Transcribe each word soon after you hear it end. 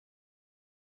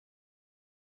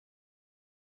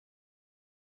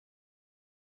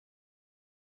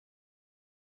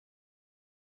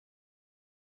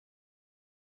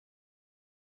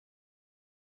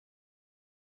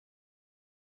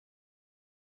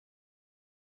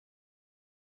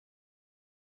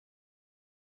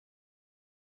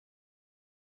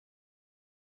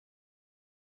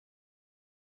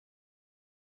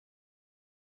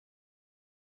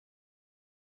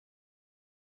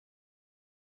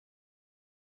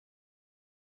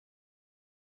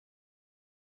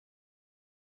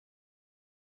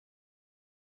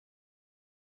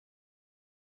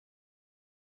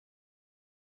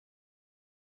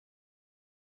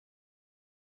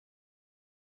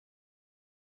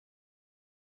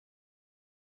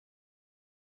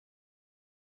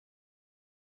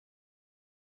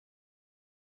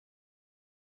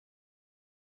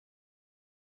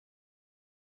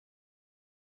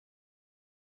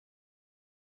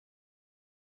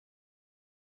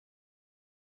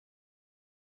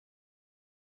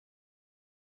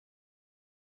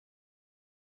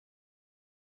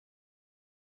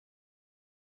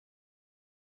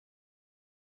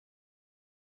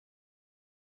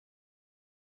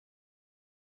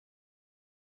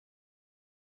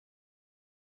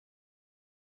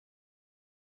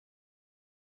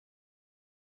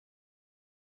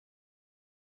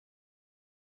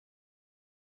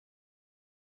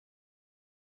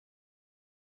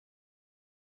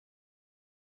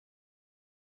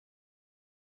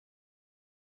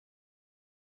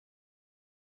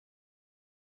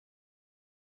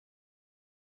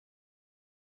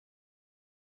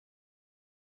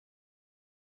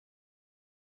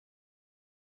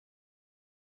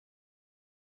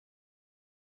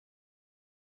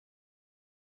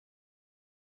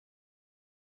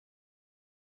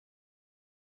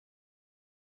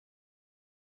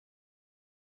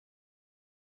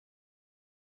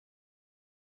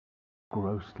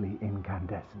grossly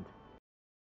incandescent.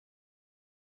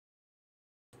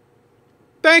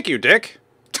 Thank you, Dick.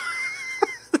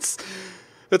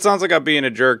 That sounds like I'm being a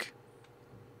jerk.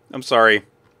 I'm sorry.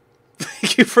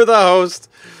 Thank you for the host.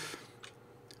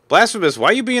 Blasphemous, why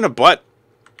are you being a butt?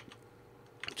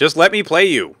 Just let me play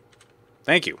you.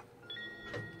 Thank you.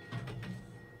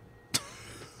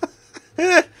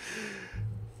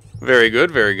 Very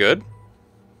good, very good.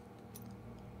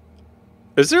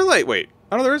 Is there like... Wait.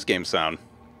 Oh, there is game sound.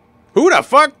 Who the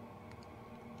fuck?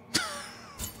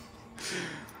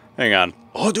 Hang on.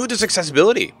 Oh, dude, this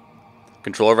accessibility.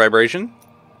 Controller vibration.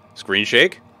 Screen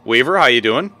shake. Weaver, how you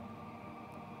doing?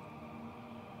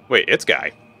 Wait, It's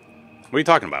Guy. What are you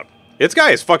talking about? It's Guy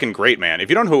is fucking great, man. If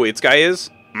you don't know who It's Guy is,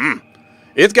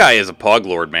 It's Guy is a pog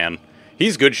lord, man.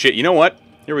 He's good shit. You know what?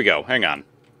 Here we go. Hang on.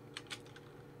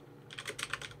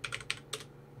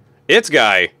 It's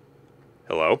Guy.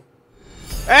 Hello?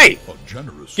 Hey!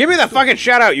 Give me the fucking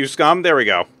shout out, you scum. There we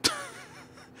go.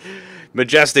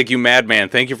 Majestic, you madman.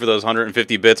 Thank you for those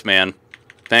 150 bits, man.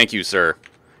 Thank you, sir.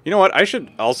 You know what? I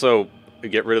should also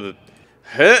get rid of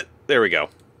the... There we go.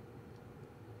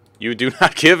 You do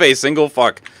not give a single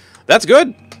fuck. That's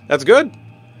good. That's good.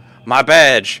 My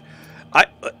badge.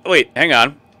 Wait, hang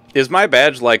on. Is my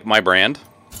badge like my brand?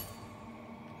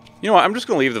 You know what? I'm just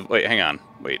going to leave the... Wait, hang on.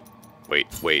 Wait.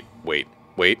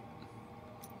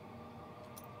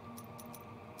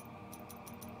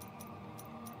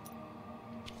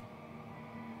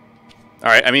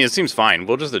 Alright, I mean, it seems fine.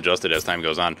 We'll just adjust it as time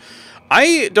goes on.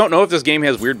 I don't know if this game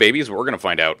has weird babies, but we're going to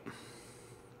find out.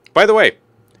 By the way,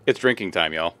 it's drinking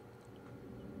time, y'all.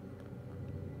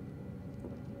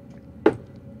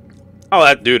 Oh,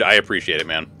 that dude, I appreciate it,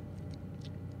 man.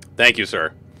 Thank you,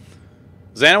 sir.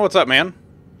 Xana, what's up, man?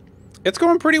 It's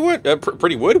going pretty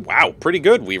good. Wow, pretty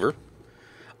good, Weaver.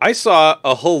 I saw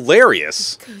a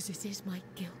hilarious... Because it is my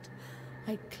guilt.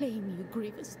 I claim you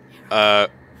grievous error.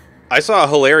 I saw a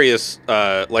hilarious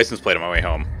license plate on my way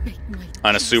home.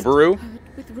 On a Subaru.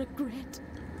 With regret.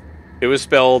 It was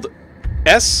spelled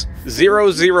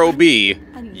S00B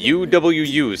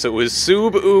UWU, so it was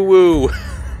Sub-oo-woo.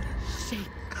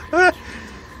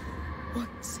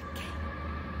 Once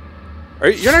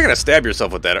again. You're not gonna stab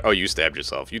yourself with that. Oh, you stabbed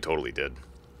yourself. You totally did.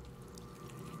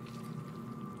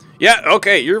 Yeah,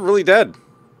 okay, you're really dead.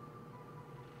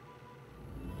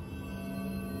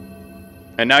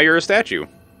 And now you're a statue.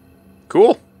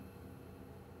 Cool.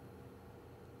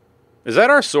 Is that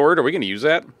our sword? Are we going to use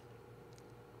that?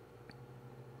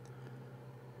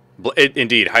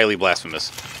 Indeed, highly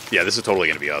blasphemous. Yeah, this is totally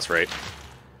going to be us, right?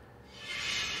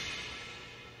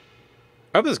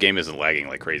 I hope this game isn't lagging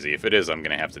like crazy. If it is, I'm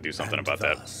going to have to do something about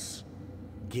that.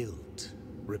 Guilt,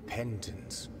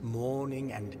 repentance,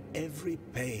 mourning, and every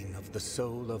pain of the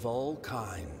soul of all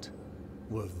kind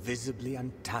were visibly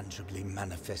and tangibly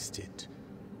manifested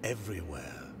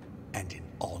everywhere and in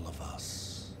all of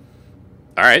us.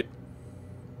 All right.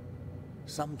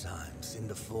 Sometimes in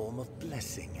the form of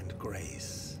blessing and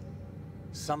grace.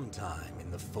 Sometime in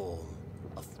the form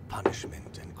of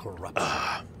punishment and corruption.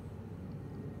 All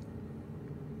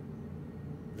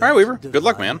right, Weaver. Good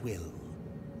luck, man. Will,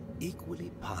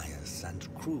 equally pious and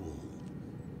cruel,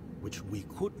 which we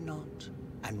could not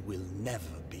and will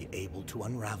never be able to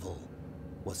unravel,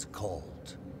 was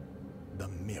called the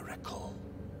miracle.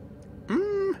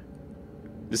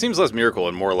 This seems less miracle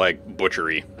and more like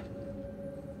butchery.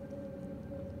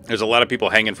 There's a lot of people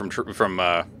hanging from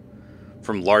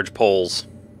large poles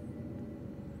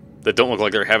that don't look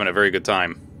like they're having a very good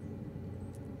time.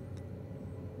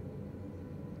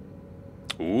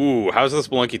 Ooh, how's the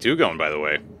Spelunky 2 going, by the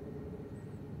way?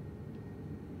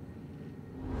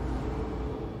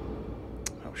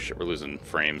 Oh shit, we're losing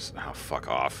frames. Oh, fuck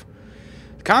off.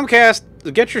 Comcast,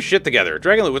 get your shit together.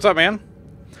 Dragonloot, what's up, man?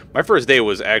 My first day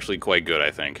was actually quite good,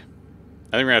 I think. I think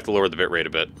we're going to have to lower the bitrate a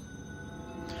bit.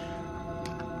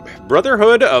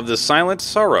 Brotherhood of the Silent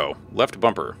Sorrow. Left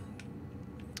bumper.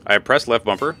 I have pressed left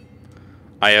bumper.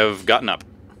 I have gotten up.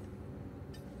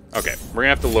 Okay, we're going to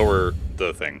have to lower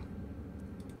the thing.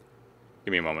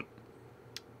 Give me a moment.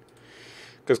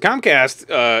 Because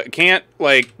Comcast can't,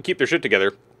 like, keep their shit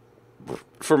together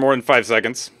for more than 5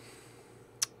 seconds.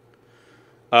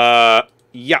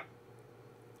 Yeah.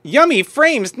 Yummy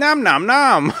frames, nom nom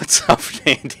nom. What's up,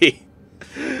 Andy?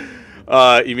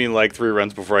 You mean like 3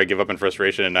 runs before I give up in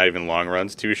frustration and not even long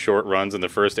runs? 2 short runs in the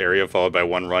first area followed by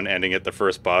 1 run ending at the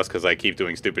first boss because I keep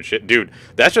doing stupid shit. Dude,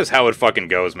 that's just how it fucking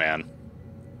goes, man.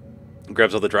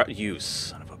 Grabs all the drop. You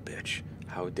son of a bitch.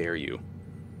 How dare you?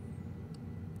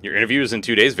 Your interview is in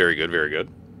 2 days. Very good, very good.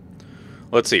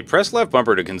 Let's see. Press left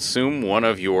bumper to consume one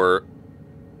of your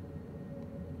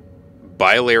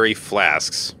biliary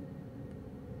flasks.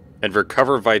 and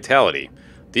recover vitality.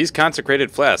 These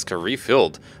consecrated flasks are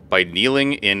refilled by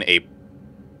kneeling in a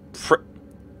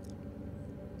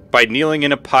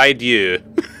pie dieu.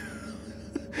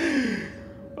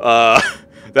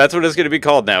 That's what it's going to be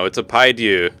called now. It's a pie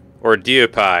dieu, or dieu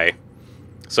pie.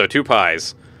 So 2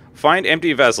 pies. Find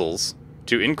empty vessels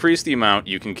to increase the amount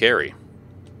you can carry.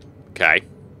 Okay.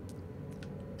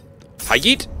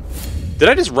 Hayit! Did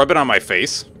I just rub it on my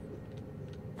face?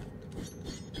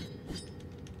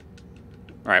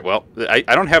 Alright, well, I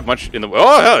don't have much in the...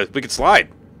 Oh, we can slide.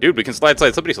 Dude, we can slide.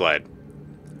 Somebody slide.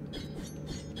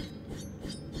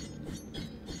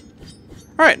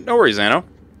 Alright, no worries, Xano.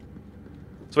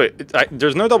 So wait,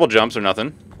 there's no double jumps or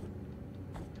nothing.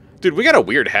 Dude, we got a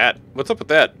weird hat. What's up with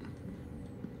that?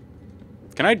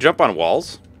 Can I jump on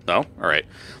walls? No? Alright.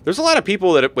 There's a lot of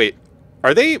people that... Wait,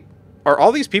 are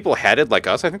all these people hatted like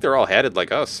us? I think they're all hatted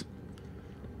like us.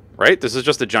 Right? This is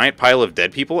just a giant pile of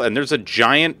dead people, and there's a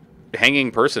giant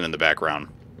hanging person in the background.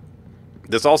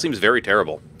 This all seems very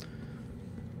terrible.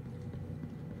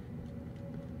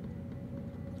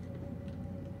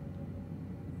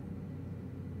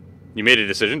 You made a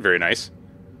decision. Very nice.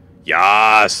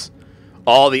 Yes!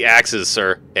 All the axes,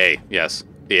 sir. A. Yes.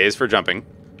 A is for jumping.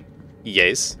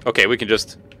 Yes. Okay, we can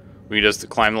just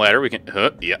climb the ladder. We can...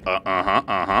 yeah.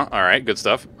 Alright, good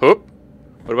stuff. Hoop.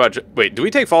 What about... Wait, do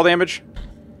we take fall damage?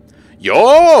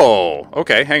 Yo!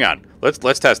 Okay, hang on.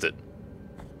 Let's test it.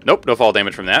 Nope, no fall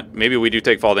damage from that. Maybe we do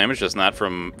take fall damage, just not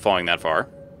from falling that far.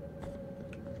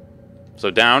 So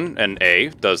down and A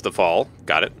does the fall.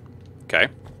 Got it. Okay.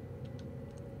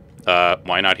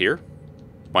 Why not here?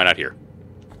 Why not here?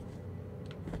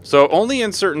 So only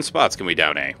in certain spots can we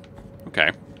down A.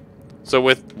 Okay. So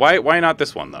with... Why not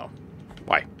this one, though?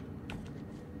 Why?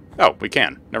 Oh, we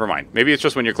can. Never mind. Maybe it's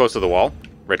just when you're close to the wall.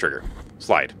 Right trigger.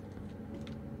 Slide.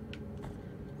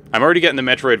 I'm already getting the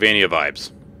Metroidvania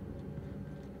vibes.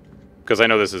 Because I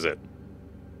know this is it.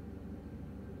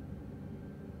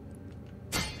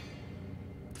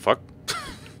 Fuck.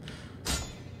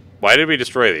 Why did we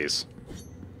destroy these?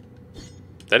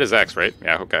 That is X, right?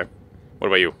 Yeah, okay. What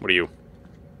about you? What are you?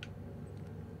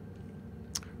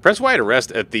 Press Y to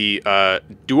rest at the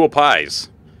dual pies,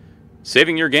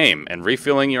 saving your game and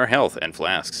refilling your health and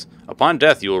flasks. Upon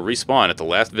death, you will respawn at the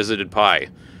last visited pie.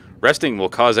 Resting will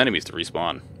cause enemies to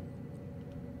respawn.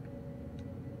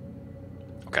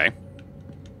 Okay.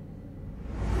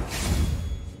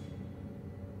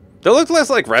 That looked less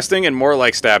like resting and more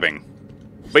like stabbing.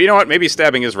 But you know what? Maybe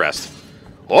stabbing is rest.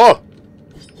 Oh!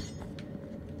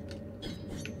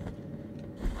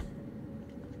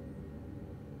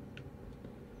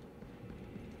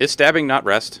 Is stabbing not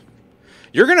rest?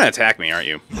 You're gonna attack me, aren't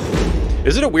you?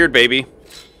 Is it a weird baby?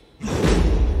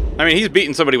 I mean, he's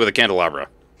beating somebody with a candelabra.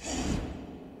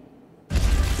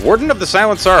 Warden of the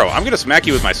Silent Sorrow. I'm gonna smack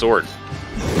you with my sword.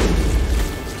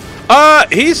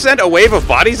 He sent a wave of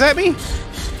bodies at me?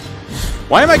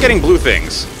 Why am I getting blue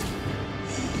things?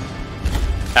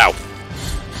 Ow.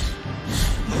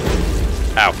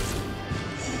 Ow.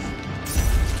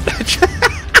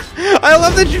 I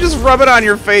love that you just rub it on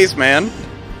your face, man.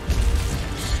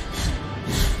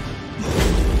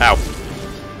 Ow.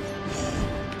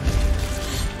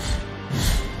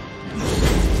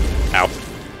 Ow.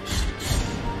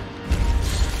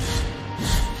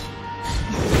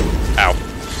 Ow.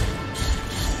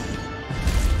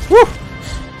 Woo!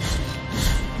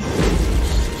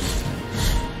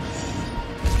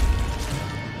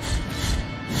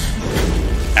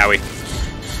 Owie.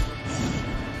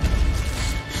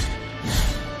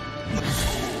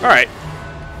 Alright.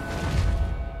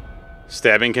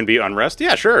 Stabbing can be unrest?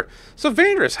 Yeah, sure. So,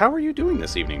 Vandrus, how are you doing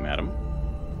this evening, madam?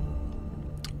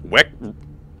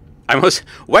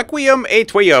 Wequium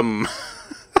atrium.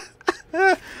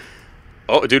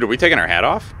 Oh, dude, are we taking our hat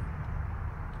off?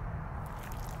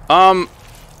 I'm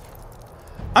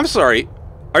sorry.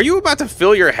 Are you about to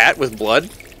fill your hat with blood?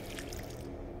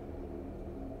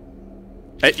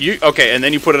 Okay, and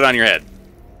then you put it on your head.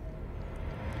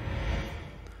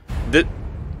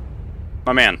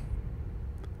 My man.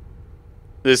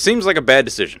 This seems like a bad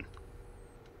decision.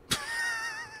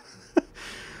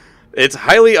 It's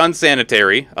highly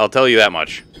unsanitary, I'll tell you that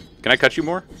much. Can I cut you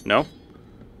more? No?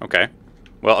 Okay.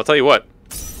 Well, I'll tell you what.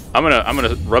 I'm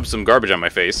gonna rub some garbage on my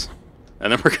face,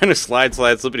 and then we're gonna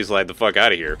slippity slide the fuck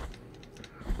out of here.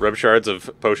 Rub shards of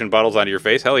potion bottles onto your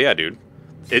face? Hell yeah, dude.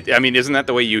 I mean, isn't that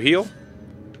the way you heal?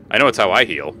 I know it's how I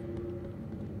heal.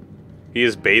 He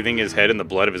is bathing his head in the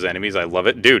blood of his enemies. I love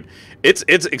it. Dude, it's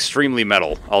extremely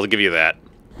metal. I'll give you that.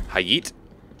 Hayit.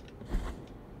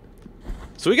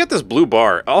 So we got this blue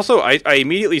bar. Also, I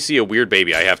immediately see a weird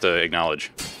baby I have to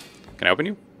acknowledge. Can I open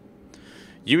you?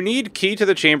 You need key to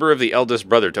the chamber of the eldest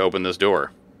brother to open this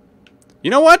door.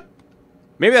 You know what?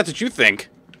 Maybe that's what you think.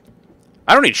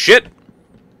 I don't need shit.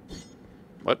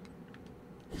 What?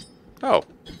 Oh.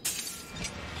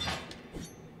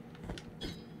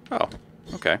 Oh.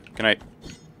 Okay. Can I...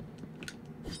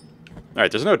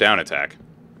 Alright, there's no down attack.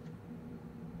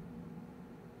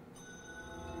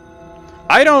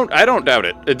 I don't doubt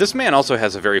it. This man also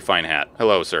has a very fine hat.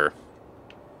 Hello, sir.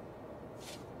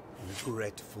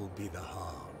 Regretful be the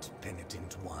heart,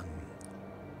 penitent one.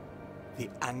 The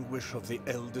anguish of the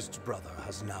eldest brother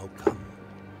has now come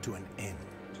to an end.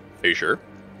 Are you sure?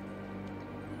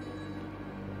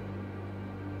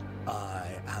 I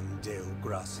am Dale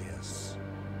Gracias,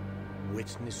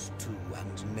 witness to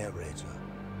and narrator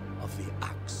of the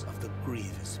acts of the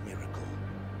grievous miracle.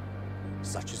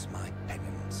 Such is my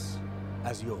penance,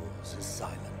 as yours is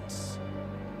silence.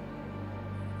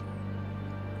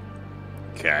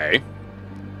 Okay.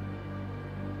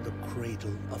 The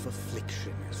cradle of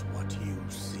affliction is what you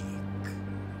seek.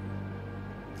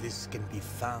 This can be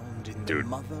found in the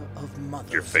mother of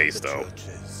mothers. Your face, of the though.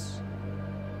 Churches.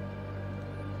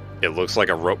 It looks like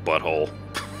a rope butthole.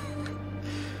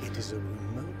 It is a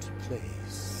remote place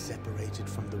separated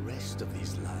from the rest of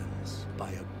these lands by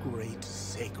a great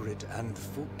sacred and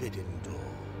forbidden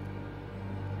door.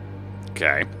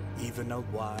 Okay. Even a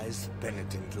wise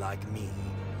penitent like me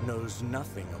knows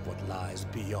nothing of what lies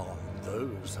beyond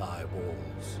those high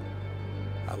walls.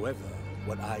 However,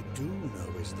 what I do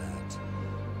know is that,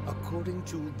 according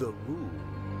to the rule,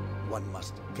 one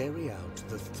must carry out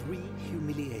the 3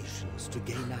 humiliations to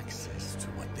gain access to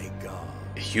what they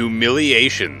guard.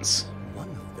 Humiliations. One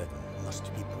of them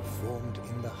must be performed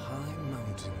in the high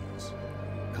mountains,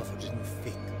 covered in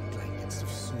thick blankets of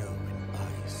snow and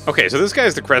ice. Okay, so this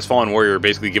guy's the crestfallen warrior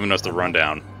basically giving us the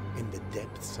rundown. In the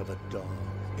depths of a dark,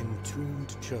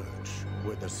 entombed church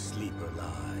where the sleeper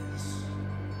lies.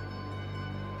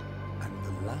 And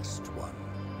the last one,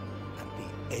 at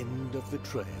the end of the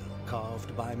trail,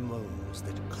 carved by moles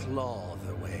that claw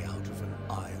their way out of an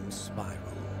iron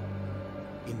spiral.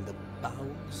 In the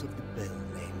bowels of the bell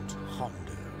named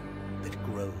Hondo that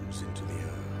grows into the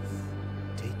earth.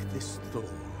 Take this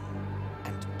thorn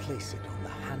and place it on the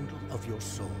handle of your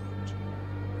sword.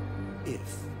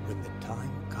 If, when the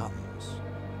time comes,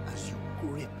 as you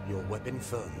grip your weapon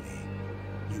firmly,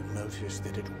 you notice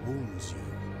that it wounds you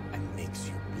and makes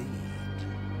you bleed.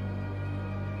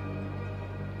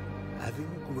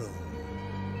 Having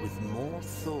grown, with more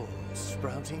thorns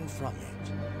sprouting from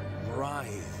it,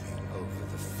 writhing over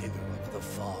the figure of the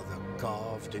father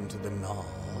carved into the knob.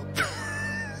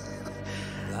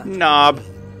 That Knob.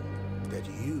 that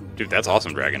you Dude, that's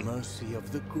awesome, are Dragon. at the mercy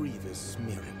of the grievous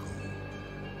miracle,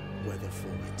 whether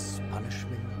for its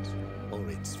punishment or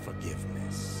its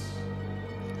forgiveness.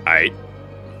 Aight.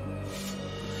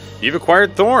 You've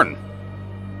acquired Thorn.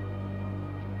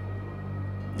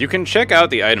 You can check out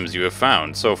the items you have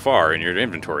found so far in your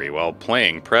inventory. While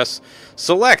playing, press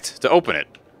Select to open it.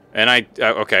 And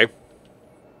okay.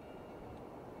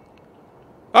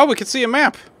 Oh, we can see a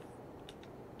map.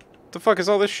 What the fuck is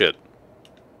all this shit?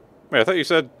 Wait, I thought you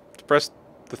said to press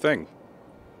the thing.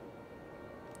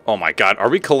 Oh my god, are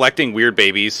we collecting weird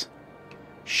babies?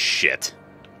 Shit.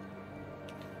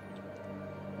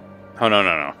 Oh,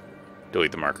 no.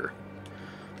 Delete the marker.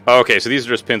 Okay, so these are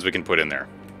just pins we can put in there.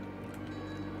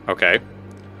 Okay.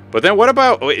 But then what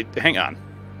about... Wait, hang on.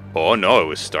 Oh no, it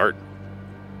was start.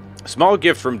 A small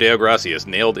gift from Deo Gracias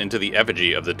nailed into the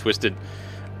effigy of the twisted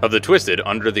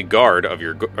under the guard of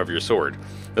your sword.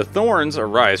 The thorns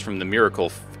arise from the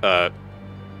miracle or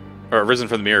arisen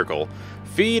from the miracle.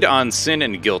 Feed on sin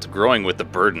and guilt, growing with the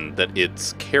burden that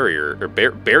its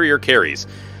barrier carries.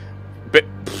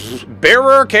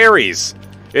 Bearer carries.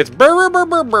 It's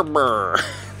burr.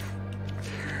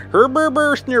 Her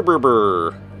burr sneer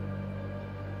burr.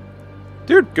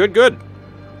 Dude, good.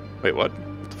 Wait, what?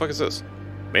 What the fuck is this?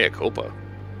 Mea culpa.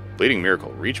 Bleeding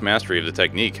miracle. Reach mastery of the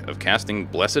technique of casting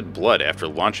blessed blood after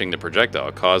launching the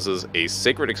projectile causes a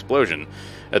sacred explosion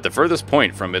at the furthest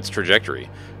point from its trajectory,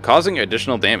 causing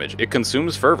additional damage. It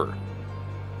consumes fervor.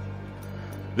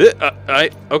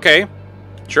 Okay.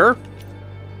 Sure.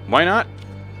 Why not?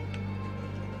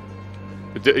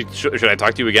 Should I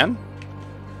talk to you again?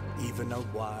 Even a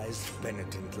wise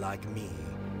penitent like me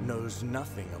knows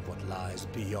nothing of what lies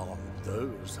beyond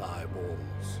those high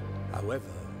walls.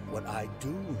 However, what I do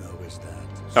know is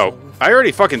that... Oh, I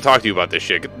already fucking talked to you about this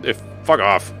shit. Fuck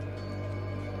off.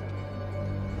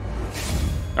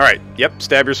 Alright, yep,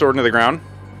 stab your sword into the ground.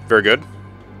 Very good.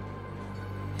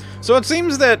 So it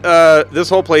seems that this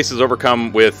whole place is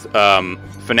overcome with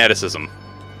fanaticism.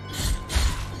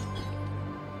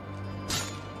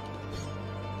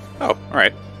 Oh,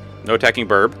 alright. No attacking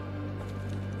burb.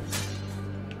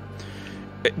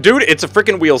 Dude, it's a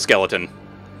freaking wheel skeleton.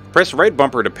 Press right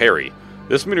bumper to parry.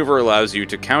 This maneuver allows you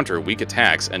to counter weak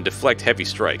attacks and deflect heavy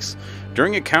strikes.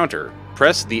 During a counter,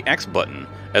 press the X button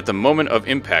at the moment of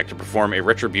impact to perform a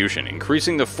retribution,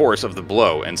 increasing the force of the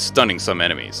blow and stunning some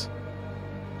enemies.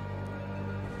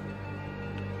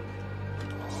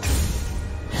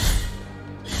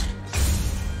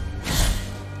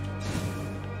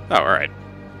 Oh, alright.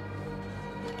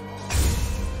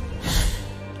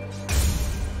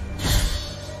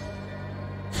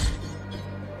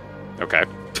 Okay.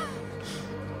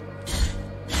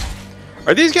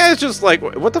 Are these guys just like,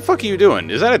 what the fuck are you doing?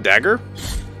 Is that a dagger?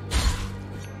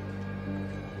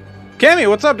 Cammy,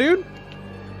 what's up, dude?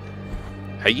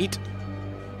 Hayet.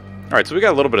 Alright, so we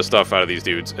got a little bit of stuff out of these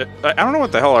dudes. I don't know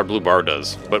what the hell our blue bar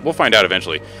does, but we'll find out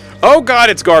eventually. Oh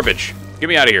god, it's garbage! Get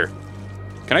me out of here.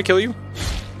 Can I kill you?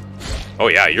 Oh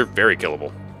yeah, you're very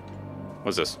killable.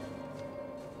 What's this?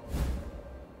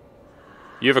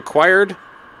 You've acquired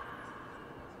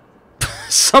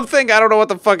something, I don't know what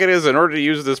the fuck it is. In order to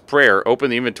use this prayer, open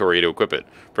the inventory to equip it.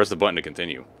 Press the button to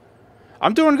continue.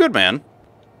 I'm doing good, man.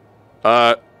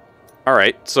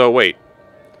 Alright, so wait.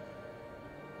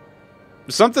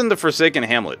 Something the Forsaken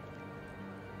Hamlet.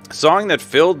 Song that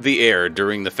filled the air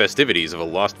during the festivities of a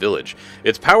lost village.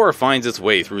 Its power finds its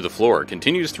way through the floor,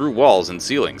 continues through walls and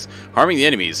ceilings, harming the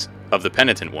enemies of the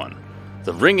penitent one.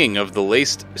 The ringing of the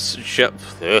laced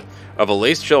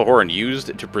shell horn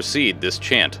used to precede this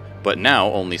chant, but now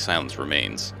only silence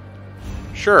remains.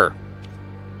 Sure.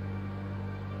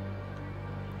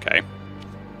 Okay.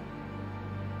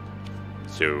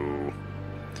 So,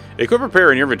 equip a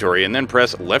prayer in your inventory and then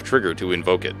press left trigger to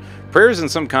invoke it. Prayers in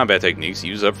some combat techniques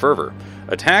use up fervor.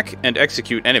 Attack and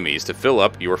execute enemies to fill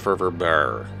up your fervor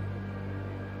bar.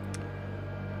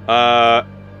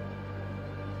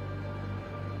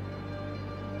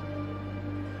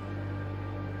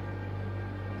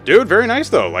 Dude, very nice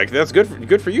though. Like, that's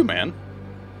good for you, man.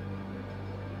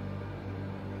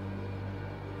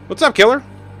 What's up, killer?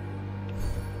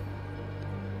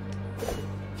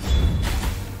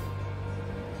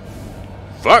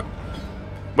 Fuck.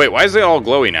 Wait, why is it all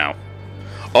glowy now?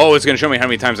 Oh, it's gonna show me how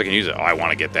many times I can use it. Oh, I want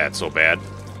to get that so bad.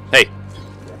 Hey.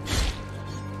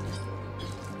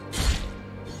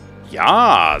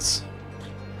 Yas.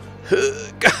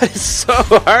 God, it's so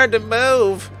hard to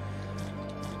move.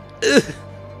 Ugh.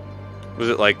 Was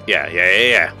it like,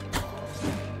 yeah.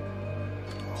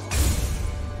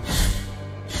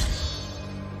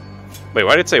 Wait,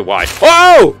 why did it say why?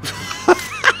 Whoa!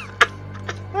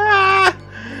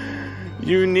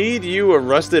 You need a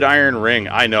rusted iron ring.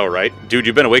 I know, right? Dude,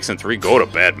 you've been awake since 3. Go to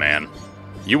bed, man.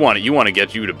 You want to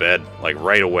get you to bed, like,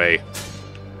 right away.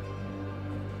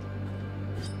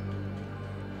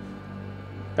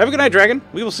 Have a good night, Dragon.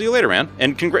 We will see you later, man.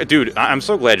 And dude, I'm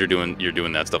so glad you're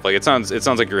doing that stuff. Like, it sounds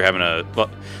like you're having well,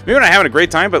 maybe not having a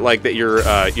great time, but like that you're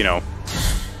you know,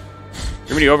 you're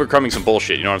gonna be overcoming some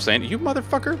bullshit. You know what I'm saying? You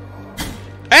motherfucker.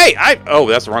 Hey, oh,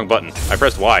 that's the wrong button. I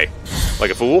pressed Y,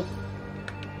 like a fool.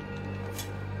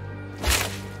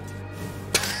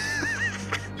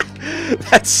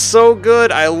 That's so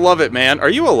good. I love it, man. Are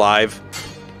you alive?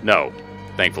 No,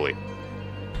 thankfully.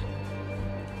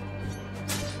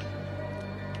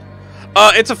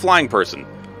 It's a flying person.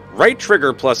 Right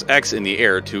trigger plus X in the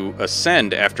air to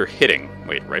ascend after hitting.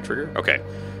 Wait, right trigger? Okay.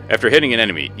 After hitting an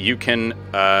enemy, you can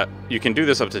do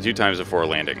this up to 2 times before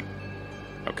landing.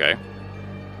 Okay.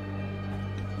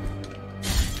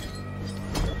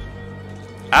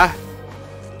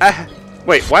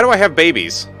 Wait, why do I have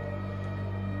babies?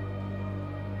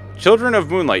 Children of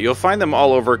Moonlight. You'll find them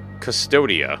all over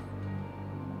Custodia.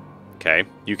 Okay.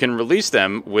 You can release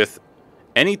them with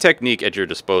any technique at your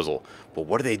disposal. But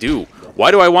what do they do?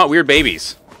 Why do I want weird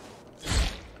babies?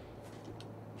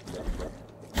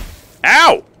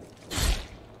 Ow!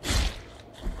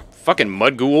 Fucking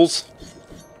mud ghouls.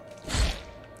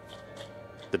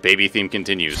 The baby theme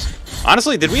continues.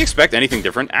 Honestly, did we expect anything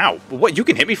different? Ow. What, you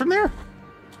can hit me from there?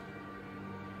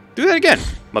 Do that again,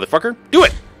 motherfucker. Do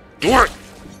it! Do it!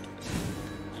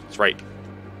 That's right.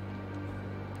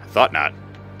 I thought not.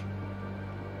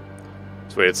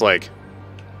 So wait, it's like...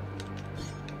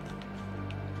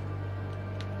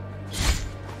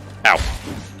 Ow.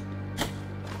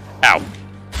 Ow.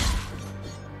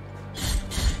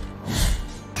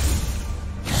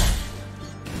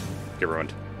 Get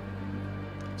ruined.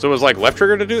 So it was like left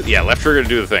trigger to do? Yeah, left trigger to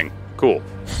do the thing. Cool.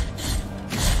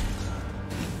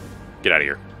 Get out of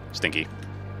here. Stinky.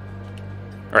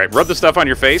 Alright, rub the stuff on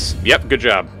your face. Yep, good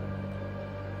job.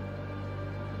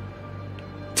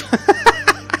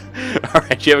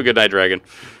 Alright, you have a good night, Dragon.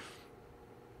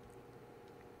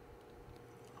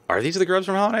 Are these the grubs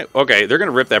from Hollow Knight? Okay, they're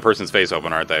gonna rip that person's face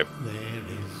open, aren't they? There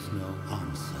is no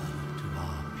answer to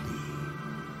our plea.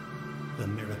 The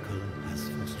miracle has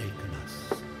forsaken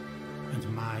us,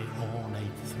 and my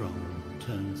ornate throne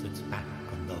turns its back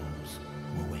on those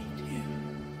who await here.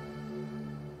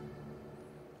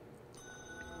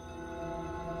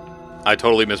 I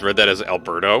totally misread that as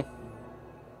Alberto.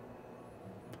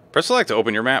 Press select to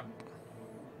open your map.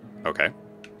 Okay.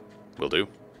 Will do.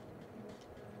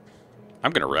 I'm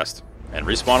gonna rest and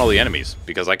respawn all the enemies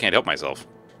because I can't help myself.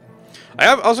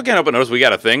 Also can't help but notice we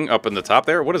got a thing up in the top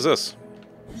there. What is this?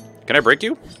 Can I break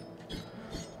you?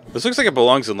 This looks like it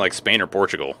belongs in like Spain or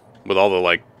Portugal with all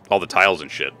the tiles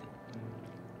and shit.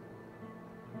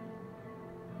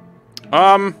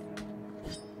 I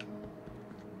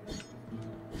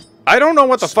don't know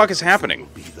what the fuck is happening.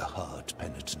 Be the heart,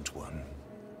 penitent one.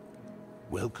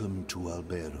 Welcome to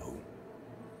Albero,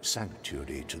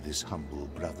 sanctuary to this humble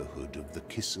brotherhood of the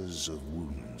Kissers of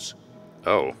Wounds.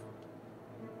 Oh.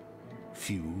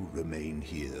 Few remain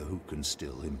here who can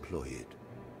still employ it.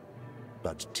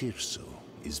 But Tirso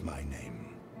is my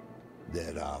name.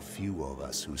 There are few of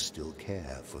us who still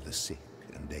care for the sick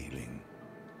and ailing.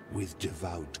 With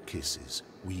devout kisses,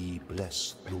 we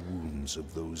bless the wounds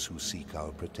of those who seek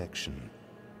our protection.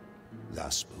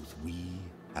 Thus both we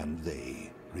and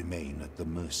they remain at the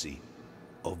mercy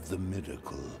of the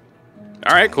miracle.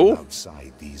 All right, cool. Time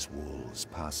outside these walls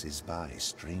passes by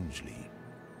strangely.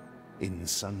 In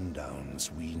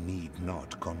sundowns we need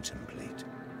not contemplate.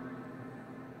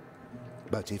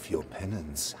 But if your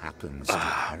penance happens to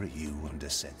carry you under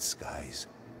set skies,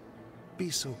 be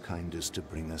so kind as to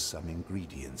bring us some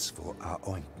ingredients for our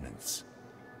ointments.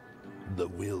 The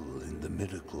will in the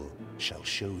miracle shall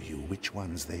show you which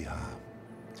ones they are.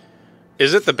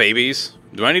 Is it the babies?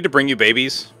 Do I need to bring you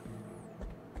babies?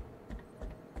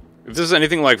 If this is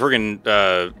anything like friggin'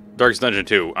 Darkest Dungeon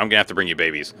 2, I'm gonna have to bring you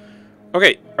babies.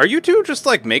 Okay, are you two just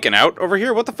like making out over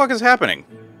here? What the fuck is happening?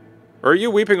 Or are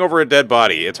you weeping over a dead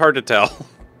body? It's hard to tell.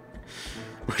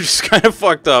 Which is kind of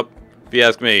fucked up, if you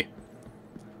ask me.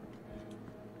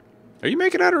 Are you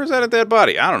making out or is that a dead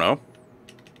body? I don't know.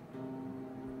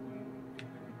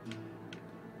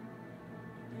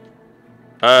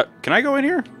 Can I go in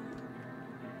here?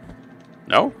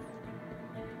 No?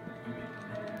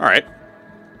 Alright.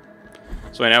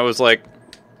 So now it was like...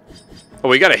 Oh,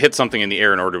 we gotta hit something in the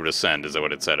air in order to ascend, is that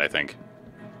what it said, I think.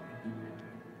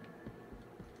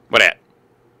 What at?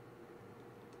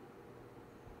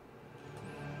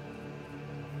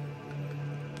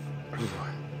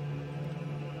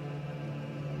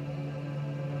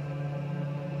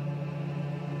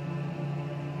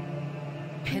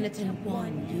 Penitent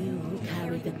one, you who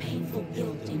carry the painful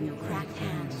guilt in your cracked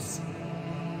hands.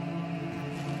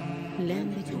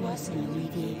 Lend it to us and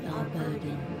alleviate our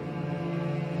burden.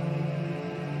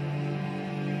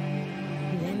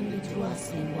 Lend it to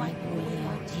us and wipe away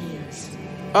our tears.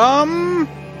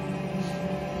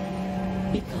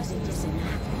 Because it is an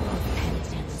act of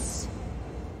penitence.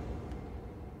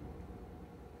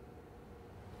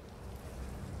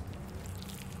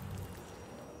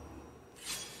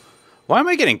 Why am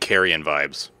I getting carrion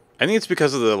vibes? I think it's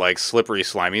because of the, like, slippery,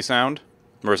 slimy sound.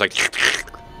 Where it's like...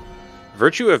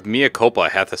 Virtue of Mea Culpa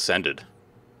hath ascended.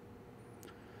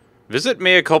 Visit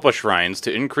Mea Culpa shrines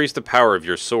to increase the power of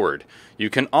your sword.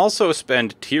 You can also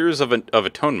spend Tears of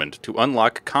Atonement to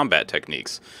unlock combat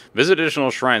techniques. Visit additional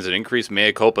shrines that increase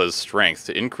Mea Culpa's strength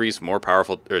to increase more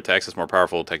powerful... or to access more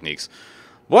powerful techniques.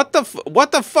 What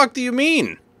the fuck do you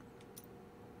mean?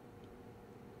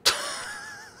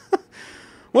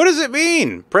 What does it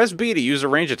mean? Press B to use a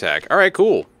range attack. Alright,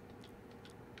 cool.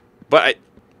 But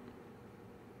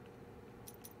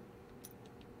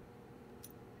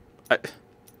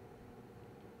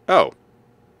Oh.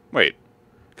 Wait.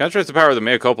 Concentrates the power of the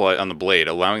Mea Culpa on the blade,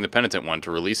 allowing the Penitent one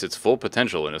to release its full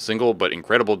potential in a single but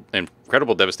incredible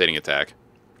devastating attack.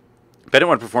 Penitent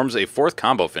one performs a fourth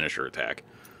combo finisher attack.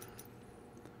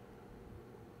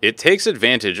 It takes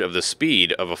advantage of the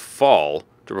speed of a fall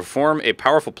to perform a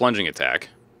powerful plunging attack.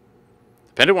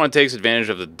 Penitent one takes advantage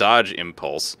of the dodge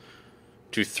impulse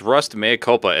to thrust Mea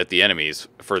Culpa at the enemies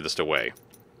furthest away.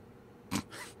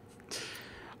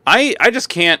 I just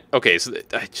can't. Okay, so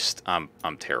I'm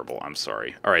terrible. I'm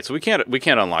sorry. All right, so we can't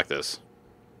unlock this.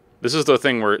 This is the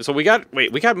thing where we got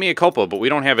Mea Culpa, but we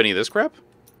don't have any of this crap.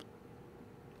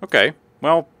 Okay,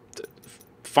 well,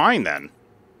 fine then.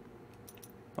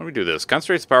 Why don't we do this?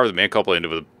 Concentrates the power of the Mea Culpa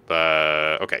into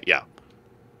the. Okay, yeah.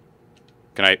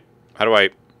 Can I? How do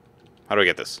I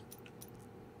get this?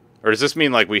 Or does this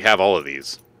mean like we have all of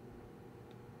these?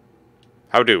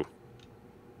 How do?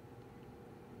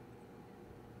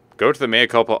 Go to the Mea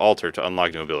Culpa altar to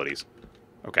unlock new abilities.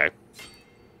 Okay.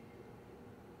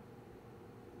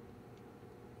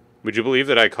 Would you believe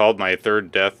that I called my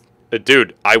third death?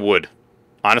 Dude, I would.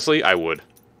 Honestly, I would.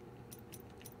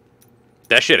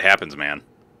 That shit happens, man.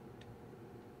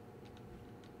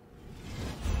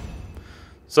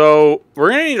 So, we're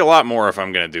gonna need a lot more if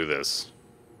I'm gonna do this.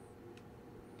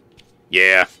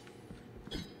 Yeah.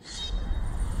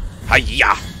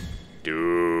 Hiya!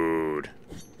 Dude.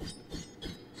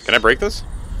 Can I break this?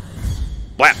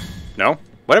 Blap! No?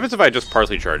 What happens if I just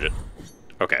partially charge it?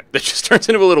 Okay. That just turns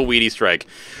into a little weedy strike.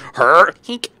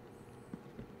 Hink!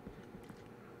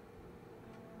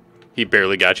 He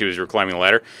barely got you as you were climbing the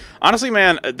ladder. Honestly,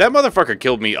 man, that motherfucker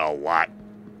killed me a lot.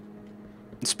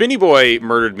 Spinny Boy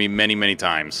murdered me many, many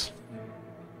times.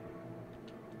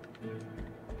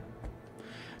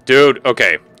 Dude,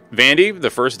 okay. Vandy, the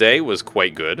first day, was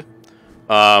quite good.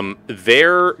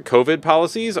 Their COVID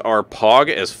policies are pog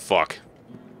as fuck.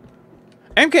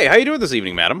 MK, how you doing this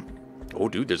evening, madam? Oh,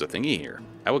 dude, there's a thingy here.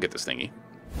 I will get this thingy.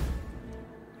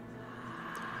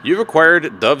 You've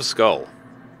acquired Dove's Skull.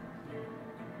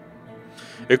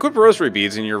 Equip rosary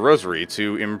beads in your rosary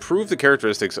to improve the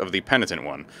characteristics of the penitent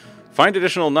one. Find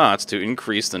additional knots to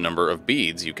increase the number of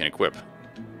beads you can equip.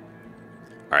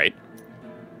 Alright.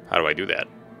 How do I do that?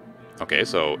 Okay,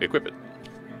 so equip it.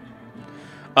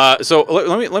 So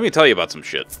let me tell you about some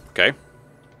shit, okay?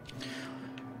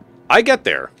 I get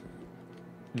there.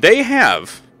 They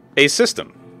have a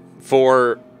system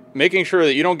for making sure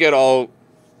that you don't get all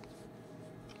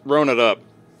Rona'd up,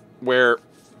 where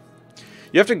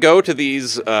you have to go to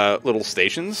these little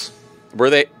stations where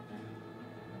they...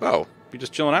 Oh, you're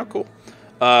just chilling out? Cool.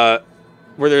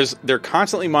 Where they're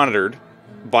constantly monitored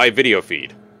by video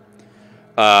feed.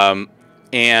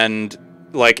 And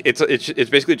like it's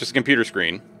basically just a computer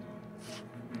screen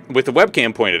with the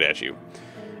webcam pointed at you.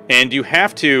 And you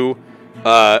have to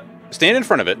stand in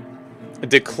front of it,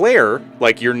 declare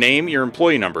like your name, your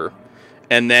employee number,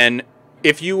 and then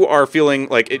if you are feeling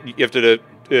like you have to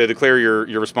declare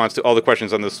your response to all the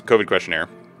questions on this COVID questionnaire.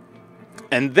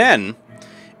 And then,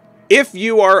 if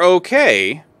you are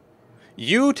okay,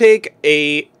 you take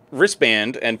a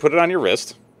wristband and put it on your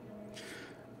wrist.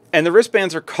 And the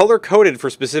wristbands are color-coded for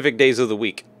specific days of the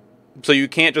week. So you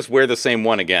can't just wear the same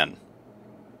one again.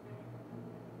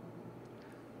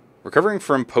 Recovering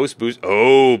from post-boost...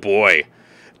 Oh, boy.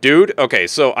 Dude, okay,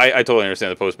 so I totally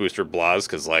understand the post-booster blahs,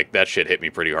 because, like, that shit hit me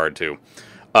pretty hard, too.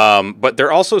 But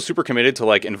they're also super committed to,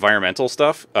 like, environmental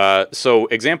stuff. So,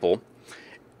 example,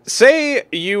 say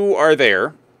you are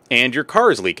there, and your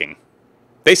car is leaking.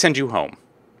 They send you home.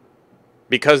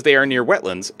 Because they are near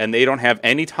wetlands, and they don't have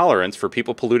any tolerance for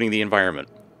people polluting the environment.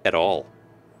 At all.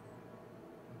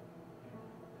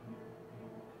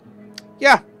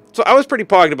 Yeah, so I was pretty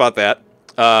pogged about that.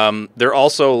 They're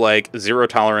also, like, zero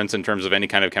tolerance in terms of any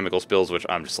kind of chemical spills, which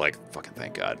I'm just like, fucking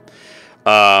thank God.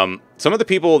 Some of the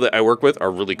people that I work with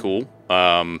are really cool.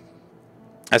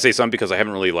 I say some because I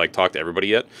haven't really, like, talked to everybody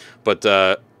yet. But,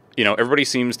 you know, everybody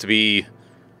seems to be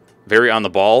very on the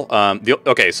ball.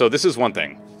 Okay, so this is one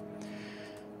thing.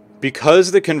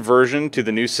 Because the conversion to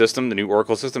the new system, the new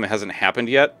Oracle system, hasn't happened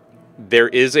yet, there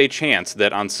is a chance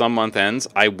that on some month ends,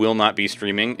 I will not be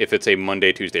streaming if it's a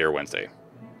Monday, Tuesday, or Wednesday.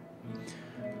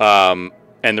 And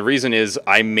the reason is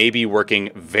I may be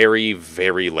working very,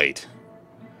 very late.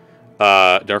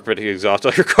 Don't forget to exhaust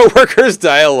all your coworkers'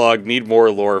 dialogue. Need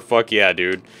more lore. Fuck yeah,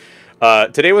 dude.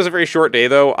 Today was a very short day,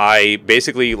 though. I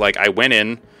basically, like, I went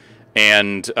in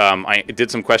and I did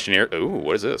some questionnaire. Ooh,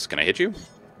 what is this? Can I hit you?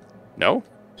 No?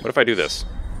 What if I do this?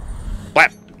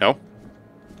 Blap! No?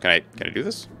 Can I do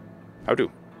this? How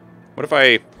do? What if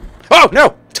I... Oh,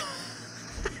 no!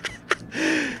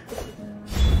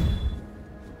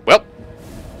 Well,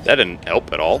 that didn't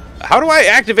help at all. How do I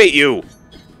activate you?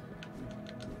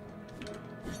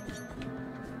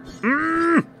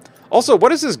 Also, what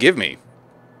does this give me?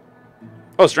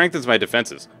 Oh, strengthens my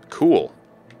defenses. Cool.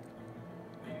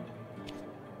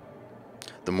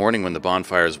 The morning when the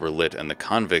bonfires were lit and the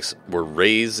convicts were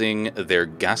raising their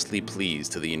ghastly pleas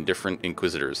to the indifferent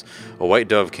inquisitors, a white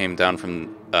dove came down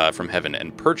from heaven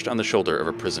and perched on the shoulder of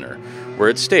a prisoner, where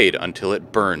it stayed until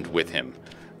it burned with him.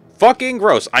 Fucking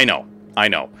gross. I know.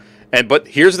 But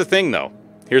here's the thing, though.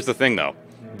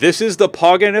 This is the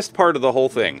pogginest part of the whole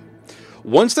thing.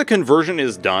 Once the conversion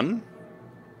is done,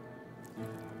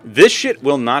 this shit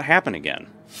will not happen again.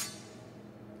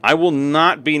 I will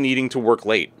not be needing to work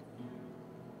late.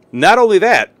 Not only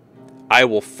that, I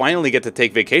will finally get to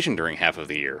take vacation during half of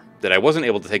the year that I wasn't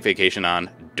able to take vacation on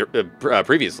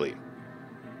previously.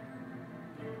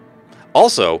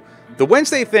 Also, the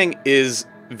Wednesday thing is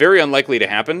very unlikely to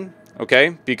happen,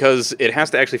 okay? Because it has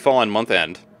to actually fall on month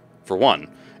end, for one.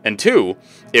 And 2,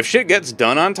 if shit gets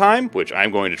done on time, which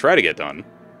I'm going to try to get done,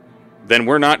 then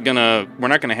we're not gonna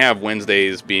have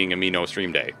Wednesdays being a me no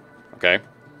stream day. Okay?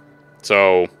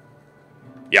 So,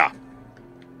 yeah.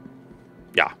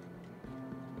 Yeah.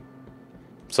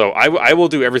 So I will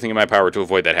do everything in my power to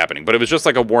avoid that happening. But it was just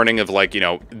like a warning of like, you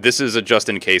know, this is a just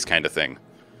in case kind of thing.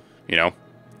 You know?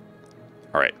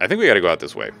 Alright, I think we gotta go out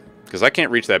this way. Because I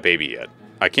can't reach that baby yet.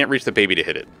 I can't reach the baby to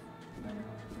hit it.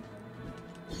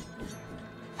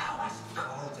 Thou hast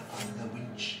called upon the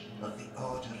winch of the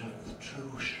Order of the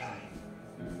True Shrine.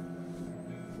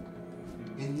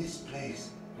 In this place,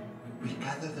 we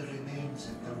gather the remains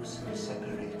of those who are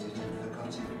separated and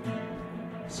forgotten,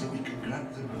 so we can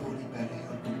grant them holy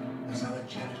burial as our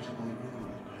charitable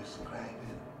rule prescribes.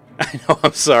 I know,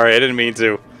 I'm sorry, I didn't mean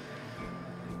to.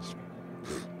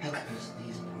 Help us,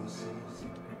 these poor souls,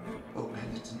 O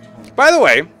penitent ones. By the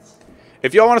way,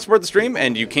 if y'all want to support the stream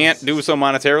and you can't do so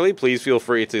monetarily, please feel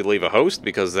free to leave a host,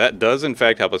 because that does in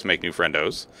fact help us make new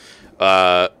friendos.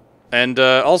 And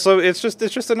also, it's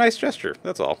just a nice gesture.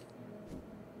 That's all.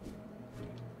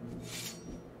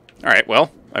 All right.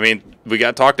 Well, I mean, we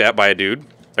got talked at by a dude.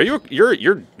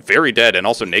 You're very dead and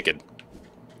also naked.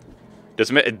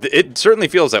 It certainly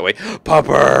feels that way.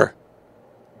 Pupper,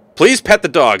 please pet the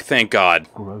dog. Thank God.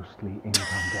 Grossly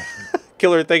incandescent.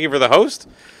 Killer, thank you for the host.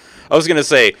 I was gonna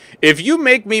say, if you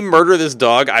make me murder this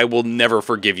dog, I will never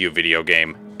forgive you, video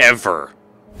game. Ever.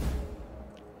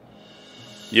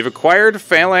 You've acquired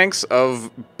Phalanx of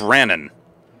Brannon.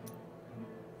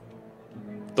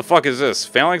 The fuck is this?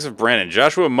 Phalanx of Brannon.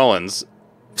 Joshua Mullins.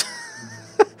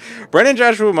 Brennan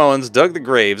Joshua Mullins dug the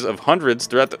graves of hundreds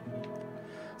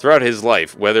throughout his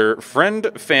life, whether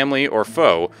friend, family, or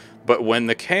foe, but when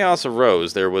the chaos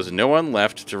arose, there was no one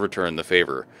left to return the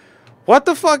favor. What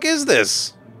the fuck is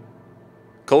this?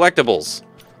 Collectibles.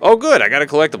 Oh, good. I got a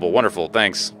collectible. Wonderful.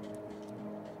 Thanks.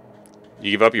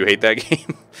 You give up? You hate that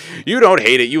game? You don't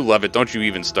hate it. You love it. Don't you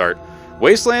even start.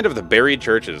 Wasteland of the Buried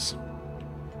Churches.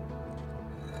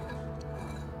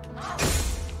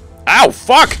 Ow!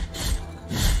 Fuck!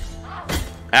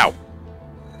 Ow.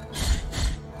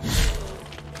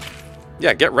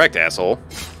 Yeah, get wrecked, asshole.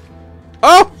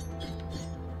 Oh!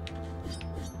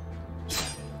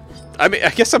 I mean, I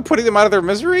guess I'm putting them out of their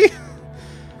misery?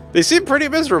 They seem pretty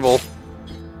miserable.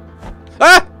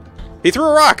 Ah! He threw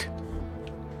a rock!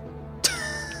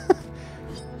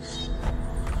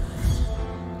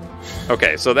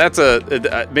 Okay, so that's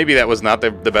a... maybe that was not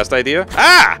the best idea.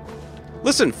 Ah!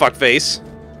 Listen, fuckface.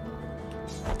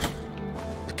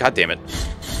 God damn it.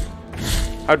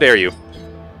 How dare you?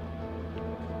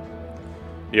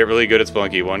 You get really good at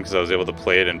Spelunky 1 because I was able to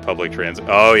play it in public transit.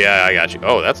 Oh, yeah, I got you.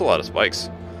 Oh, that's a lot of spikes.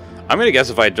 I'm going to guess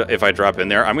if I drop in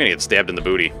there, I'm going to get stabbed in the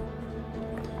booty.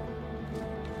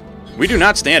 We do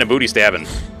not stand a booty stabbing.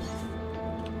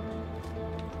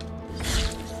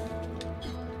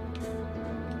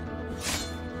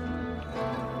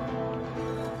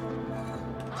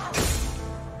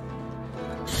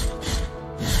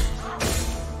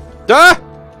 Duh!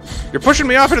 You're pushing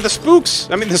me off into the spooks!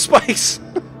 I mean, the spikes!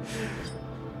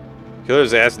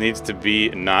 Killer's ass needs to be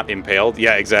not impaled?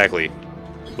 Yeah, exactly.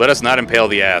 Let us not impale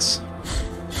the ass.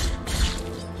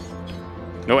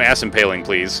 No ass impaling,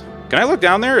 please. Can I look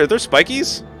down there? Are there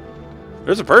spikies?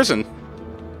 There's a person.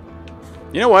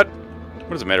 You know what?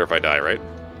 What does it matter if I die, right?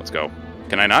 Let's go.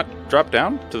 Can I not drop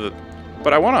down to the...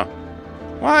 But I wanna.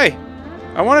 Why?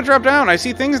 I wanna drop down. I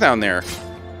see things down there.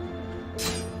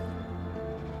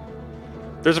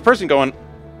 There's a person going...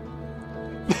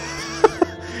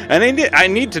 and I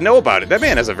need to know about it. That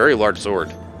man has a very large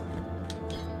sword.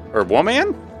 Or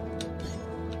woman?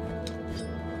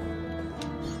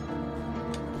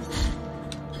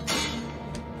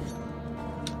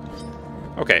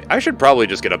 Okay, I should probably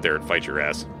just get up there and fight your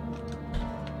ass.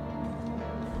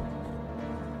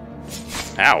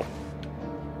 Ow.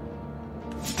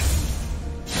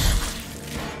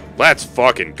 Let's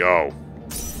fucking go.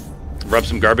 Rub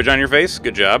some garbage on your face?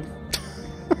 Good job.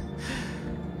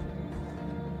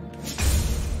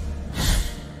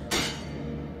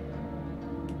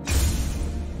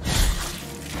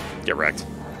 Get wrecked.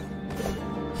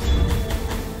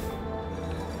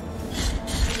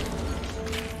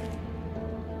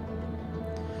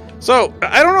 So,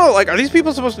 I don't know, like, are these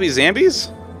people supposed to be zombies?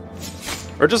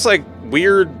 Or just, like,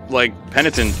 weird, like,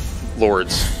 penitent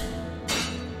lords?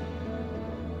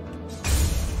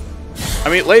 I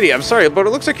mean, lady, I'm sorry, but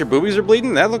it looks like your boobies are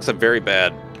bleeding. That looks very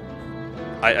bad.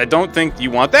 I don't think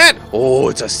you want that. Oh,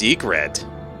 it's a secret.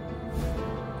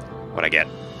 What'd I get?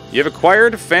 You have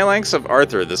acquired Phalanx of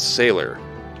Arthur, the Sailor.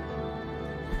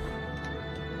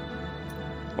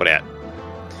 What at?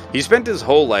 He spent his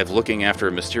whole life looking after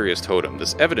a mysterious totem.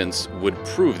 This evidence would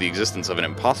prove the existence of an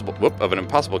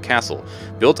impossible castle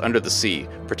built under the sea,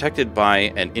 protected by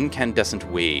its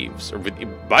incandescent waves.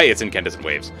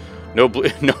 No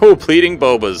bleeding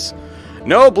bobas.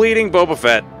 No bleeding Boba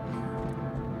Fett.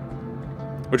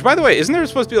 Which, by the way, isn't there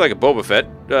supposed to be like a Boba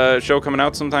Fett show coming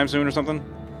out sometime soon or something?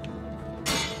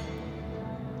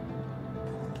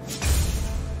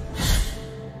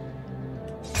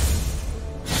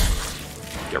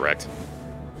 Get wrecked.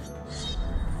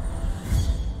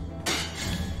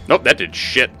 Nope, that did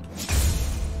shit.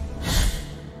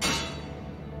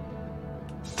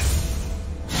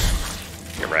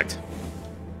 Get wrecked.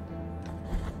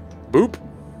 Boop.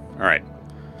 Alright.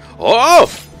 Oh!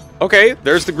 Okay,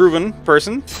 there's the groovin'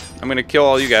 person. I'm gonna kill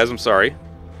all you guys, I'm sorry.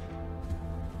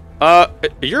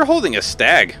 You're holding a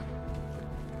stag.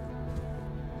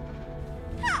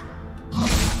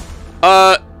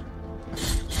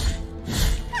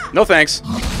 No thanks.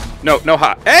 No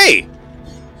ha. Hey!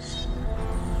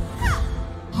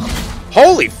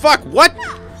 Holy fuck, what?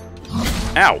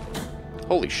 Ow.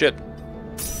 Holy shit.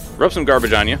 Rub some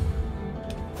garbage on you.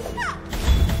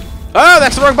 Oh,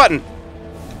 that's the wrong button.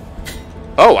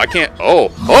 Oh, I can't. Oh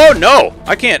no!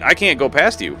 I can't go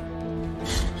past you.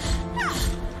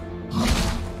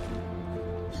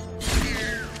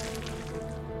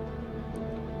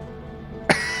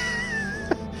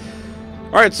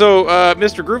 Alright, so,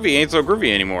 Mr. Groovy ain't so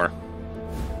groovy anymore.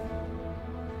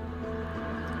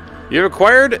 You've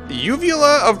acquired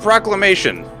Uvula of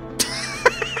Proclamation.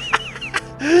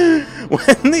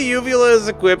 When the Uvula is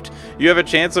equipped, you have a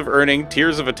chance of earning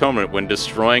Tears of Atonement when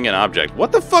destroying an object.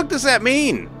 What the fuck does that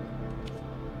mean?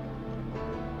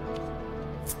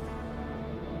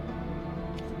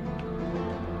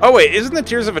 Oh wait, isn't the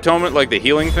Tears of Atonement like the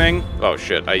healing thing? Oh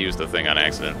shit, I used the thing on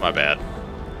accident. My bad.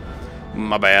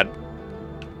 My bad.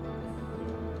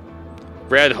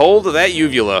 Grab hold of that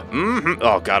uvula.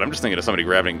 Oh god, I'm just thinking of somebody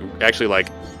grabbing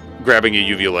a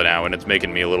uvula now, and it's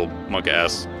making me a little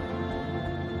monk-ass.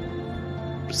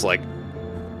 Just like,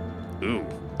 ooh.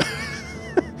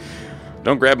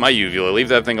 Don't grab my uvula. Leave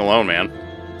that thing alone, man.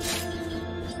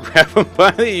 Grab him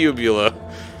by the uvula.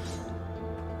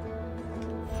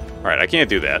 Alright, I can't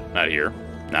do that. Not here.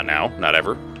 Not now. Not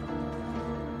ever.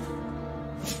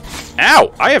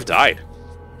 Ow! I have died.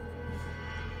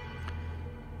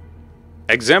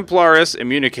 Exemplaris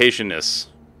Immunicationist.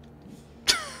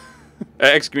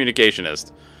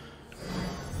 Excommunicationist.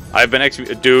 I've been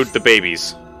dude, the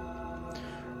babies.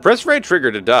 Press right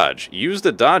trigger to dodge. Use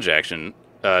the dodge action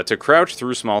to crouch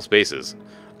through small spaces.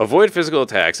 Avoid physical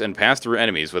attacks and pass through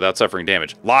enemies without suffering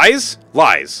damage. Lies?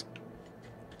 Lies.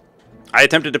 I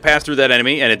attempted to pass through that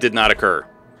enemy and it did not occur.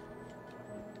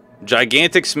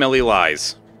 Gigantic smelly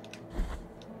lies.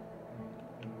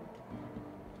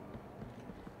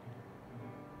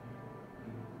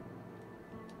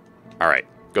 Alright,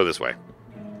 go this way.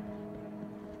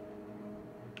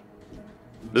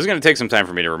 This is going to take some time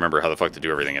for me to remember how the fuck to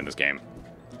do everything in this game.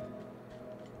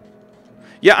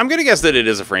 Yeah, I'm going to guess that it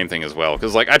is a frame thing as well,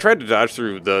 because, like, I tried to dodge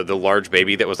through the large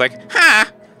baby that was like, ha!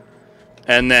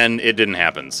 And then it didn't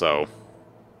happen, so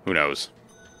who knows.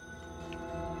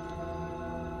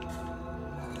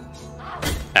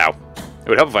 Ow. It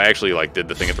would help if I actually, like, did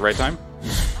the thing at the right time.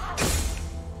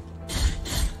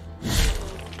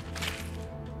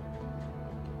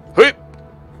 Hip!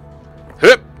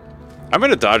 Hip! I'm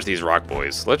gonna dodge these rock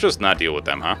boys. Let's just not deal with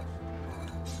them, huh?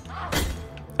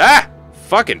 Ah!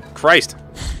 Fucking Christ.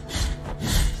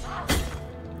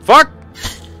 Fuck!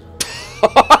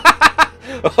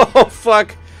 Oh,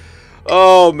 fuck.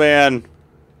 Oh, man.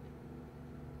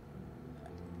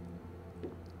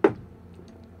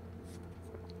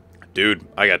 Dude,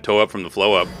 I got toe up from the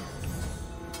flow up.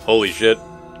 Holy shit.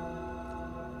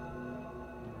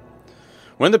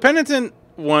 When the penitent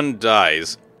one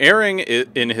dies, erring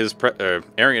in his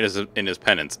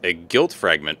penance, a guilt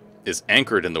fragment is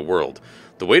anchored in the world.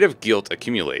 The weight of guilt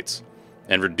accumulates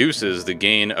and reduces the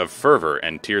gain of fervor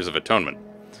and tears of atonement.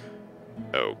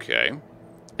 Okay.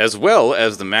 As well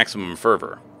as the maximum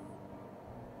fervor.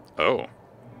 Oh.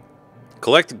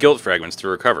 Collect guilt fragments to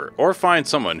recover, or find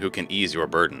someone who can ease your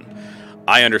burden.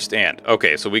 I understand.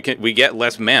 Okay, so we get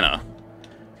less mana,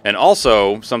 and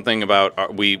also something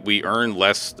about we earn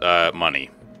less money.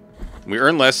 We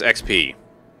earn less XP.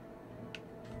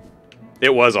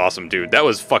 It was awesome, dude. That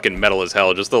was fucking metal as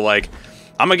hell. Just the like,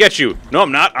 I'm gonna get you. No,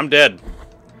 I'm not. I'm dead.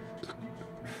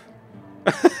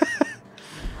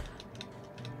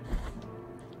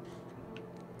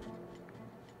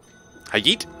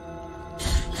 Hayet.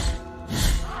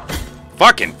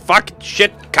 Fucking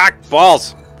shit, cock,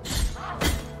 balls.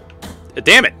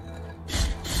 Damn it.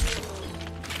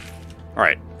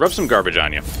 Alright, rub some garbage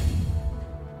on you.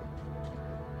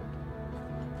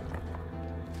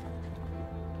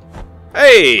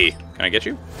 Hey! Can I get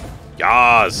you?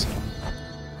 Yas!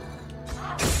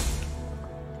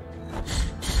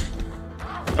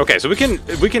 Okay, so we can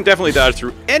definitely dodge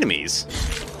through enemies.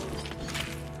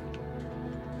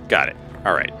 Got it.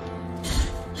 Alright.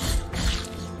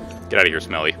 Get out of here,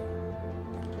 Smelly.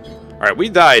 Alright, we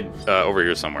died over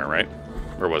here somewhere, right?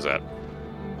 Where was that?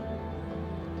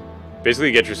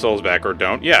 Basically, get your souls back or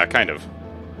don't. Yeah, kind of.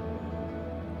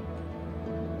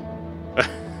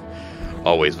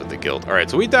 Always with the guilt. Alright,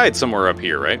 so we died somewhere up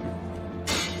here, right?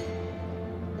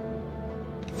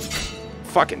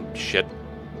 Fucking shit.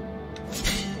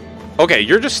 Okay,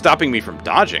 you're just stopping me from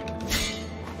dodging.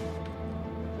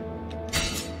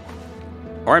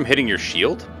 Or I'm hitting your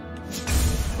shield?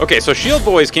 Okay, so shield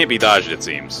boys can't be dodged, it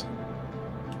seems.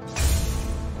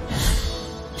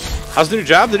 How's the new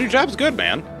job? The new job's good,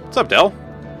 man. What's up, Del?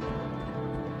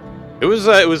 It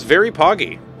was very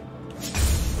poggy.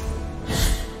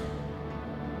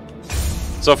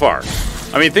 So far.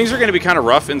 I mean, things are going to be kind of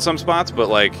rough in some spots, but,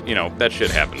 like, you know, that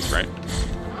shit happens, right?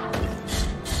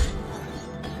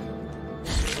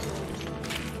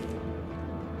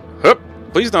 Hup!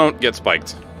 Please don't get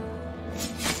spiked.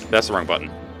 That's the wrong button.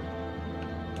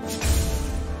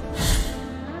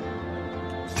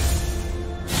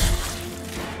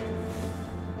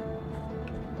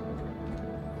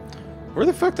 Where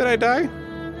the fuck did I die?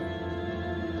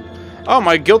 Oh,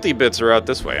 my guilty bits are out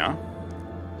this way, huh?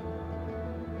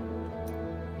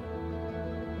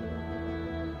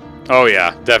 Oh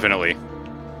yeah, definitely.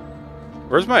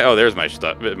 Where's my... Oh, there's my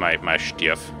stuff. My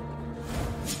stiff.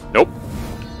 Nope.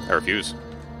 I refuse.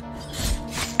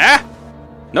 Ah!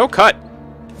 No cut!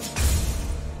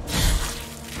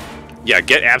 Yeah,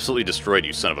 get absolutely destroyed,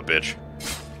 you son of a bitch.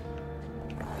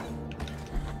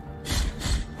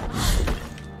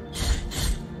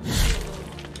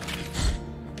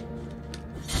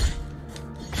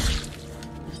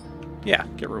 Yeah,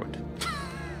 get ruined.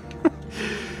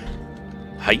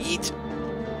 Hayet!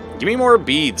 Give me more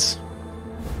beads.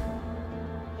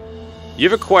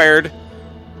 You've acquired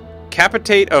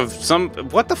Capitate of some...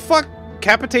 What the fuck?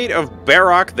 Capitate of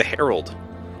Barak the Herald.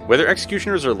 Whether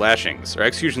executioners or lashings,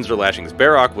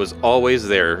 Barak was always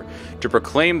there to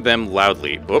proclaim them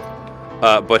loudly.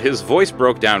 But his voice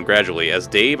broke down gradually as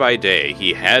day by day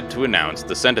he had to announce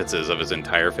the sentences of his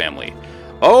entire family.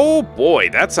 Oh boy,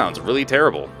 that sounds really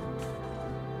terrible.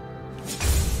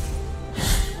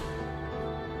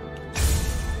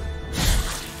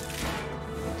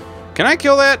 Can I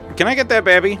kill that? Can I get that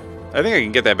babby? I think I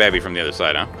can get that babby from the other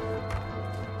side, huh?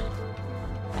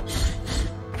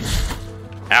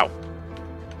 Ow.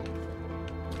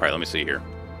 Alright, let me see here.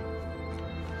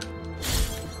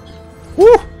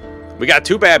 Woo! We got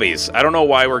 2 babbies. I don't know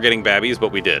why we're getting babbies,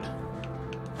 but we did.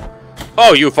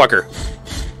 Oh, you fucker.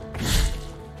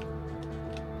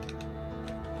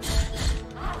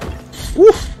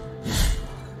 Woo!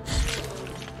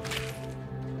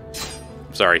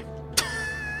 Sorry.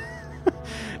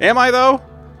 Am I, though?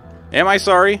 Am I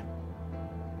sorry?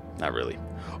 Not really.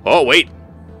 Oh, wait.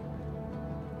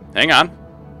 Hang on.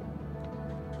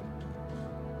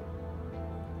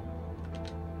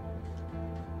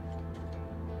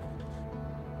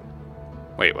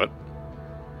 Wait, what?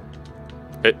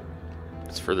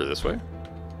 It's further this way?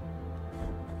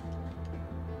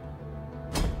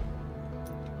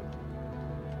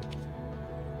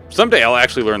 Someday I'll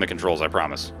actually learn the controls, I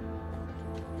promise.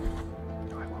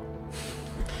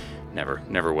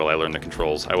 Never will I learn the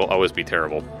controls. I will always be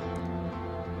terrible.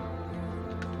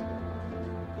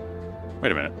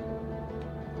 Wait a minute.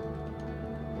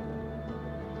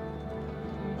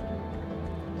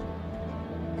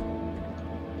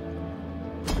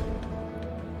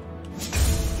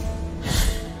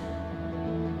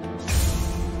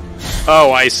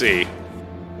 Oh, I see.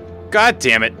 God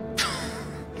damn it.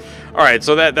 Alright,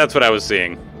 so that's what I was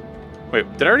seeing.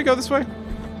 Wait, did I already go this way?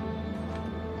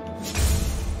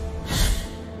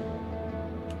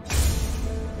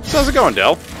 So how's it going,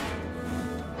 Del?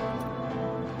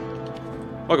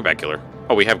 Welcome back, killer.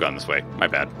 Oh, we have gone this way. My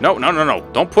bad. No.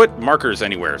 Don't put markers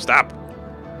anywhere. Stop.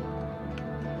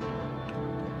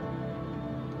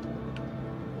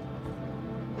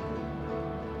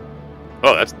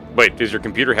 Oh, that's... Wait, is your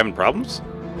computer having problems?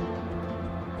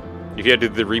 If you had to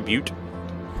do the reboot?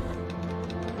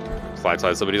 Slide,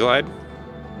 somebody slide.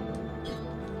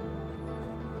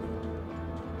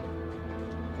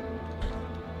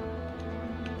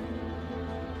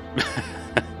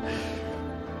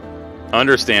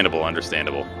 Understandable.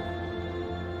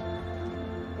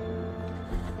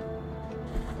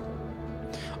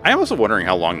 I am also wondering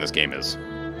how long this game is.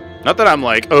 Not that I'm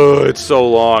like, oh, it's so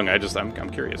long. I'm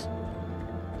curious.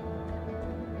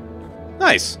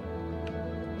 Nice.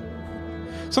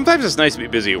 Sometimes it's nice to be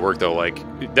busy at work, though. Like,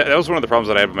 that was one of the problems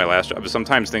that I had with my last job. Is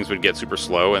sometimes things would get super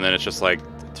slow, and then it's just like,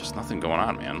 there's nothing going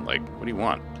on, man. Like, what do you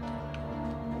want?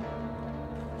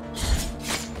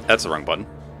 That's the wrong button.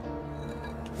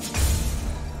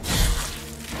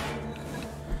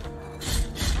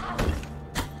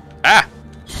 Ah!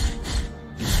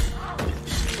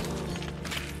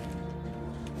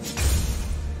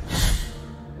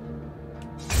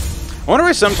 I wonder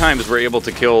why sometimes we're able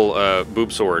to kill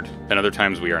Boob Sword, and other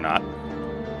times we are not.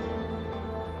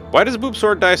 Why does Boob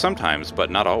Sword die sometimes, but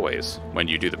not always, when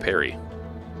you do the parry?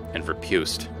 And for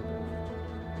Pust.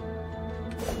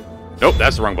 Nope,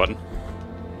 that's the wrong button.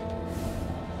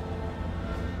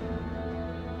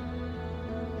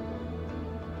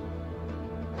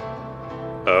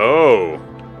 Oh.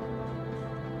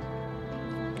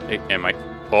 Hey, am I?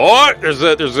 Oh,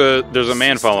 there's a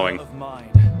man following.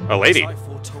 A lady. As I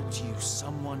foretold you,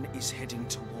 someone is heading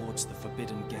towards the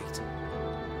Forbidden Gate.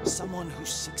 Someone who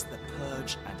seeks the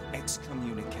purge and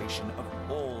excommunication of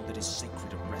all that is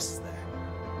sacred and rests there.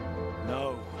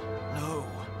 No, no,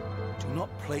 do not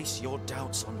place your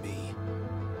doubts on me.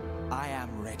 I am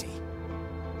ready.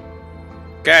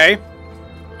 Okay.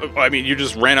 I mean, you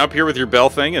just ran up here with your bell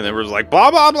thing, and then was like,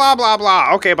 blah, blah, blah, blah,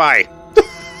 blah. Okay, bye.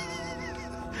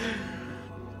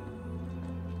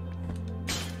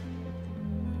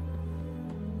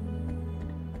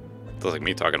 Feels like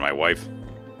me talking to my wife.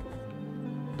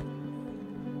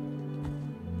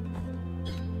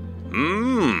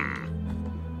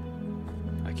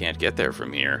 I can't get there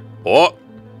from here. Oh!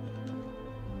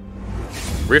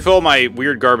 Refill my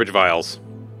weird garbage vials.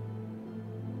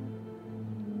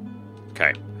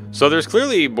 Okay. So there's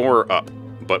clearly more up,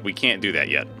 but we can't do that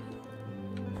yet.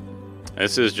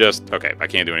 This is just... Okay, I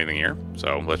can't do anything here,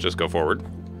 so let's just go forward,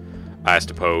 I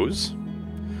suppose.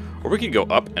 Or we could go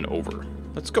up and over.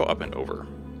 Let's go up and over.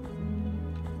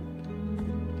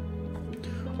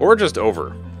 Or just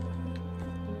over.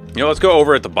 You know, let's go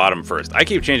over at the bottom first. I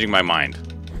keep changing my mind.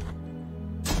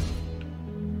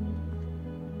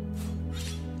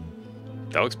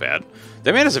 That looks bad.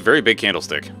 That man has a very big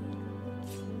candlestick.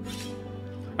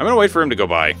 I'm gonna wait for him to go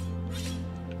by.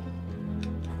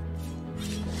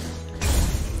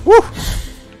 Woo!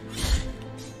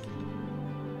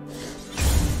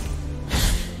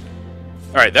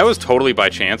 Alright, that was totally by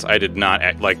chance. I did not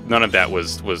act, like, none of that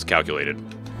was calculated.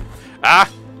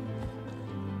 Ah!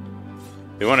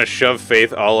 They want to shove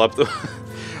Faith all up the...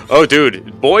 Oh,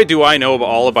 dude. Boy, do I know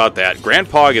all about that. Grand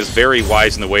Pog is very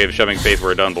wise in the way of shoving Faith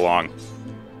where it doesn't belong.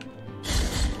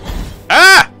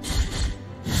 Ah!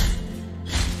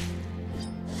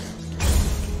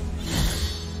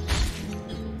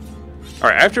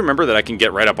 Alright, I have to remember that I can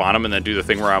get right up on him and then do the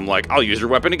thing where I'm like, I'll use your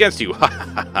weapon against you. Ha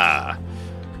ha ha.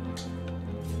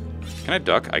 Can I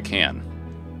duck? I can.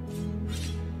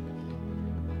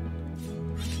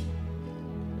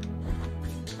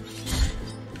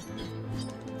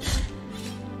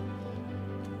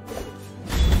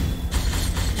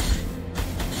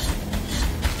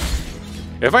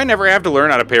 If I never have to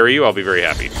learn how to parry you, I'll be very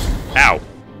happy. Ow.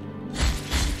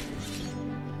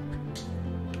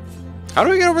 How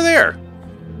do I get over there?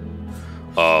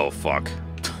 Oh, fuck.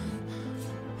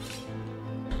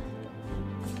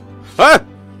 Ah!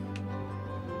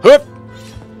 Hup!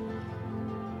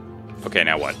 Okay,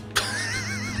 now what?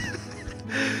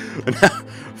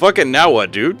 Fucking now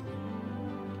what, dude?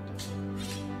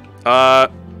 Alright.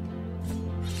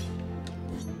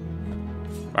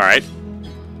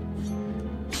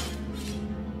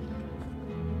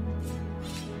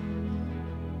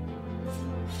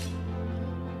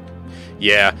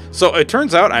 Yeah, so it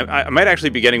turns out I might actually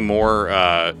be getting more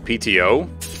PTO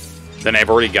than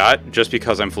I've already got just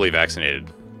because I'm fully vaccinated.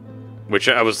 Which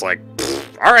I was like,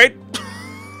 all right.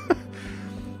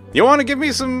 You want to give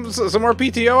me some more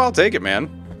PTO? I'll take it, man.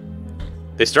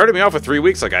 They started me off with 3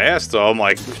 weeks like I asked, so I'm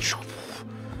like,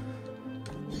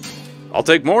 I'll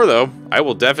take more, though. I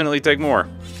will definitely take more.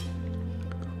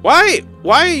 Why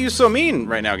are you so mean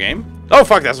right now, game? Oh,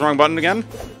 fuck, that's the wrong button again.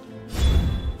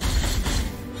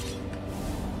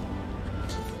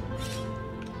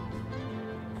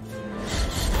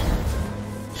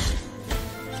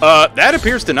 That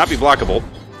appears to not be blockable.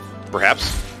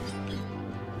 Perhaps.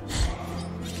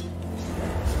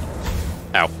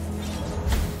 Ow.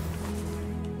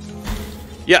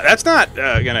 Yeah, that's not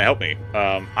gonna help me.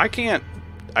 I can't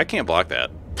block that.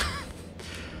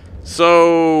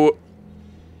 So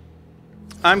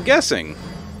I'm guessing.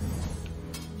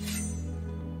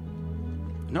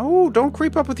 No, don't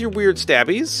creep up with your weird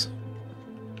stabbies.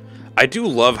 I do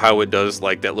love how it does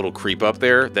like that little creep up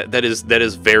there. That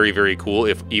is very, very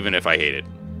cool, even if I hate it.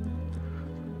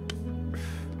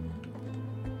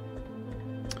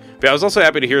 But I was also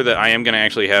happy to hear that I am going to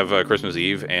actually have Christmas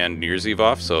Eve and New Year's Eve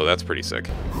off, so that's pretty sick.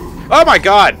 Oh my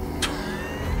god!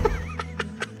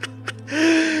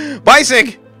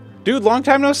 Biceg! Dude, long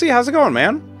time no see. How's it going,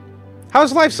 man?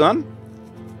 How's life, son?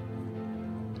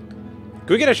 Can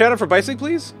we get a shout out for Biceg,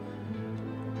 please?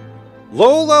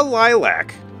 Lola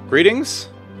Lilac. Greetings.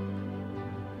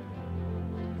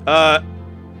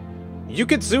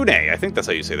 Yukitsune. I think that's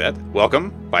how you say that.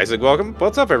 Welcome. Biceg, welcome.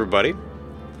 What's up, everybody?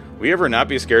 Will you ever not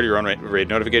be scared of your own raid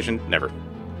notification? Never.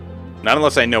 Not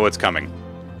unless I know it's coming.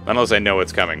 Not unless I know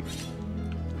it's coming.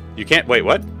 You can't... Wait,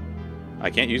 what? I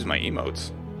can't use my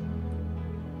emotes.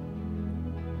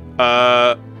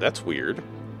 That's weird.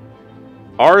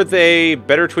 Are they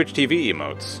better Twitch TV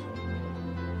emotes?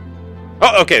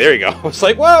 Oh, okay, there you go. I was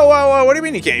like, whoa, whoa, whoa, what do you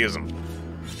mean you can't use them?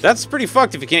 That's pretty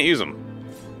fucked if you can't use them.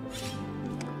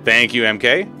 Thank you,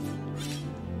 MK.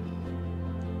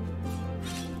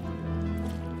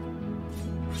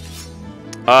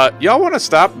 Y'all want to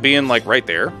stop being, like, right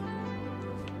there?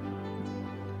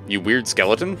 You weird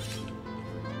skeleton?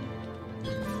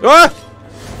 Ah!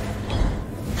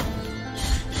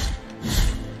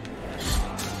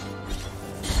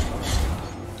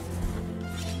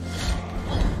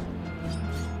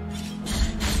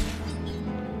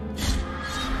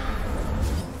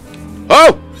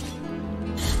 Oh!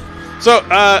 So,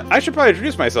 I should probably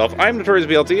introduce myself. I'm Notorious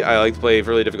BLT. I like to play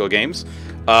fairly difficult games.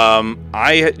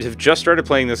 I have just started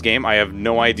playing this game. I have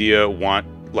no idea what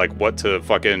to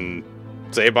fucking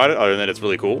say about it, other than it's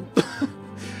really cool.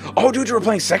 Oh, dude, you were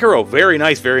playing Sekiro. Very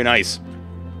nice, very nice.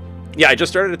 Yeah, I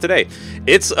just started it today.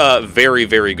 It's very,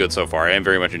 very good so far. I am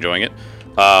very much enjoying it.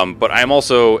 But I'm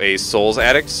also a Souls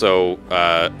addict, so,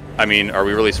 I mean, are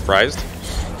we really surprised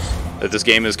that this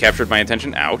game has captured my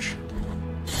attention? Ouch.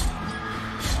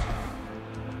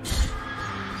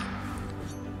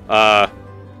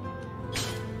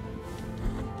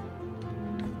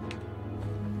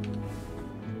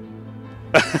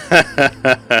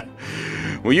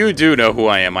 Well, you do know who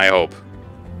I am, I hope.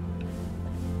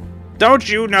 Don't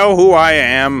you know who I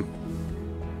am?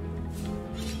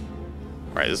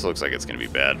 Alright, this looks like it's gonna be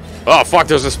bad. Oh, fuck,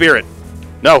 there's a spirit!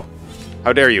 No!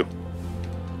 How dare you?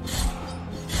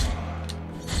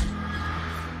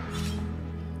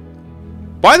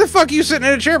 Why the fuck are you sitting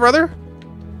in a chair, brother?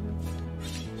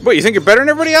 What, you think you're better than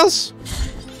everybody else?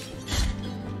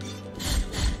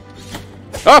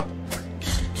 Oh!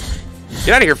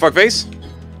 Get out of here, fuckface!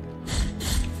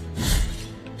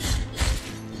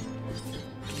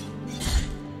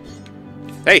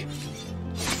 Hey!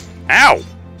 Ow!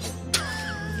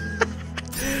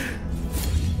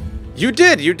 You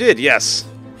did, yes.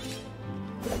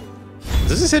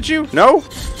 Does this hit you? No?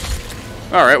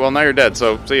 Alright, well now you're dead,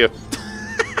 so see ya.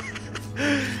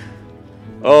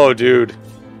 Oh, dude.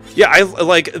 Yeah, I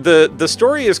like the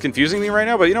story is confusing me right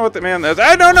now, but you know what, man?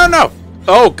 No!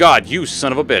 Oh god, you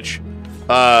son of a bitch.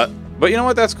 But you know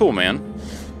what? That's cool, man.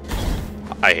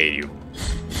 I hate you.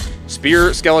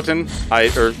 Spear skeleton,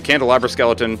 or candelabra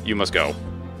skeleton, you must go.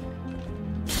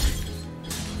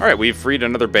 Alright, we've freed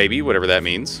another baby, whatever that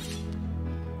means.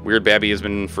 Weird babby has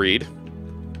been freed.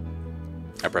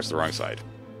 I pressed the wrong side.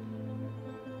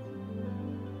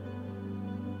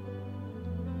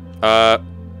 Was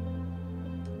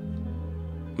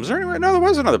there anywhere? No, there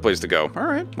was another place to go.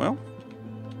 Alright, well.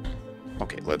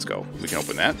 Okay, let's go. We can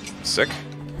open that. Sick.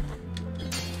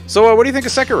 So, what do you think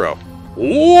of Sekiro?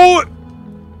 What?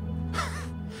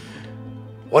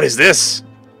 What is this?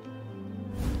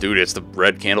 Dude, it's the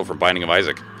red candle from Binding of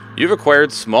Isaac. You've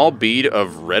acquired small bead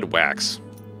of red wax.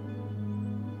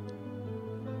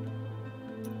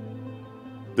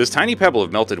 This tiny pebble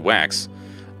of melted wax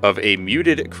of a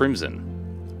muted crimson.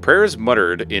 Prayers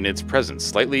muttered in its presence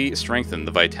slightly strengthen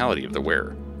the vitality of the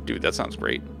wearer. Dude, that sounds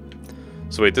great.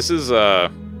 So wait, this is, You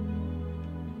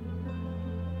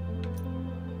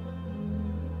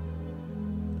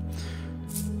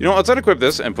know, let's unequip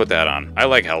this and put that on. I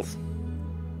like health.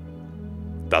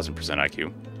 1000%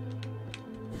 IQ.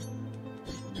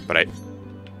 But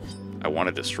I want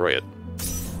to destroy it.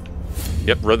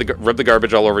 Yep, rub the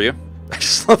garbage all over you. I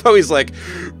just love how he's like...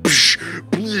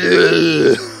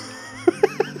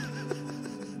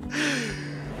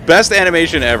 Best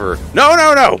animation ever. No,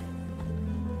 no, no!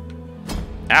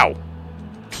 Ow.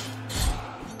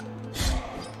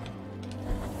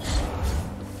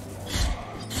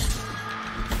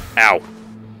 Ow.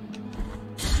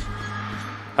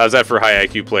 How's that for high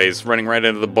IQ plays? Running right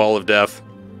into the ball of death.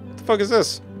 What the fuck is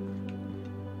this?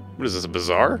 What is this, a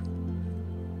bazaar? Do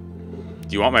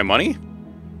you want my money?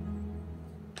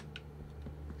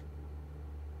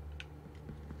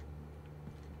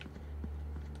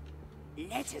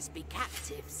 let us be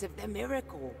captives of the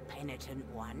miracle, penitent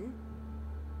one.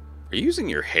 Are you using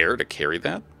your hair to carry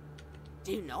that?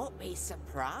 Do not be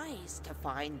surprised to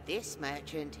find this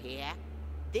merchant here.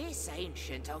 This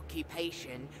ancient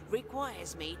occupation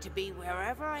requires me to be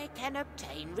wherever I can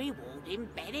obtain rewarding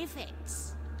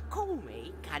benefits. Call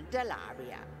me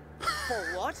Candelaria.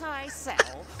 For what I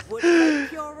sell would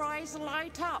make your eyes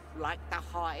light up like the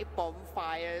high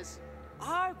bonfires.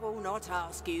 I will not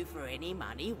ask you for any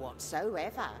money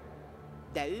whatsoever.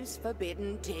 Those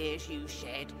forbidden tears you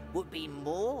shed would be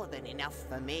more than enough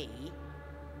for me.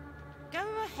 Go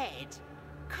ahead,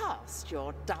 cast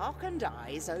your darkened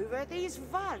eyes over these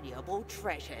valuable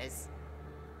treasures.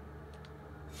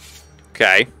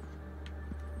 Okay.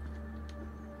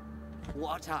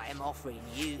 What I am offering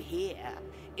you here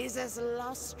is as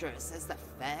lustrous as the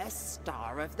first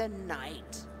star of the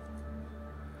night.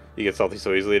 You get salty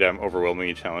so easily that I'm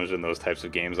overwhelmingly challenged in those types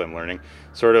of games I'm learning.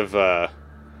 Sort of,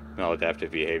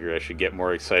 maladaptive behavior. I should get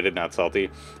more excited, not salty.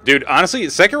 Dude, honestly,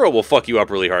 Sekiro will fuck you up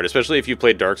really hard, especially if you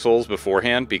played Dark Souls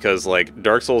beforehand, because, like,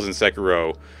 Dark Souls and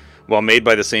Sekiro, while made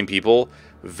by the same people,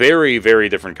 very, very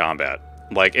different combat.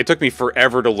 Like, it took me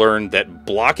forever to learn that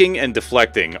blocking and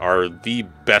deflecting are the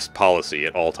best policy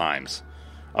at all times.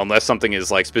 Unless something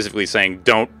is, like, specifically saying,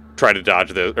 don't try to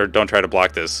dodge this, or don't try to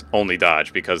block this, only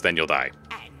dodge, because then you'll die.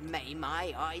 And may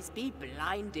my eyes be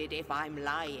blinded if I'm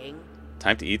lying.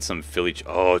 Time to eat some Philly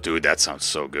oh, dude, that sounds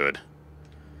so good.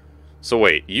 So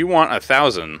wait, you want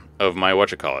 1,000 of my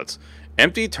whatchamacallits.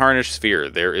 Empty tarnished sphere.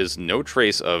 There is no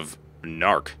trace of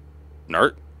nacre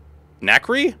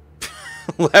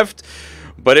left,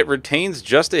 but it retains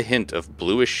just a hint of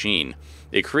bluish sheen.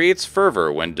 It creates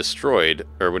fervor when destroyed,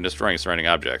 or when destroying surrounding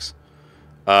objects.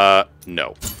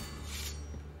 No.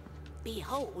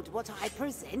 Behold what I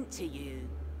present to you.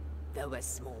 Though a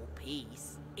small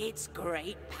piece, its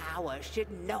great power should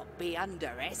not be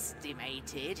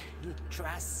underestimated.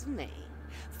 Trust me,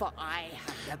 for I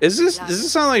have the Does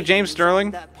this sound like James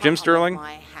Sterling? Jim Sterling?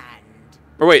 my hand.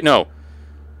 Or wait, no.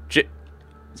 Did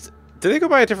they go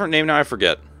by a different name now? I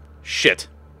forget. Shit.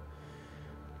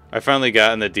 I finally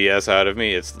gotten the DS out of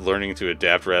me. It's learning to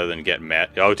adapt rather than get mad.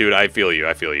 Oh, dude, I feel you.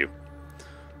 I feel you.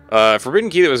 Forbidden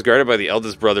key that was guarded by the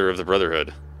eldest brother of the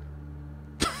Brotherhood.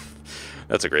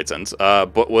 That's a great sentence.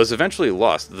 But was eventually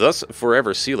lost, thus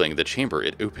forever sealing the chamber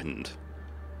it opened.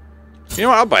 You know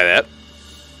what? I'll buy that.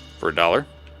 For $1.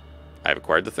 I've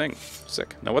acquired the thing.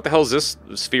 Sick. Now what the hell is this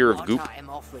sphere of goop? What I am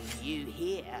offering you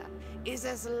here is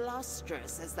as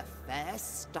lustrous as the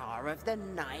first star of the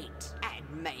night.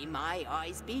 And may my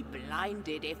eyes be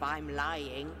blinded if I'm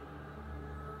lying.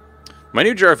 My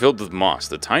new jar filled with moss.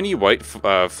 The tiny white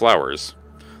flowers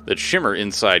that shimmer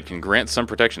inside can grant some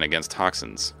protection against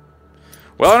toxins.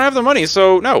 Well, I don't have the money,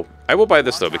 so no. I will buy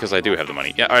this, though, because I do have the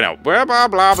money. Yeah, I know. Blah, blah,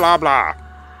 blah, blah, blah.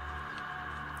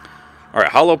 Alright,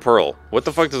 hollow pearl. What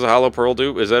the fuck does a hollow pearl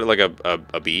do? Is that like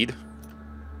a bead?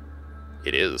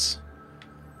 It is.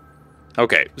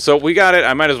 Okay, so we got it.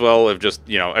 I might as well have just,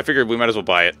 you know, I figured we might as well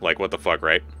buy it. Like, what the fuck,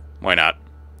 right? Why not?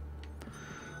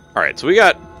 Alright, so we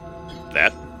got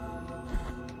that.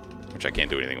 Which I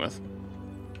can't do anything with.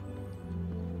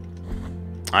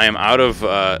 I am out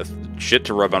of shit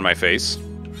to rub on my face.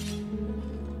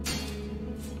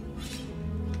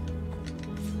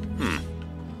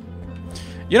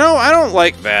 You know, I don't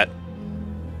like that.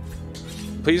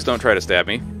 Please don't try to stab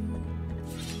me.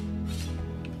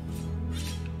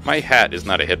 My hat is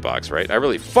not a hitbox, right? I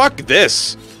really... Fuck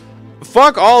this!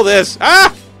 Fuck all this!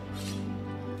 Ah!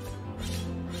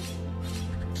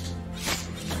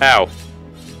 Ow.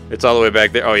 It's all the way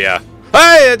back there. Oh, yeah.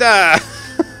 Hey!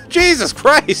 Jesus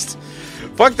Christ!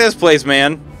 Fuck this place,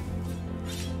 man.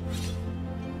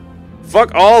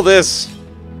 Fuck all this.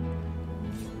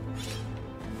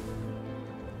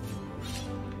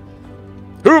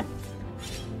 Hoop!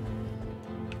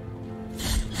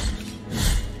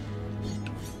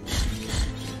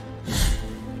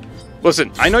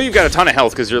 Listen, I know you've got a ton of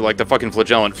health because you're like the fucking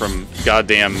flagellant from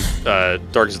goddamn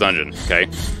Darkest Dungeon, okay?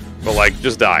 But, like,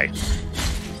 just die.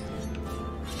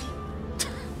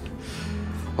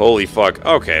 Holy fuck.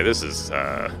 Okay, this is,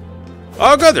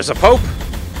 Oh, good, there's a Pope!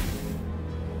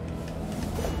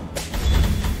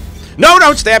 No,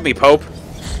 don't stab me, Pope!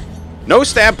 No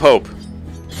stab, Pope!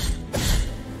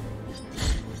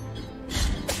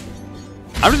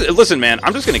 Listen, man,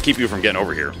 I'm just gonna keep you from getting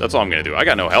over here. That's all I'm gonna do. I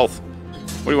got no health.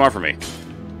 What do you want from me?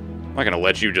 I'm not gonna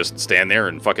let you just stand there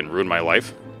and fucking ruin my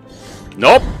life.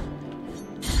 Nope!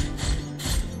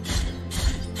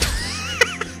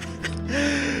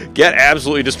 Get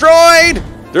absolutely destroyed!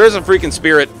 There is a freaking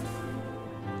spirit.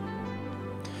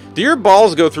 Do your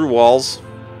balls go through walls?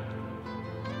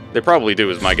 They probably do,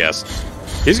 is my guess.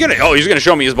 He's gonna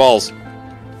show me his balls.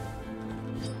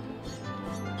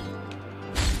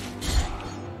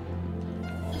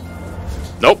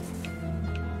 Nope.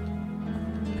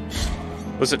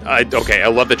 Listen, okay, I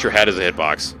love that your hat is a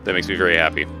hitbox. That makes me very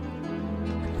happy.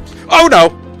 Oh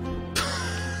no!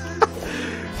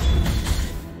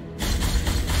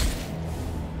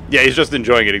 Yeah, he's just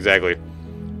enjoying it, exactly.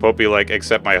 Pope be like,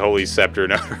 accept my holy scepter.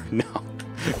 No, no.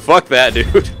 Fuck that,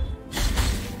 dude.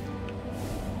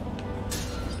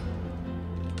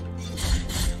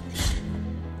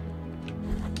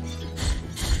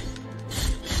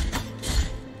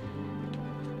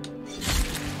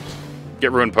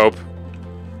 Get ruined, Pope.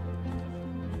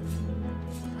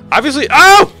 Obviously,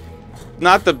 oh!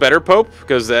 Not the better Pope,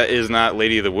 because that is not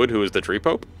Lady of the Wood, who is the tree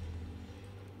Pope.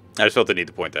 I just felt the need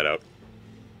to point that out.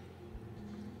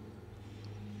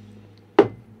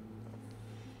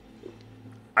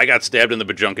 I got stabbed in the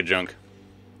bajunka junk.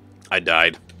 I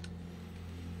died.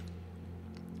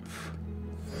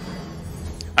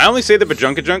 I only say the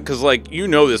bajunka junk because, like, you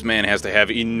know this man has to have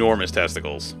enormous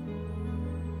testicles.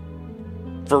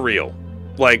 For real.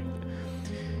 Like,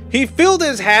 he filled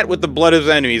his hat with the blood of his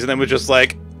enemies and then was just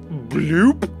like,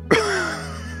 bloop.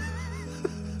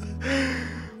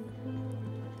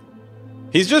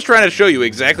 He's just trying to show you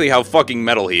exactly how fucking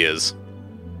metal he is.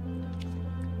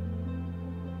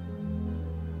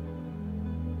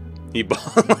 He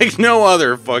balled like no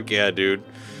other. Fuck yeah, dude.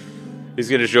 He's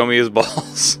gonna show me his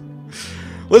balls.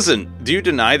 Listen, do you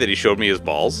deny that he showed me his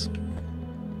balls?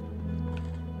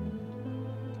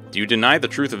 Do you deny the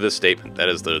truth of this statement? That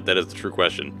is the true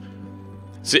question.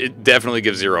 So it definitely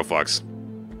gives 0 fucks.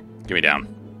 Give me down.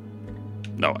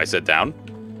 No, I said down.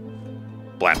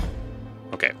 Blap.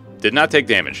 Okay. Did not take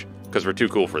damage, because we're too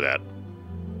cool for that.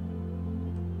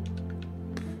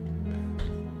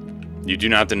 You do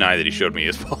not deny that he showed me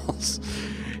his balls.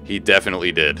 He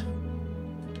definitely did.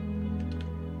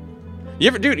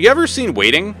 You ever seen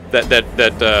Waiting?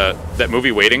 That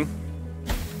movie Waiting?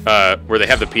 Where they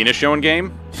have the penis showing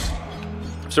game?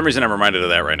 For some reason I'm reminded of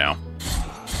that right now.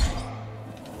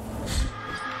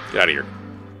 Get out of here.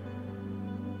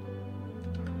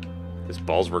 His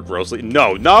balls were grossly...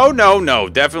 No, no, no, no.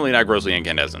 Definitely not grossly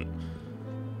incandescent.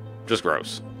 Just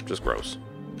gross. Just gross.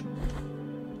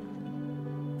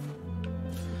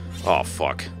 Oh,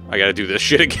 fuck. I gotta do this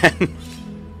shit again.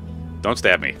 Don't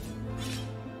stab me.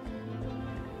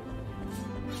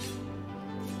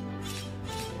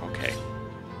 Okay.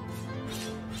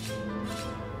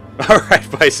 Alright,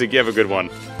 Bison, you have a good one.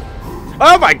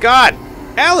 Oh my god!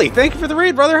 Allie, thank you for the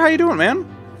raid, brother. How you doing, man?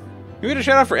 You get a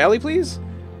shout out for Allie, please?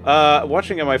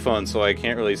 Watching on my phone, so I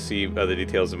can't really see the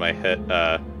details in my head.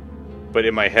 But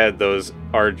in my head, those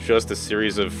are just a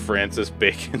series of Francis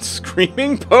Bacon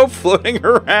screaming Pope floating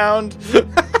around.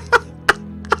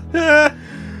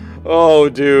 Oh,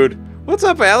 dude. What's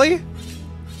up, Allie?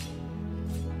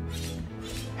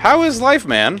 How is life,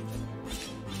 man?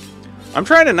 I'm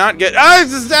trying to not get...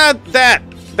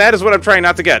 That is what I'm trying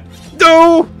not to get.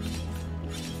 No!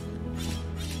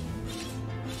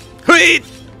 Wait!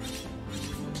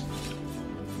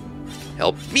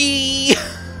 Help me!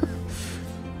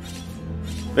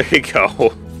 There you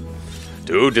go.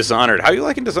 Dude, Dishonored. How you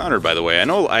liking Dishonored, by the way? I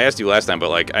know I asked you last time, but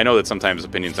like I know that sometimes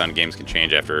opinions on games can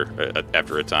change after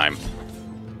a time.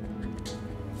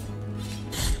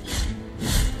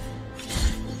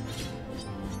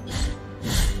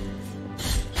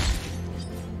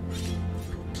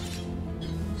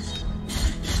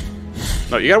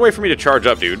 No, you gotta wait for me to charge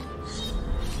up, dude.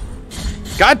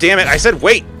 God damn it, I said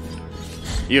wait!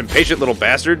 You impatient little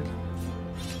bastard.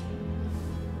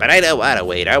 But I don't want to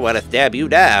wait. I want to stab you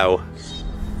now.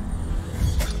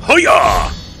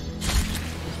 Hoya!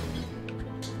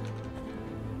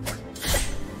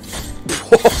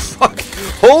 Oh, fuck.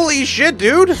 Holy shit,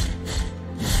 dude.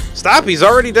 Stop, he's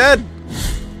already dead.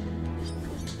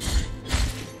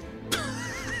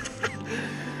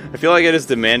 I feel like it is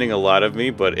demanding a lot of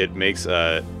me, but it makes,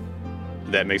 that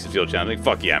makes it feel challenging.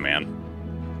 Fuck yeah, man.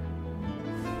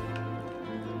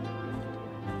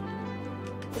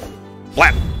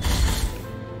 Blap!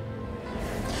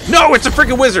 No, it's a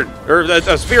freaking wizard! Or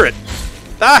a spirit!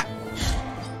 Ah!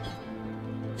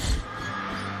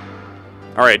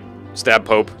 Alright, stab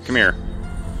Pope. Come here.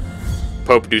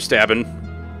 Pope, do stabbing.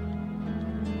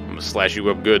 I'm gonna slash you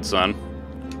up good, son.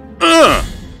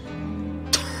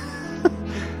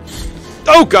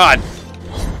 Oh, God!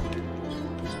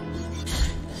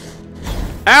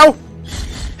 Ow!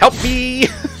 Help me!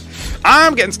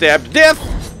 I'm getting stabbed to death!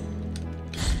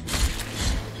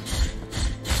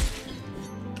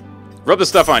 Rub the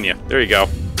stuff on you. There you go.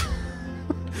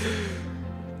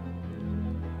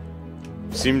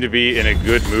 Seem to be in a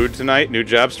good mood tonight. New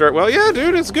job start. Well, yeah,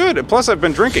 dude, it's good. And plus, I've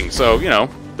been drinking, so, you know,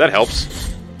 that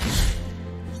helps.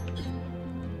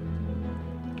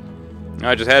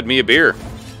 I just had me a beer.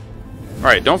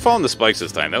 Alright, don't fall in the spikes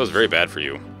this time. That was very bad for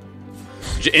you.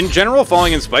 In general,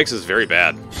 falling in spikes is very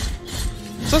bad.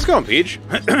 So let's go on, Peach.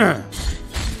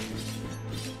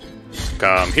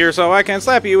 Come here so I can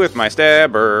slap you with my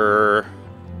stabber.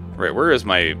 Right, where is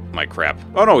my crap?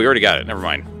 Oh, no, we already got it. Never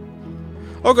mind.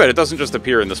 Oh, good. It doesn't just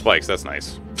appear in the spikes. That's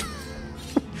nice.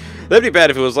 That'd be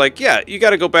bad if it was like, yeah, you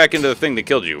gotta go back into the thing that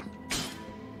killed you.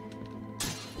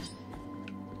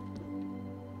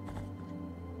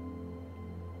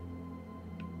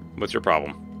 What's your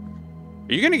problem?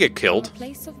 Are you gonna get killed? From a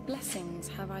place of blessings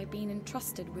have I been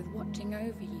entrusted with watching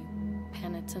over you,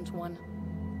 penitent one.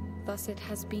 Thus it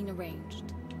has been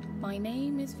arranged. My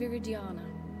name is Viridiana.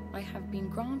 I have been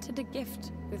granted a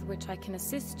gift with which I can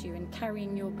assist you in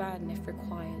carrying your burden if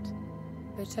required.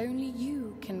 But only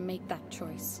you can make that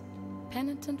choice.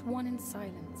 Penitent one in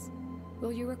silence.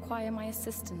 Will you require my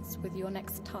assistance with your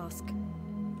next task?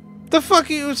 The fuck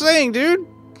are you saying, dude?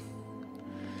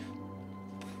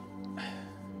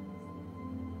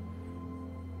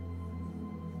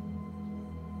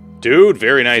 Dude,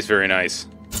 very nice, very nice.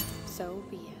 So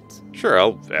be it. Sure,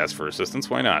 I'll ask for assistance.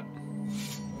 Why not?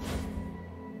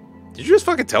 Did you just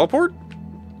fucking teleport?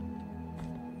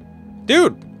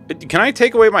 Dude, can I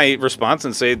take away my response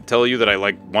and tell you that I,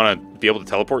 like, want to be able to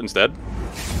teleport instead?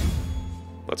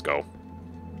 Let's go.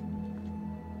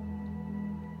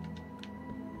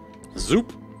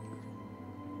 Zoop.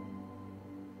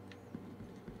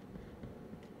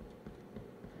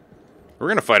 We're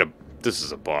gonna fight a... This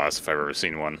is a boss, if I've ever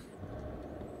seen one.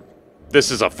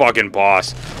 This is a fucking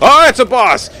boss. Oh, it's a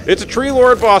boss! It's a tree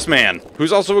lord boss man,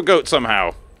 who's also a goat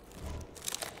somehow.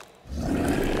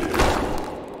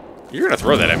 You're gonna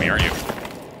throw that at me, aren't you?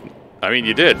 I mean,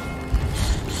 you did.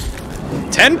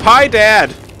 10 pie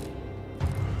dad!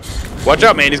 Watch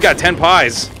out, man, he's got 10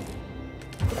 pies.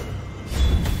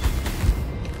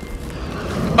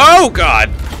 Oh, God!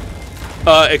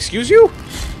 Excuse you?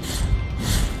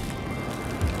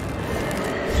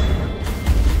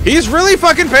 He's really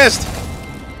fucking pissed!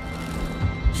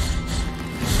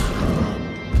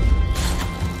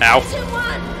 Ow.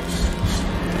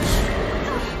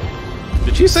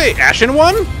 Did she say Ashen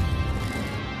One?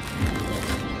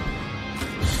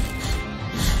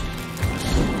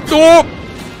 Oh!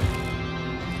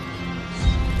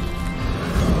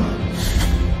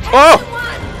 Oh!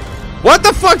 What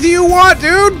the fuck do you want,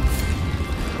 dude?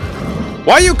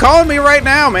 Why are you calling me right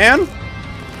now, man?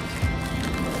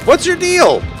 What's your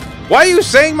deal? Why are you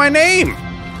saying my name?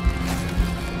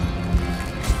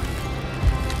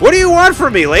 What do you want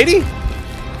from me, lady?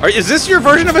 Is this your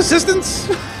version of assistance?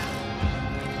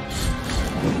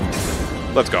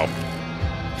 Let's go.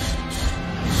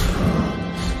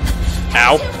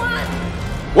 Ow.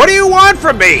 What do you want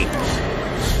from me?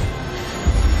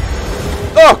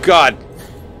 Oh, God.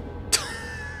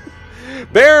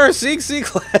 Bear,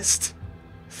 seek lest.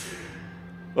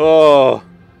 Oh.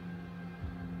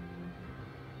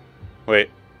 Wait,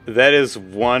 that is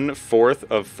 1/4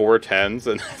 of 4 10s,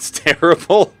 and that's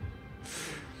terrible.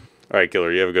 Alright,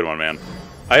 Killer, you have a good one, man.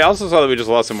 I also saw that we just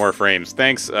lost some more frames.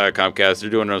 Thanks, Comcast.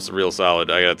 You're doing us real solid,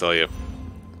 I gotta tell you.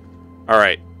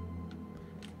 Alright.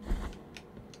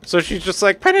 So she's just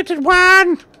like, Penitent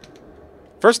Juan!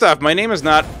 First off, my name is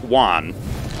not Juan.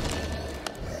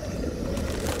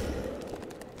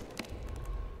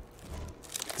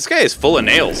 This guy is full of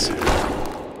nails.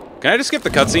 Can I just skip the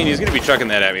cutscene? He's gonna be chucking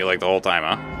that at me like the whole time,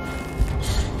 huh?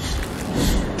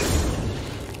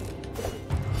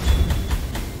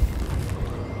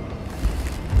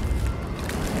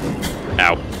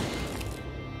 Ow.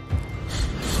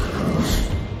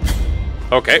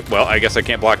 Okay, well, I guess I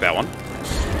can't block that one.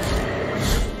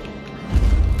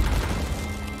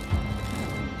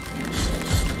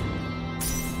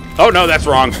 Oh, no, that's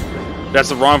wrong. That's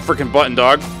the wrong freaking button,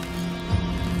 dog.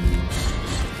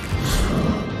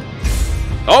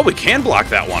 Oh, we can block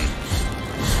that one.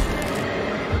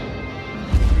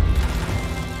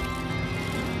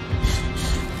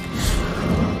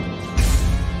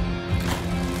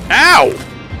 Ow!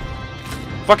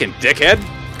 Fucking dickhead.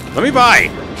 Let me by.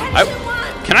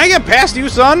 Can I get past you,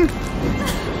 son?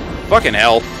 Fucking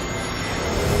hell.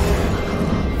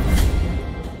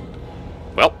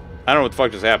 Well, I don't know what the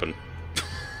fuck just happened.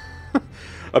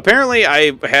 Apparently,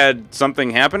 I had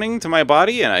something happening to my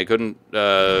body, and I couldn't,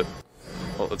 well,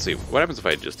 let's see. What happens if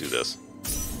I just do this?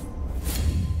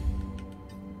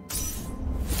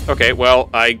 Okay, well,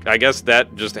 I guess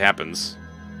that just happens.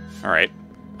 Alright.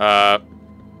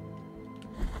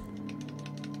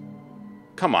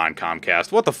 Come on,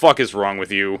 Comcast. What the fuck is wrong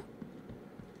with you?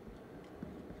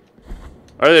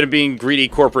 Other than being greedy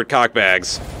corporate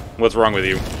cockbags, what's wrong with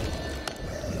you?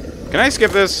 Can I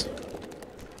skip this?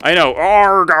 I know.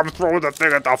 Arrgh, I'm throwing the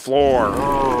thing at the floor.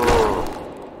 Arrgh.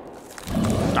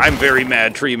 I'm very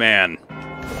mad, tree man.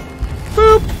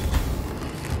 Boop.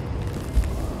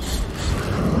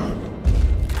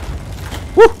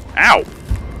 Woo! Ow!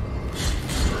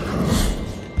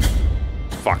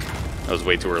 Fuck. That was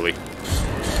way too early.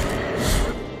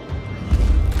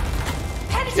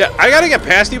 Yeah, I gotta get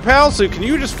past you, pal, so can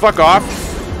you just fuck off?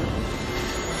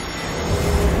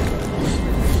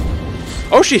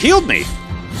 Oh, she healed me!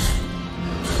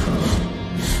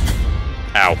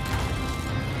 Ow.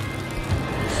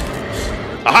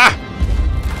 Aha!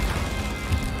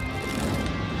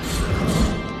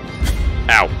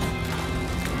 Ow.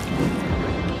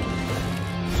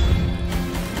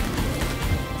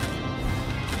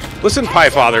 Listen, Pie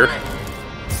Father.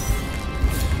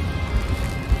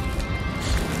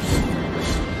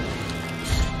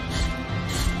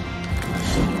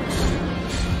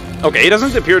 Okay, he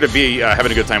doesn't appear to be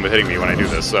having a good time with hitting me when I do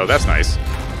this, so that's nice.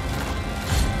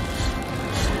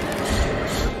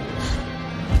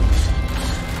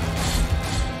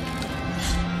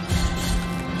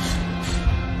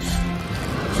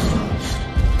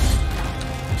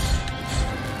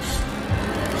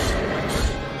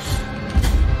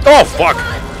 Oh, fuck!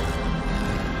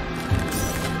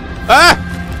 Ah!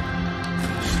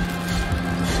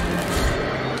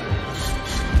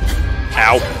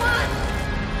 Ow.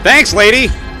 Thanks, lady!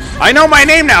 I know my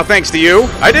name now, thanks to you.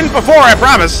 I didn't before, I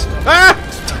promise. Ah!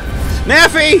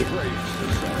 Naffy!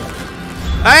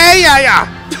 Hey, yeah!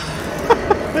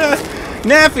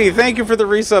 Naffy, thank you for the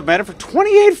resub, man. For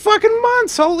 28 fucking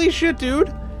months! Holy shit,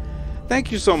 dude!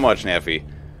 Thank you so much, Naffy.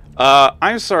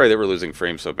 I'm sorry that we're losing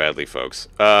frames so badly, folks.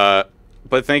 But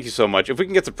thank you so much. If we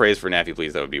can get some praise for Naffy,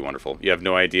 please, that would be wonderful. You have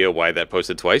no idea why that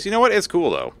posted twice. You know what? It's cool,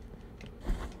 though.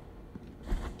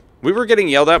 We were getting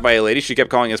yelled at by a lady. She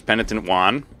kept calling us Penitent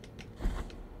Juan. And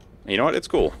you know what? It's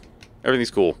cool.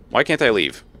 Everything's cool. Why can't I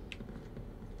leave?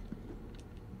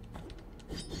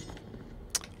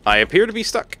 I appear to be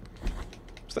stuck.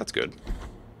 So that's good.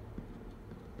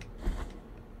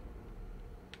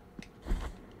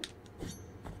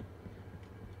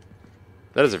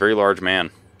 That is a very large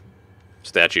man.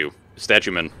 Statue.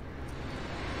 Statue man.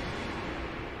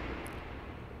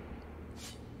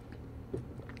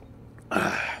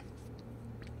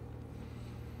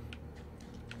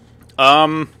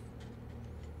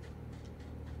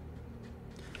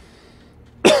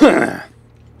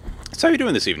 So how you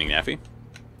doing this evening, Naffy?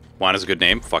 Juan is a good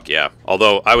name? Fuck yeah.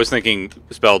 Although, I was thinking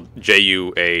spelled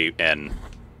J-U-A-N.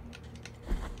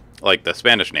 Like the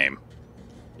Spanish name.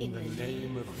 In the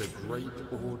name of the great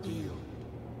ordeal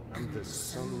and the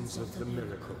sons of the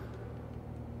miracle,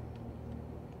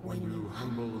 when you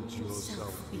humbled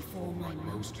yourself before my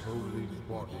most holy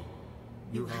body,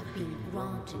 you have been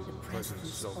granted the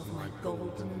presence of my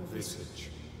golden visage,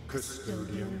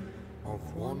 custodian of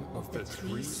one of the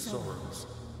three sorrows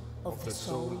of the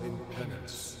soul in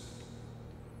penance.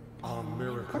 Our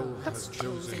miracle has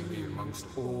chosen me amongst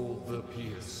all the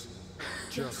peers,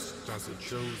 just as it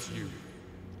chose you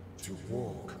to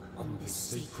walk on the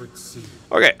sacred sea.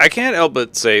 Okay, I can't help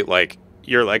but say, like,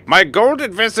 you're like, my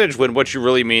golden visage, when what you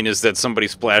really mean is that somebody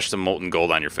splashed some molten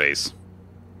gold on your face.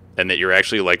 And that you're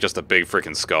actually, like, just a big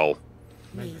freaking skull.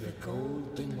 May the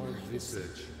gold in my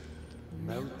visage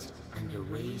melt and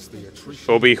erase the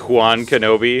attrition. Obi-Wan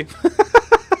Kenobi.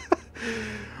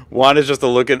 Juan is just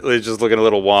looking a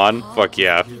little Juan. Fuck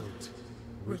yeah.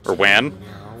 Or Wan.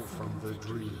 Now from the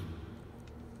dream.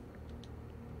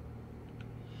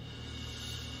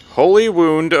 Holy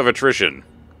wound of attrition.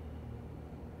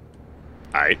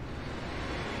 Alright.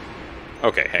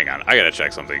 Okay, hang on. I gotta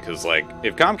check something, because, like,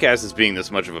 if Comcast is being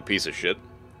this much of a piece of shit,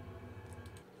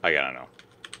 I gotta know.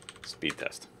 Speed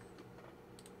test.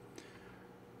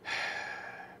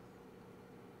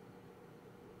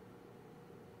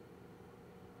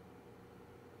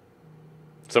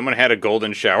 Someone had a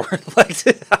golden shower. Like,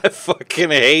 I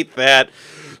fucking hate that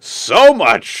so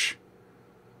much.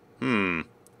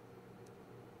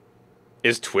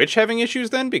 Is Twitch having issues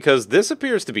then? Because this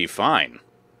appears to be fine.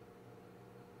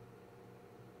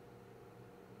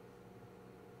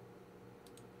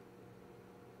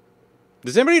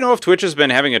 Does anybody know if Twitch has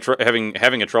been having a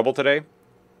trouble today?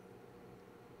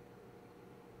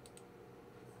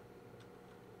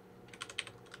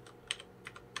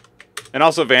 And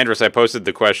also, Vandrus, I posted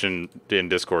the question in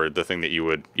Discord, the thing that you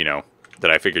would, you know, that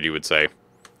I figured you would say.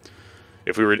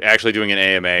 If we were actually doing an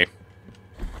AMA,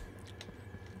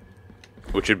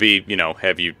 which would be, you know,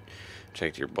 have you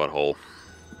checked your butthole?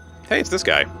 Hey, it's this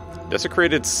guy.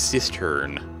 Desecrated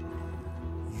Cistern.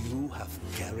 You have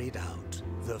carried out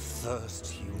the first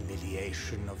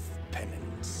humiliation of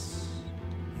penance.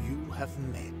 You have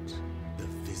met the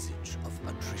visage of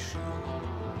attrition.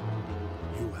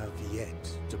 You have yet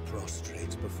to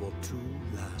prostrate before two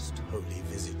last holy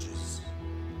visages.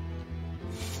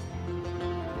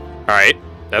 Alright,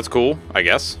 that's cool, I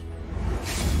guess.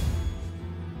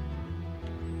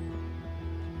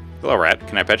 Hello, rat.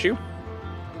 Can I pet you?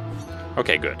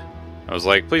 Okay, good. I was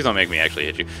like, please don't make me actually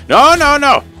hit you. No, no,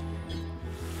 no!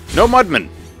 No Mudman!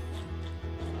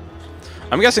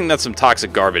 I'm guessing that's some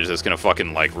toxic garbage that's gonna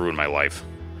fucking, like, ruin my life.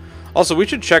 Also, we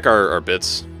should check our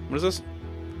bits. What is this?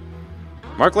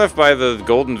 Mark left by the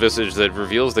golden visage that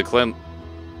reveals the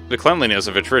cleanliness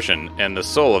of attrition and the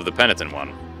soul of the penitent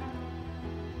one.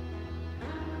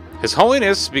 His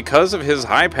holiness, because of his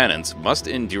high penance, must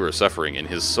endure suffering in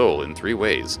his soul in 3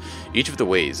 ways. Each of the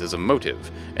ways is a motive,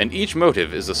 and each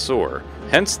motive is a sore.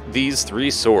 Hence, these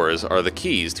 3 sores are the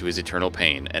keys to his eternal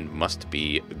pain, and must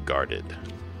be guarded.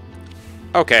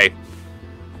 Okay.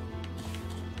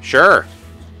 Sure.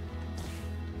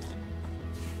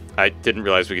 I didn't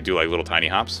realize we could do, like, little tiny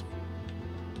hops.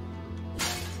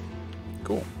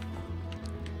 Cool.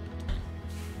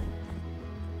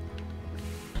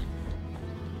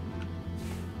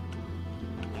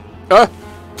 Ah!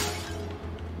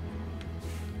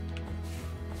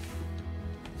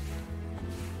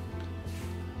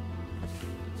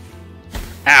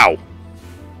 Ow!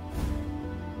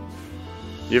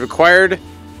 You've acquired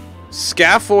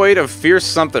Scaphoid of Fierce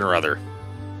Something or Other.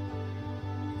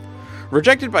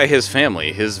 Rejected by his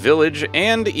family, his village,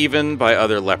 and even by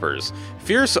other lepers,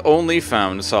 Fierce only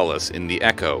found solace in the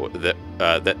echo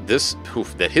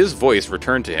that his voice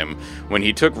returned to him when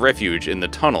he took refuge in the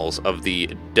tunnels of the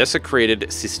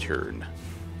desecrated cistern.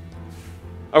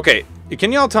 Okay,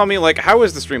 can y'all tell me, like, how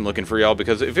is the stream looking for y'all?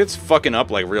 Because if it's fucking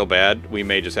up, like, real bad, we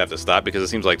may just have to stop, because it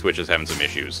seems like Twitch is having some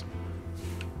issues.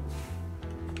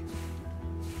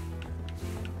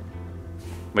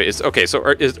 Wait, okay, so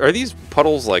are these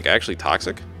puddles, like, actually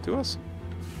toxic to us?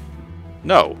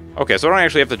 No. Okay, so I don't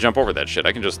actually have to jump over that shit.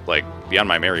 I can just, like, be on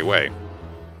my merry way.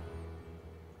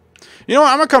 You know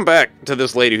what? I'm gonna come back to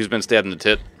this lady who's been stabbed in the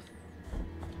tit.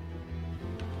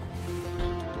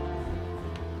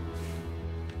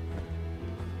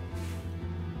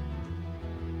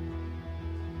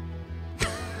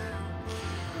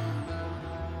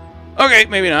 Okay,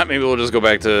 maybe not. Maybe we'll just go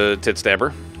back to Tit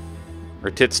Stabber. Or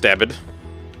Tit Stabbed.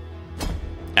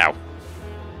 Ow.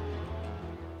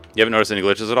 You haven't noticed any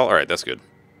glitches at all? Alright, that's good.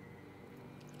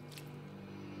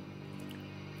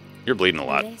 You're bleeding a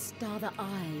lot. Blessed are the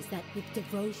eyes that with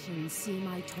devotion see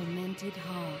my tormented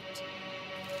heart.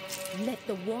 Let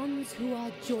the ones who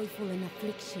are joyful in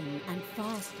affliction and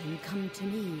fasting come to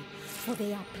me, for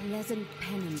they are pleasant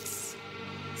penance.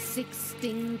 6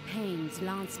 sting pains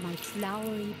lance my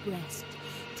flowery breast.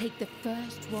 Take the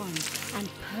first one and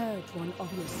purge one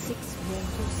of your 6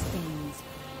 mortal stains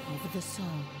over the soul.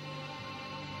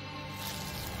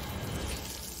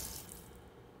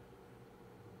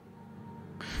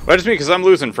 Well, just me, because I'm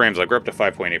losing frames. Like, we're up to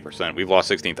 5.8%. We've lost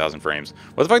 16,000 frames.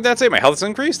 What the fuck did that say? My health's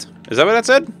increased? Is that what that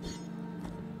said?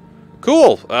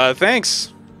 Cool.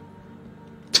 Thanks.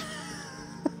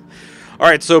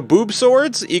 Alright, so boob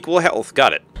swords equal health.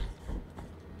 Got it.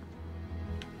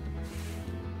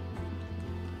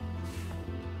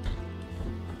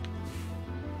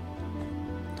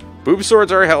 Boob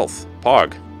swords are health.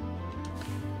 Pog.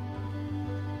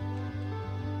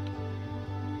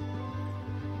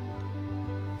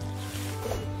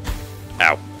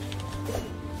 Ow.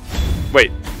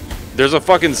 Wait. There's a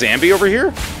fucking zombie over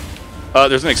here?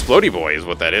 There's an explodey boy is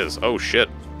what that is. Oh, shit.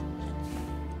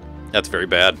 That's very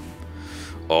bad.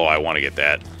 Oh, I want to get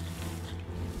that.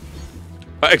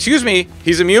 Excuse me.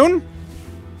 He's immune?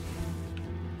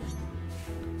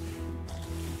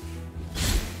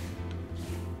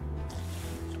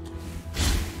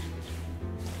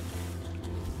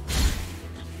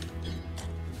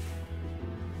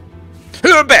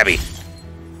 Babby!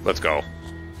 Let's go.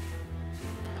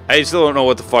 I still don't know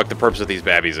what the fuck the purpose of these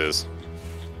babbies is.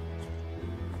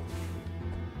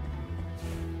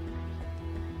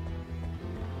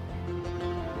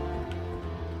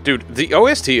 Dude, the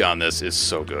OST on this is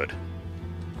so good.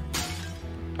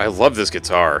 I love this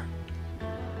guitar.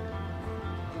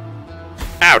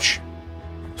 Ouch!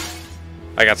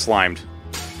 I got slimed.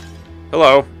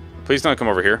 Hello. Please don't come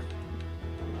over here.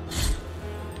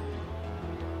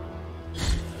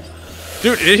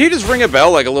 Dude, did he just ring a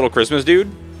bell like a little Christmas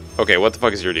dude? Okay, what the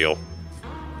fuck is your deal?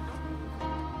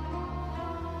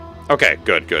 Okay,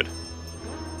 good, good.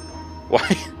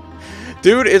 Why?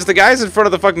 Dude, it's the guys in front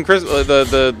of the fucking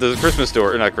the Christmas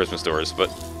store. Or not Christmas stores, but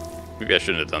maybe I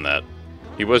shouldn't have done that.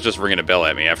 He was just ringing a bell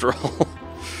at me after all.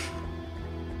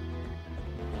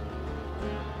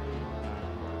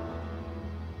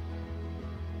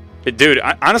 Dude,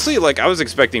 honestly, like, I was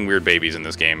expecting weird babies in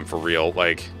this game, for real.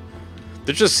 Like,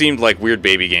 this just seemed like weird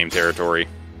baby game territory.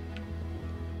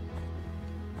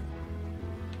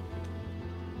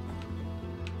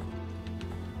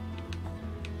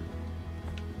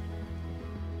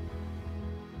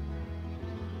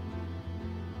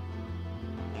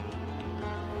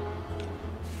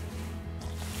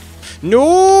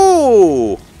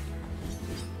 No!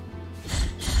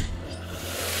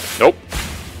 Nope.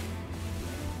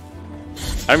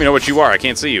 I don't even know what you are. I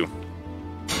can't see you.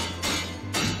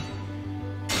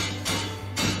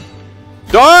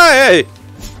 Die!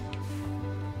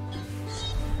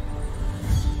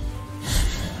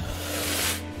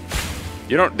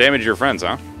 You don't damage your friends,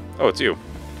 huh? Oh, it's you.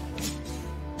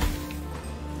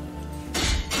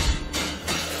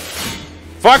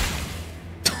 Fuck!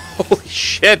 Holy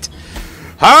shit!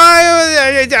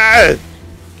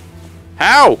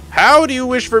 How? How do you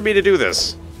wish for me to do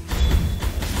this?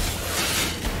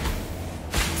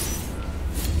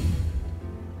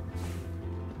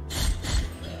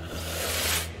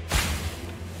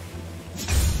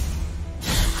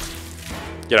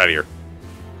 Get out of here.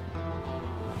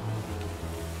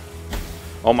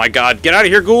 Oh my god, get out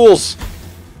of here, ghouls!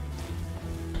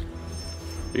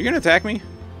 Are you gonna attack me?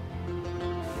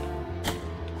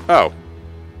 Oh.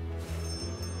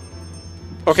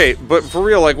 Okay, but for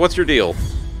real, like, what's your deal?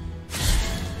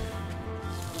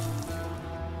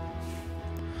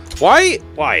 Why?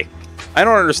 Why? I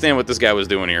don't understand what this guy was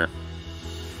doing here.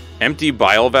 Empty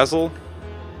bile vessel?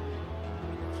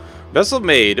 Vessel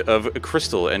made of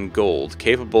crystal and gold,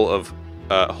 capable of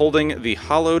holding the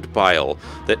hallowed bile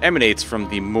that emanates from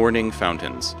the morning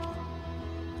fountains.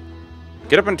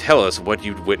 Get up and tell us what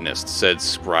you'd witnessed, said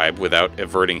Scribe without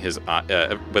averting his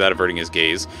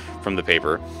gaze from the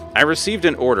paper. I received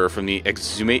an order from the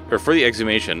for the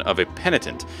exhumation of a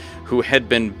penitent who had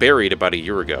been buried about a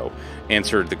year ago,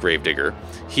 answered the gravedigger.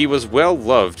 He was well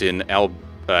loved in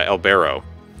Albero,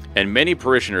 and many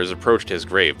parishioners approached his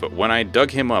grave, but when I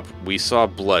dug him up, we saw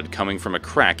blood coming from a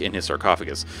crack in his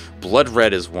sarcophagus, blood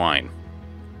red as wine.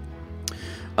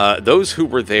 Those who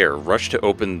were there rushed to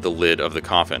open the lid of the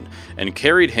coffin and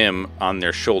carried him on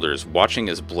their shoulders, watching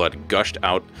as blood gushed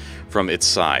out from its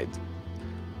side.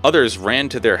 Others ran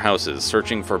to their houses,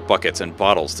 searching for buckets and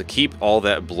bottles to keep all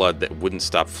that blood that wouldn't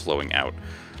stop flowing out.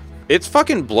 It's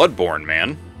fucking Bloodborne,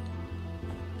 man.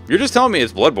 You're just telling me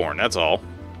it's Bloodborne, that's all.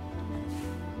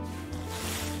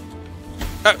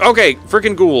 Okay,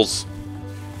 freaking ghouls.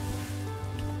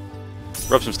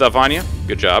 Rub some stuff on you.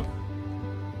 Good job.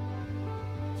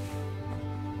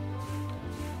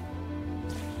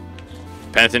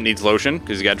 Penitent needs lotion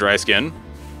because he's got dry skin.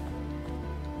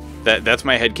 That's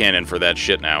my headcanon for that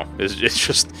shit now. It's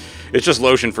just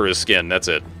lotion for his skin. That's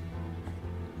it.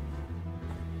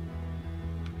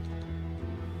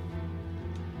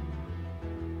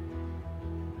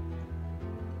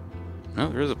 Well,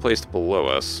 there is a place below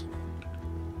us.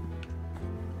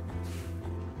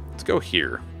 Let's go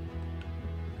here.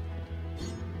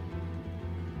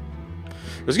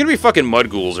 There's gonna be fucking mud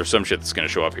ghouls or some shit that's gonna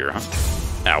show up here, huh?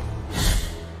 Ow.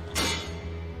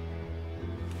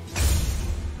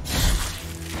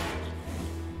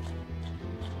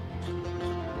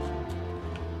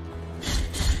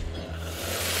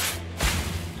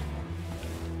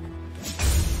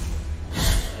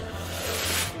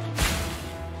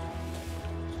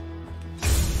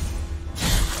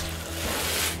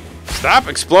 Stop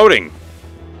exploding!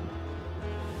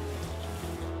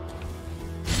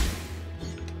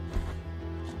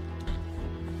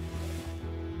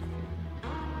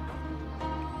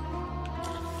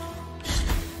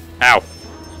 Ow.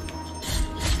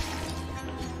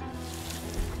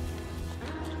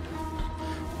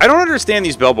 I don't understand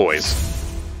these bellboys.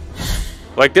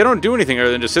 Like, they don't do anything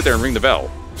other than just sit there and ring the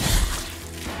bell.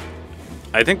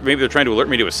 I think maybe they're trying to alert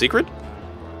me to a secret?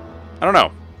 I don't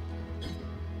know.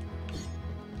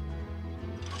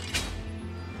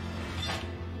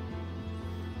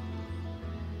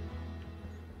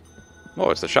 Oh,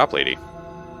 it's the shop lady.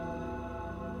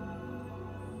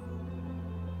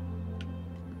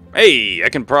 Hey, I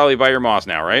can probably buy your moss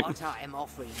now, right? What I am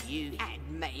offering you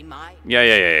and me, mate.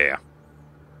 Yeah.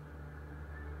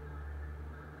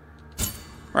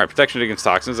 Alright, protection against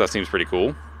toxins. That seems pretty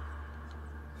cool.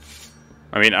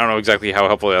 I mean, I don't know exactly how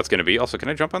helpful that's going to be. Also, can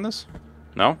I jump on this?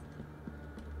 No?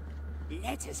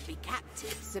 Let us be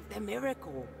captives of the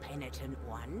miracle, penitent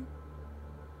one.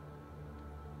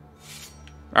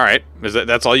 Alright.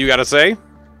 That's all you gotta say?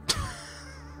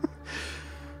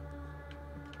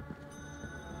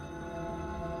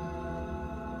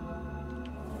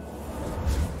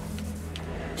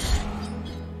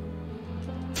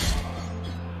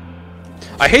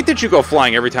 I hate that you go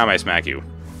flying every time I smack you.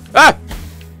 Ah!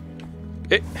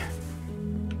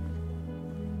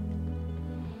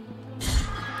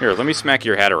 Here, let me smack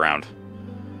your head around.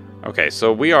 Okay,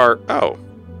 so we are... Oh.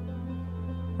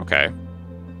 Okay.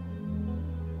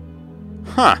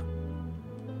 Huh.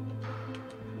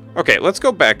 Okay, let's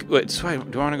go back. Wait, do I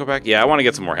want to go back? Yeah, I want to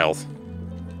get some more health.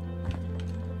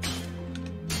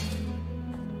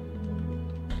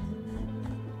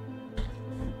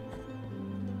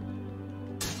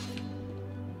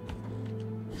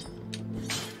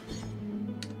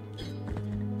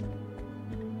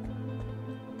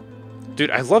 Dude,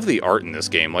 I love the art in this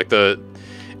game. Like,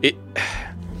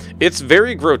 it's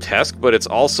very grotesque, but it's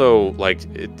also, like,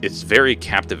 it's very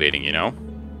captivating, you know?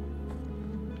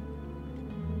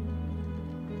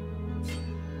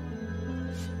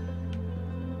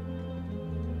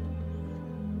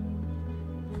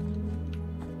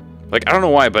 Like, I don't know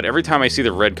why, but every time I see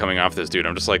the red coming off this dude,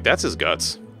 I'm just like, that's his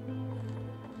guts.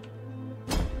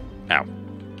 Ow.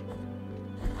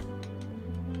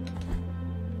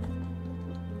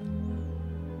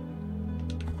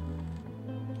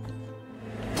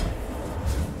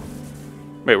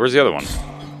 Wait, where's the other one?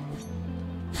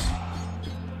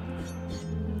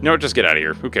 No, just get out of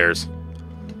here. Who cares?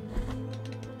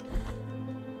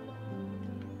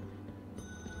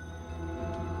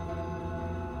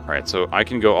 Alright, so I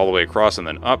can go all the way across and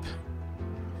then up.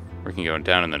 Or we can go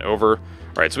down and then over.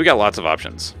 Alright, so we got lots of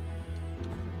options.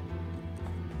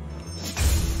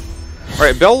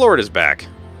 Alright, Bellord is back.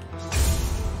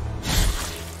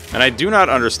 And I do not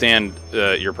understand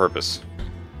your purpose.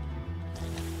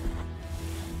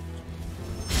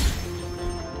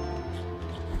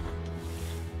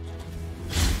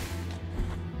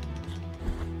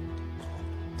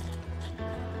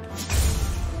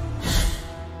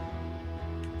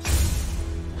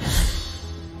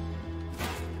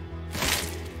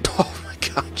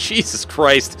 Jesus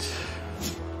Christ.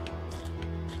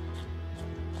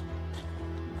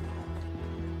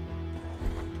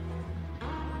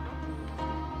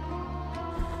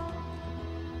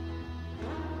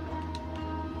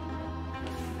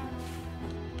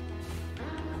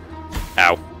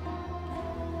 Ow.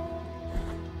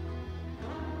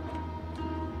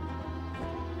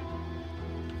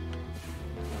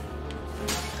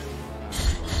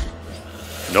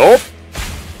 Nope.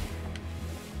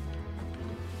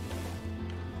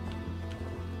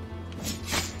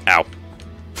 Ow.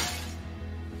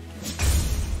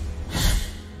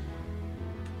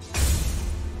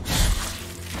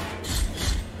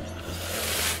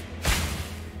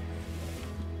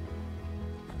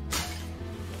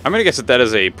 I'm gonna guess that that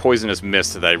is a poisonous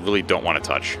mist that I really don't want to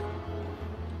touch.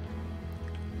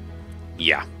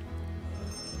 Yeah.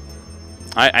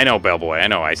 I know, Bellboy. I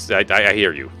know. I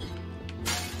hear you.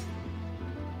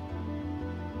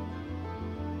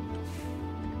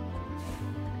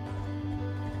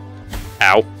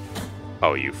 Ow.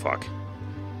 Oh, you fuck.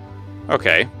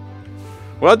 Okay.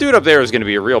 Well, that dude up there is going to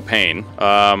be a real pain.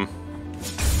 Oh,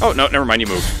 no, never mind. You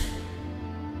moved.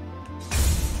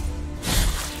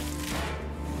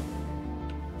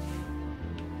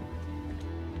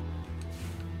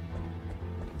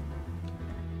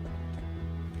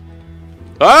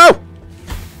 Oh!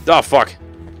 Oh, fuck.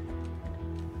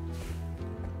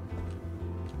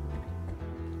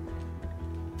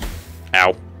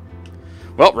 Ow.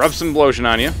 Well, rub some lotion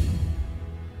on you.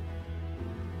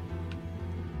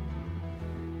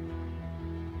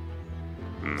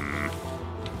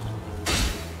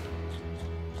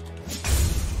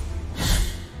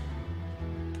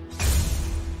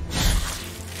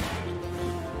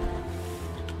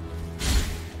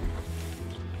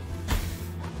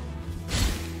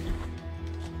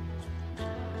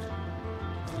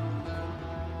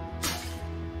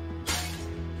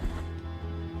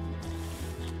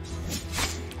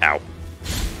 Ow.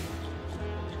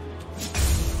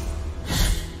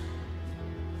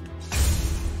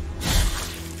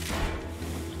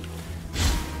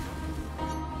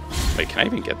 Wait, can I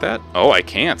even get that? Oh, I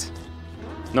can't.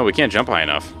 No, we can't jump high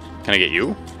enough. Can I get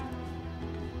you?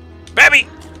 Babby!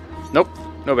 Nope.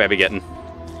 No Babby getting.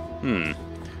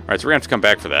 Alright, so we're gonna have to come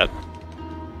back for that.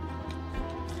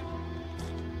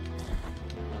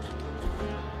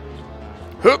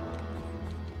 Hoop!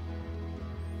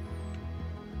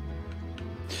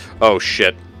 Oh,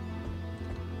 shit.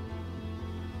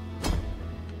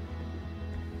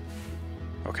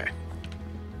 Okay.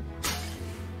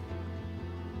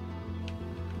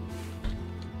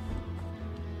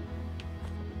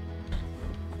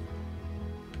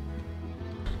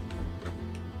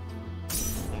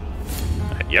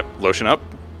 Yep, lotion up.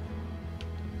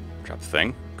 Drop the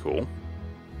thing. Cool.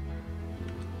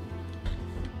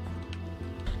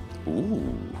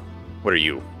 Ooh. What are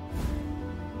you?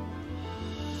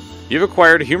 You've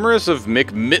acquired Humorous of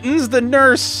McMittens the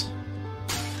Nurse.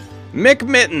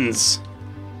 McMittens.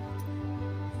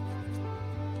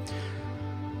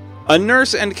 A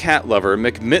nurse and cat lover,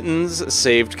 McMittens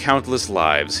saved countless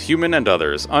lives, human and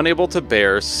others, unable to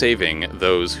bear saving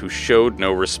those who showed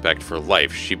no respect for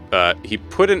life. He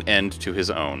put an end to his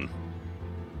own.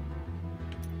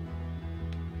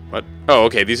 What? Oh,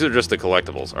 okay, these are just the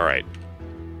collectibles. Alright.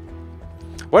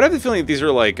 Why do I have the feeling that these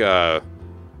are like,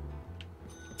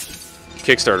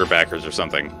 Kickstarter backers or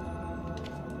something?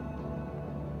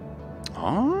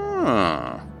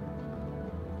 Ah.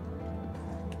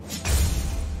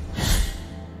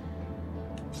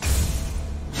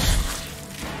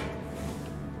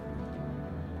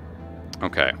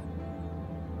 Okay.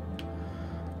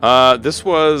 This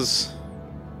was...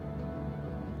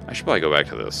 I should probably go back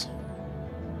to this.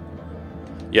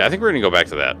 Yeah, I think we're gonna go back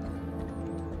to that.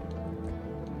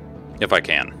 If I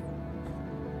can.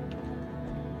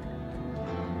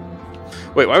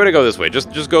 Wait, why would I go this way?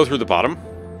 Just go through the bottom?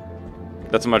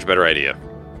 That's a much better idea.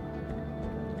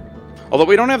 Although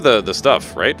we don't have the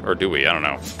stuff, right? Or do we? I don't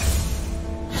know.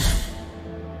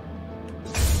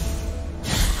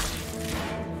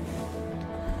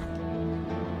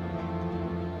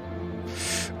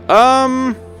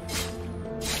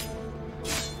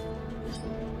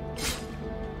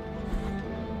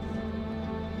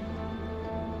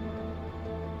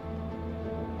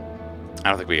 I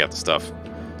don't think we got the stuff.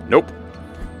 Nope.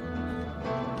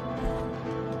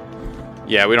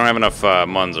 Yeah, we don't have enough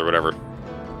muns or whatever.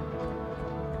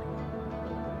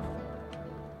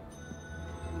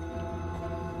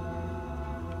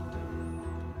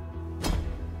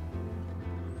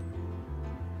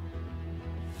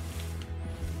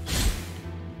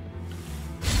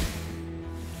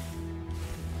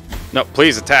 No,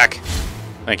 please attack.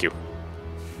 Thank you.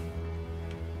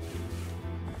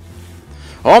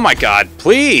 Oh my god,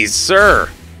 please, sir!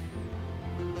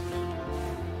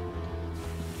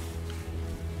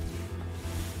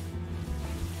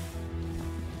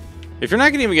 If you're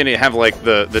not even gonna have, like,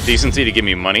 the decency to give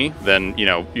me money, then, you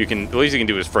know, you can, the least you can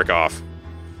do is frick off.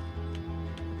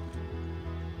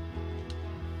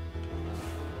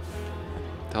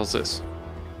 What the hell's this?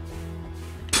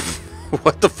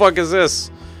 What the fuck is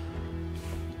this?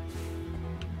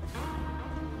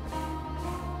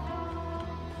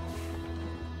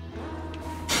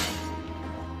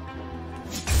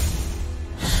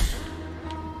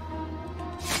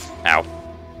 Ow.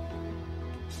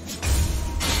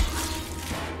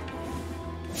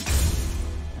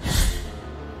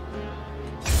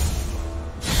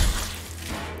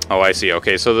 Oh, I see.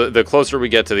 Okay, so the closer we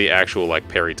get to the actual, like,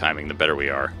 parry timing, the better we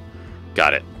are.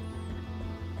 Got it.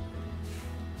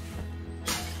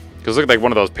 Because look, like,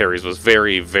 one of those parries was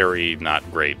very, very not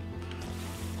great.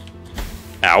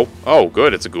 Ow. Oh,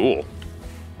 good, it's a ghoul.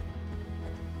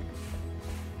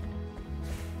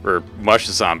 Or mush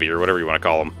zombie, or whatever you want to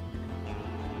call him.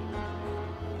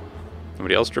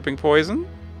 Somebody else dripping poison?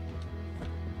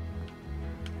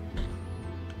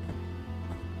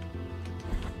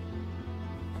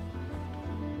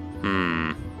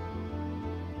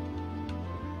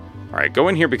 Alright, go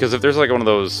in here, because if there's like one of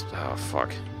those... Oh,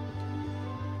 fuck.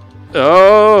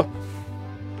 Oh!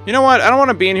 You know what? I don't want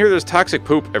to be in here. There's toxic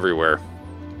poop everywhere.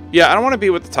 Yeah, I don't want to be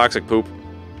with the toxic poop.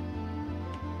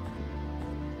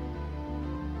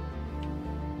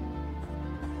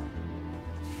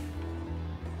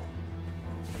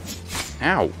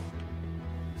 Ow.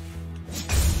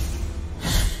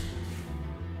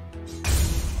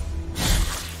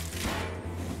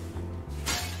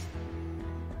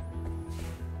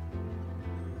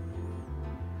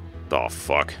 Oh,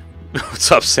 fuck.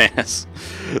 What's up, Sans?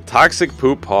 Toxic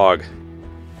poop pog.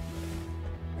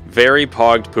 Very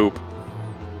pogged poop.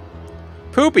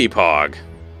 Poopy pog.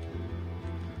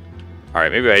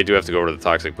 Alright, maybe I do have to go where the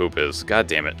toxic poop is. God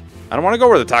damn it. I don't want to go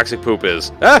where the toxic poop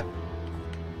is. Ah!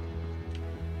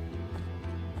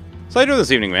 So how you doing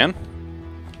this evening, man?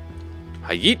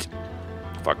 Yeet.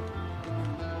 Fuck.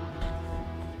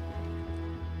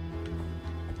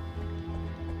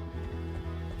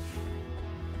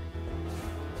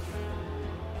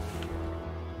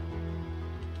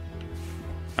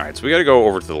 Alright, so we gotta go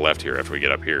over to the left here after we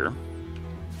get up here.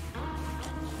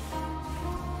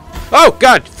 Oh,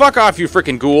 God! Fuck off, you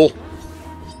frickin' ghoul!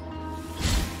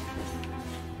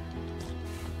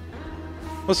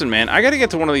 Listen, man, I gotta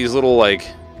get to one of these little, like...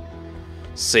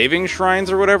 saving shrines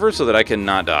or whatever so that I can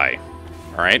not die.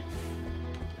 Alright?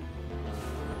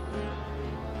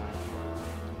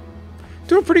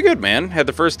 Doing pretty good, man. Had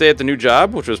the first day at the new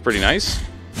job, which was pretty nice.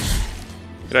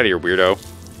 Get out of here, weirdo.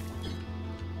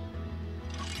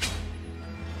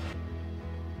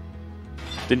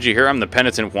 Didn't you hear I'm the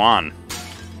penitent Juan?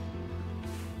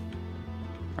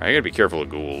 Alright, I gotta be careful of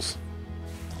ghouls.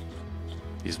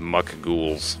 These muck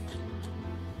ghouls.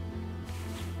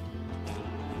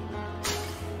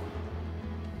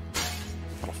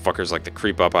 Little fuckers like to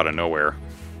creep up out of nowhere.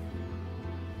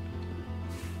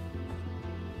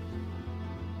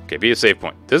 Okay, be a save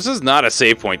point. This is not a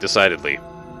save point, decidedly.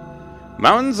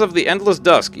 Mountains of the Endless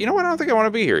Dusk. You know what? I don't think I want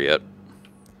to be here yet.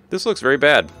 This looks very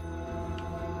bad.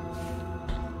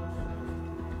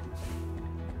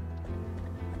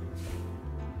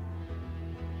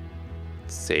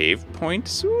 Save point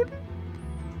soon?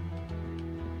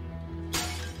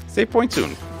 Save point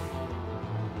soon.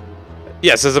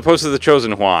 Yes, as opposed to the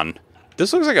Chosen Juan.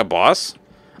 This looks like a boss.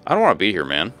 I don't want to be here,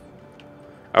 man.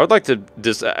 I would like to...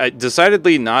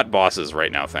 decidedly not bosses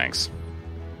right now, thanks.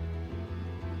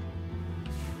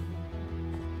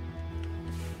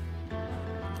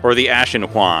 Or the Ashen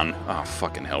Juan. Oh,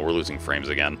 fucking hell, we're losing frames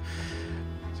again.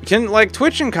 Can, like,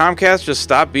 Twitch and Comcast just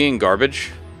stop being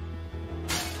garbage?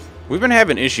 We've been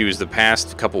having issues the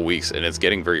past couple weeks, and it's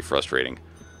getting very frustrating.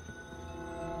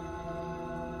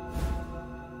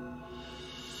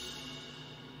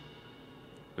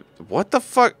 What the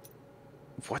fuck?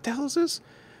 What the hell is this?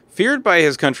 Feared by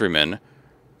his countrymen,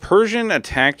 Persian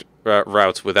attacked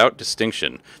routes without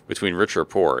distinction between rich or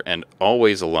poor, and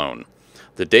always alone.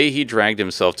 The day he dragged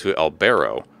himself to El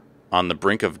Barrow, on the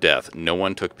brink of death, no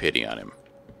one took pity on him.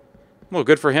 Well,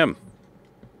 good for him.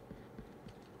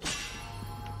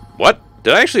 What?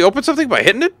 Did I actually open something by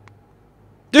hitting it?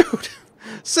 Dude!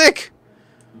 Sick!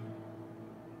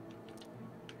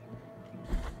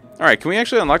 Alright, can we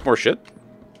actually unlock more shit?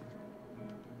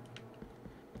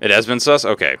 It has been sus?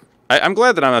 Okay. I'm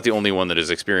glad that I'm not the only one that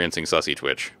is experiencing sussy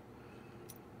Twitch.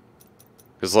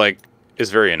 Because, like,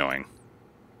 it's very annoying.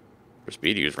 For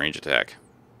speed, use range attack.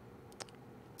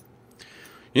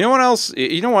 You know what else?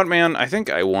 You know what, man? I think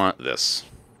I want this.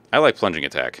 I like plunging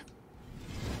attack.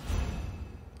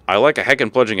 I like a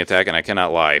heckin' plunging attack, and I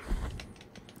cannot lie.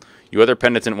 You other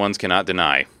penitent ones cannot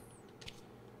deny.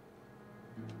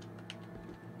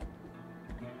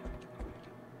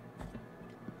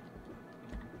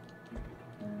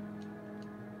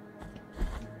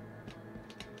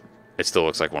 It still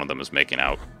looks like one of them is making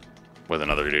out with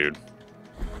another dude.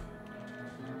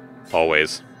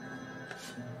 Always.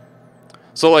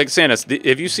 So, like, Sanus,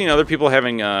 have you seen other people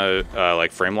having,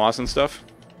 like, frame loss and stuff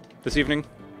this evening?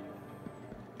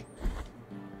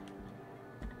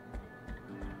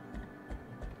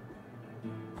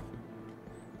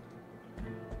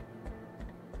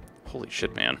 Holy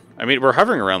shit, man. I mean, we're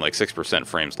hovering around, like, 6%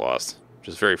 frames lost, which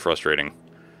is very frustrating.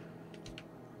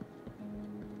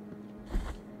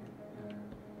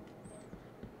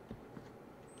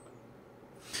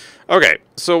 Okay,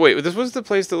 so wait, this was the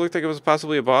place that looked like it was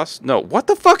possibly a boss? No, what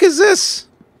the fuck is this?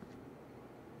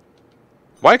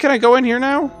 Why can I go in here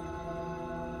now?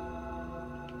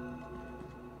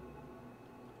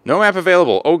 No map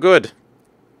available. Oh, good.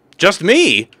 Just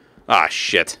me? Ah,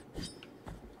 shit.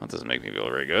 That doesn't make me feel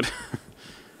very good.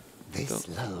 This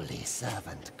lowly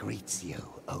servant greets you,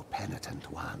 O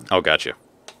penitent one. Oh, gotcha.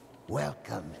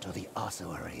 Welcome to the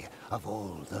ossuary of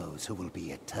all those who will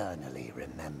be eternally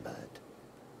remembered.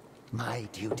 My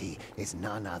duty is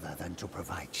none other than to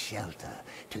provide shelter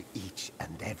to each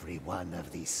and every one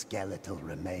of these skeletal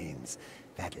remains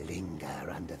that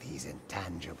linger under these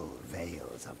intangible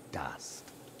veils of dust.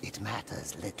 It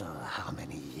matters little how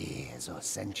many years or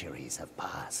centuries have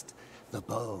passed. The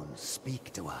bones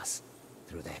speak to us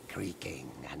through their creaking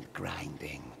and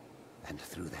grinding, and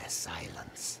through their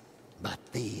silence. But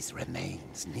these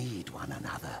remains need one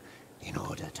another in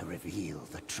order to reveal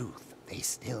the truth they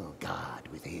still guard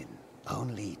within.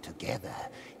 Only together,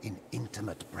 in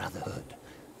intimate brotherhood,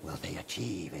 will they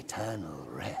achieve eternal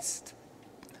rest.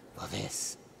 For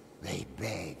this, they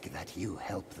beg that you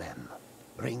help them.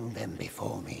 Bring them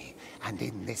before me, and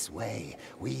in this way,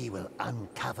 we will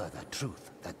uncover the truth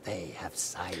that they have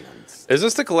silenced. Is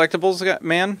this the collectibles,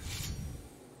 man?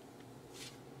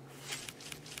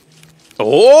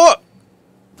 Oh!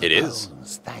 It is.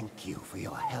 Bones thank you for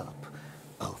your help,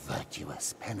 O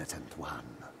virtuous penitent one.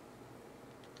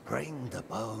 Bring the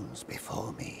bones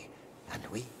before me, and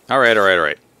we... Alright, alright,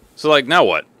 alright. So, like, now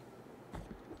what?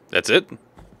 That's it?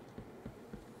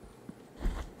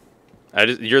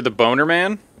 You're the boner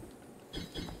man?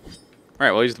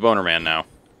 Alright, well, he's the boner man now.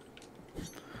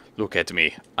 Look at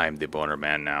me. I'm the boner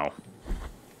man now.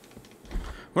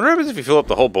 What happens if you fill up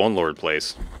the whole Bone Lord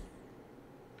place?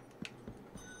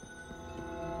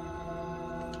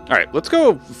 Alright, let's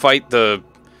go fight the...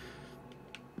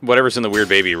 whatever's in the weird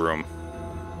baby room.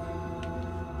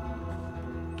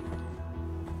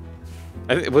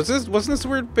 Wasn't this the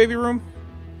weird baby room?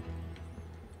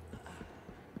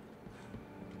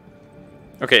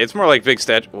 Okay, it's more like big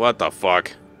statue. What the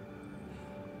fuck?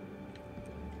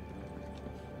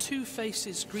 Two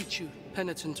faces greet you,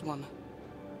 penitent one.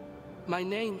 My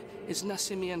name is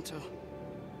Nacimiento.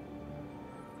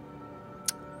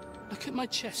 Look at my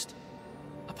chest,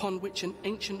 upon which an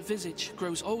ancient visage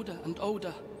grows older and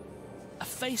older. A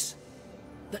face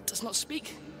that does not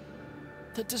speak,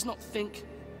 that does not think,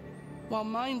 while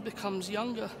mine becomes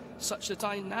younger, such that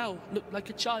I now look like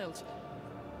a child.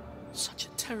 Such a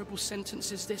terrible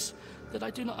sentence is this, that I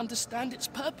do not understand its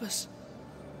purpose.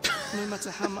 No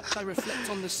matter how much I reflect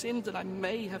on the sin that I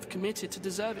may have committed to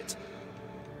deserve it.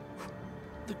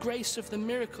 The grace of the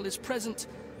miracle is present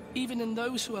even in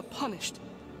those who are punished.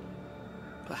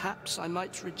 Perhaps I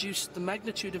might reduce the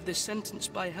magnitude of this sentence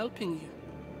by helping you.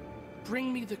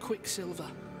 Bring me the quicksilver,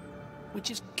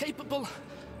 which is capable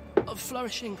of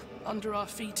flourishing under our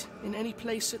feet in any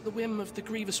place at the whim of the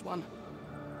grievous one,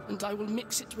 and I will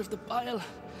mix it with the bile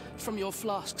from your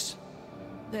flasks,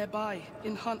 thereby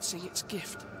enhancing its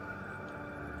gift.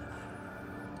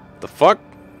 The fuck?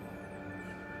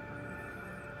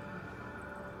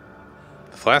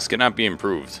 The flask cannot be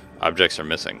improved. Objects are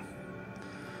missing.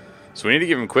 So we need to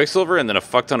give him Quicksilver and then a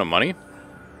fuck ton of money?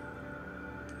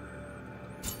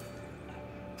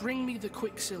 Bring me the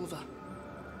Quicksilver,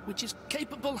 which is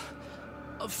capable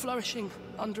of flourishing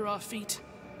under our feet.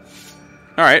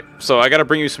 Alright, so I gotta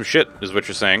bring you some shit, is what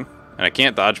you're saying. And I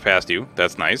can't dodge past you.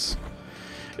 That's nice.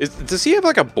 Does he have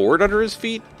like a board under his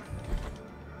feet?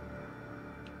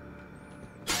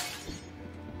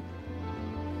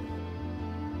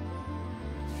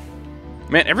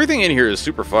 Man, everything in here is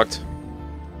super fucked.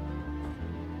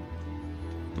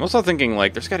 I'm also thinking,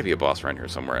 like, there's gotta be a boss around here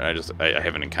somewhere, and I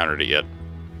haven't encountered it yet.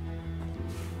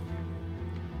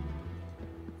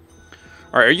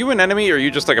 Alright, are you an enemy, or are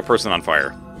you just like a person on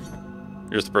fire?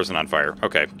 You're just a person on fire.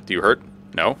 Okay. Do you hurt?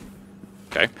 No?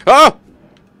 Okay. Oh!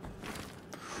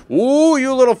 Ooh,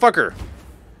 you little fucker.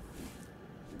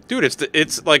 Dude,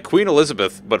 it's like Queen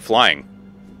Elizabeth, but flying.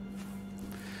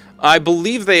 I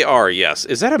believe they are, yes.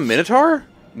 Is that a Minotaur?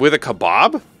 With a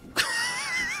kebab?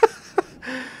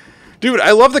 Dude,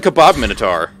 I love the kebab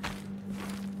Minotaur.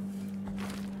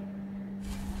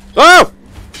 Oh!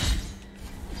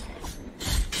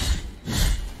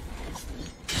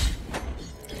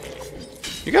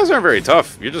 You guys aren't very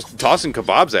tough. You're just tossing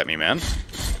kebabs at me, man.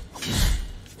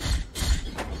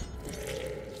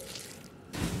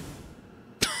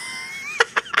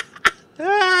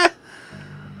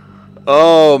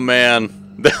 Oh,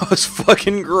 man. That was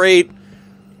fucking great.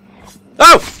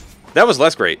 Oh! That was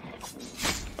less great.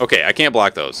 Okay, I can't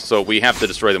block those, so we have to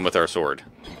destroy them with our sword.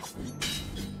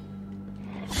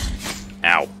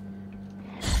 Ow.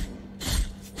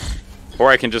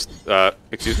 Or I can just,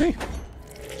 excuse me?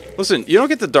 Listen, you don't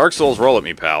get the Dark Souls roll at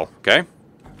me, pal, okay?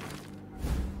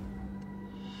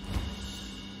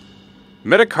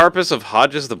 Metacarpus of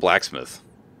Hodges the Blacksmith.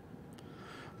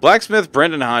 Blacksmith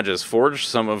Brendan Hodges forged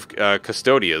some of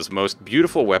Custodia's most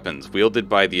beautiful weapons, wielded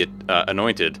by the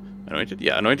Anointed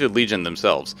Legion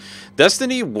themselves.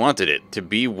 Destiny wanted it to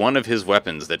be one of his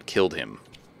weapons that killed him.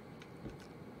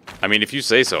 I mean, if you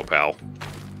say so, pal.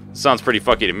 Sounds pretty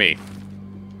fucky to me.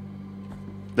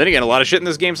 Then again, a lot of shit in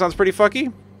this game sounds pretty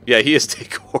fucky. Yeah, he is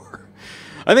decor.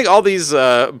 I think all these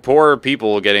poor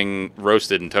people getting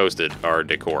roasted and toasted are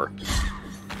decor.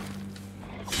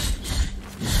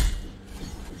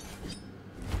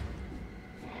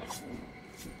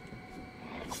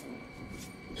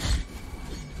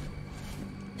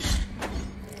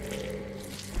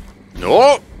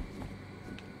 No!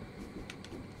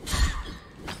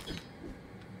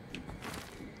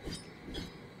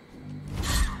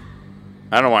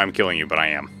 I don't know why I'm killing you, but I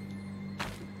am.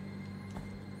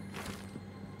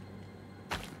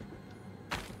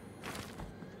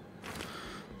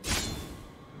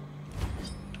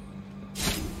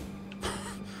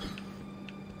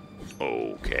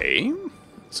 Okay.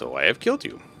 So I have killed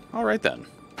you. Alright then.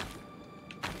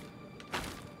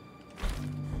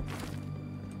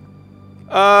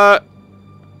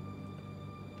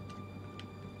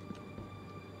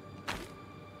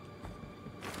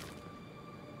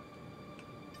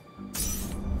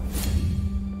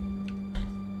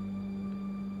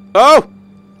 Oh!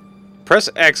 Press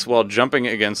X while jumping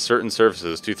against certain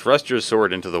surfaces to thrust your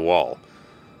sword into the wall.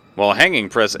 While hanging,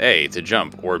 press A to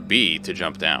jump, or B to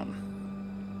jump down.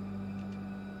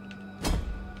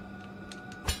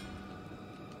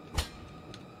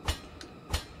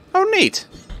 Oh, neat!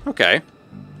 Okay.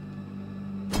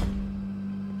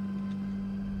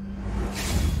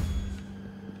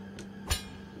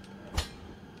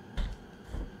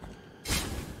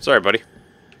 Sorry, buddy.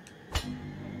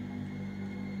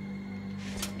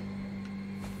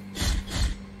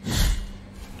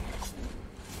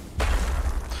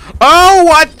 Oh,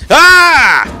 what?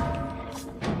 Ah!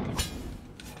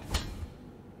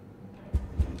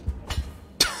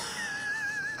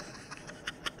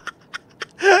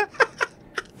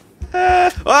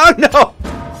 Oh, no!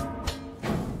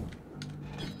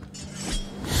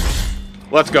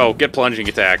 Let's go. Get plunging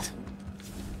attacked.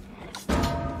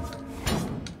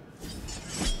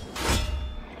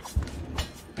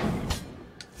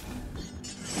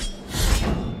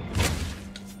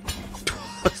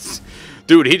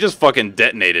 Dude, he just fucking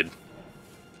detonated.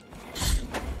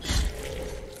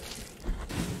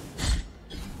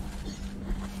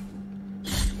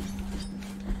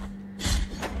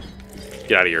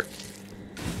 Get out of here.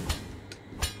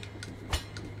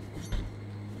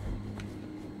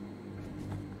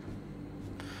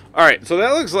 Alright, so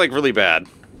that looks like really bad.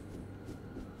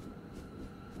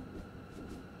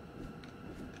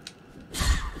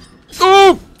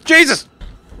 Oh! Jesus!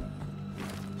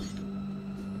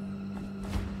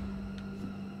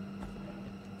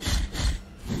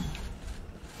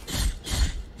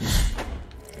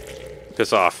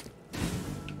 Piss off.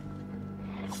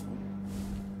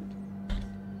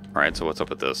 Alright, so what's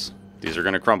up with this? These are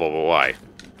gonna crumble, but why?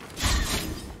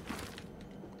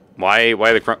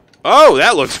 Why the crumble? Oh,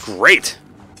 that looks great!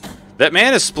 That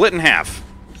man is split in half.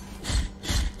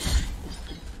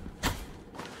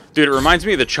 Dude, it reminds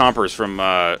me of the chompers from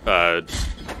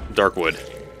Darkwood.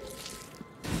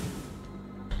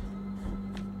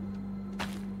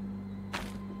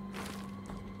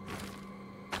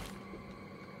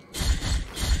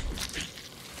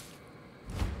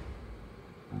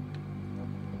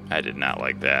 I did not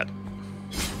like that.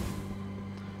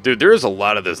 Dude, there is a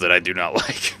lot of this that I do not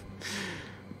like.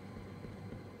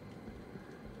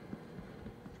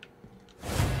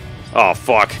 Oh,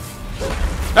 fuck.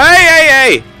 Hey,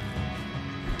 hey, hey!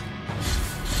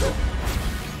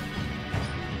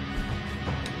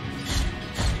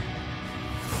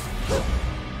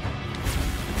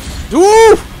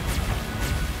 Woo!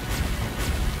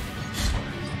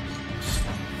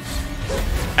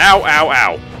 Ow, ow,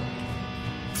 ow.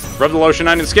 Rub the lotion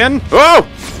on your skin. Oh!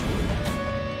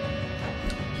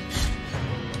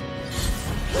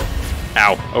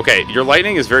 Ow. Okay, your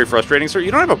lightning is very frustrating, sir. You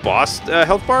don't have a boss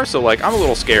health bar, so, like, I'm a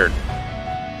little scared.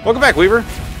 Welcome back, Weaver.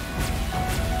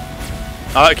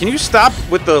 Can you stop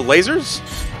with the lasers?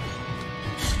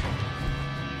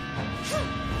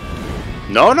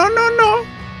 No, no, no, no.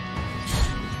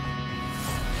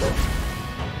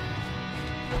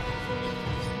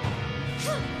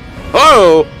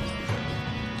 Oh!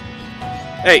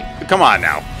 Hey, come on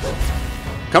now.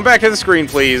 Come back to the screen,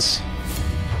 please.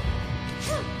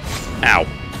 Ow.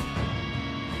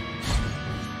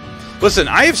 Listen,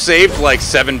 I have saved like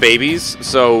 7 babies,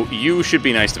 so you should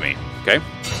be nice to me, okay?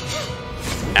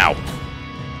 Ow.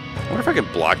 I wonder if I can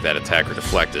block that attack or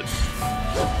deflect it.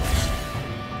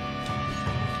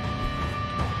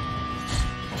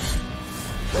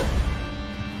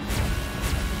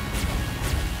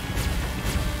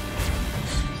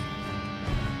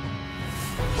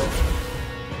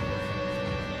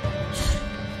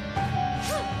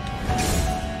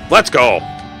 Let's go!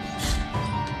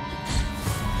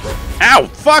 Ow!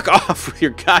 Fuck off with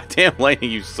your goddamn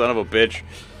lightning, you son of a bitch.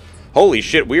 Holy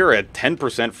shit, we are at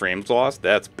 10% frames lost?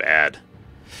 That's bad.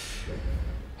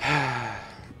 Hang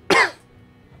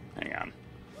on.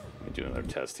 Let me do another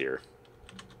test here.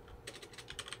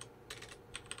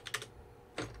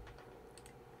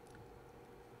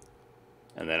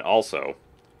 And then also,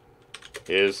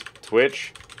 is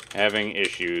Twitch having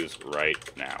issues right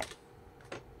now?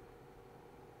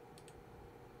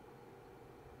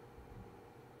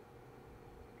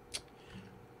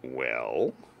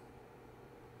 Well,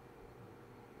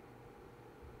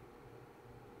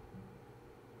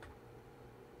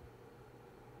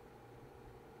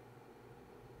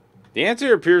 the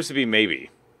answer appears to be maybe.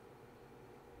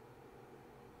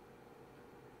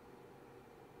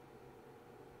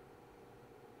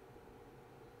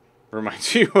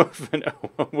 Reminds you of an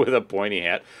with a pointy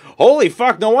hat. Holy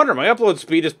fuck, no wonder my upload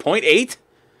speed is 0.8?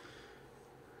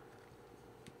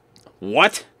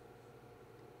 What?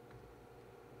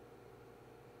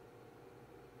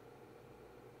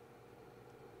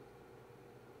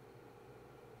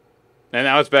 And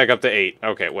now it's back up to 8.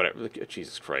 Okay, whatever.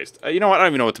 Jesus Christ. You know what? I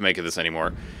don't even know what to make of this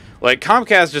anymore. Like,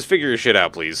 Comcast, just figure your shit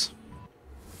out, please.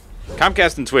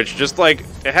 Comcast and Twitch, just, like,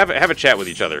 have a chat with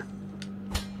each other.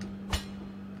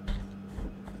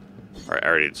 Alright, I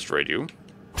already destroyed you.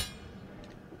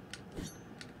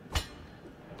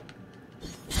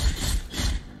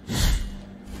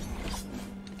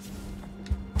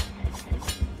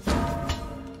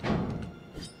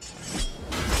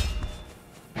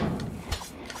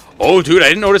 Oh, dude, I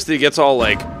didn't notice that he gets all,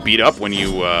 like, beat up when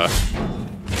you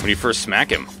first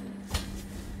smack him.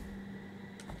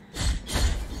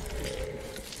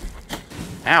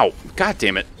 Ow. God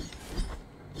damn it.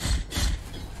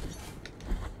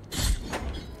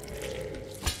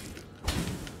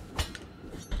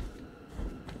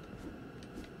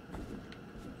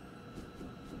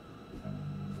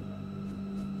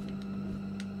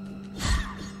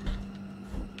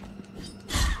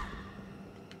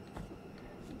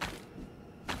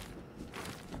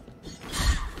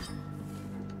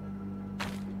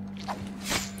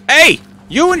 Hey!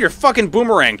 You and your fucking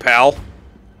boomerang, pal.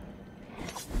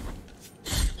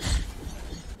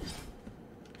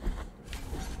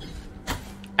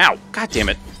 Ow. God damn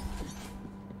it.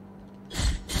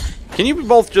 Can you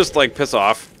both just, like, piss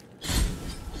off?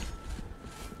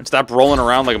 And stop rolling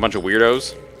around like a bunch of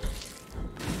weirdos?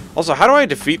 Also, how do I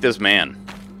defeat this man?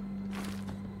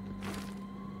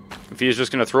 If he's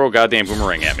just gonna throw a goddamn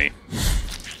boomerang at me.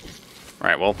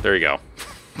 Alright, well, there you go.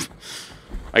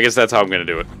 I guess that's how I'm gonna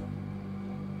do it.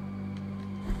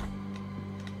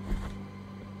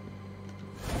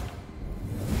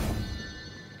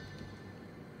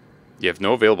 You have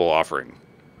no available offering.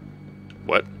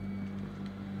 What?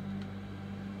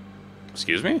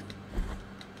 Excuse me?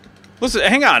 Listen,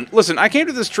 hang on. Listen, I came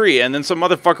to this tree, and then some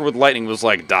motherfucker with lightning was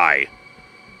like, die.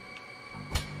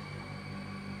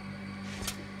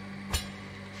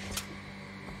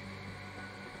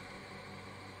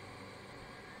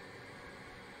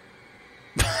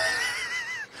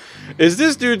 Is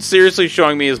this dude seriously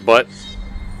showing me his butt?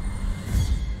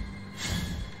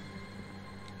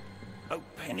 O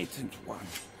penitent one,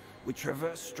 we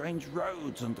traverse strange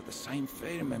roads under the same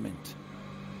firmament,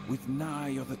 with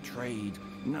nigh other trade,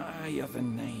 nigh other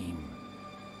name.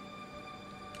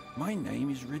 My name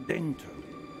is Redento,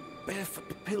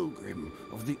 barefoot pilgrim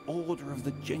of the Order of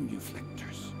the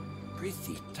Genuflectors.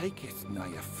 Prithee, taketh nigh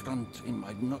affront in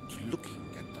my not looking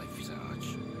at thy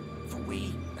visage, for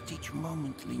we at each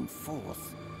moment lean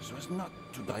forth, so as not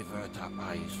to divert our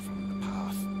eyes from the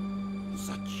path.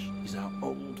 Such is our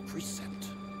old precept.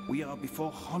 We are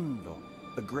before Hondo,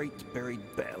 the great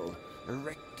buried bell,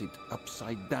 erected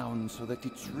upside down so that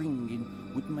its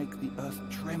ringing would make the earth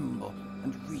tremble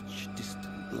and reach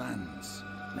distant lands.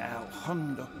 Now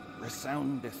Hondo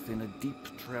resoundeth in a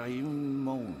deep triune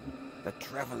moan that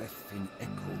travelleth in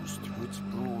echoes through its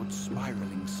broad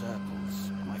spiraling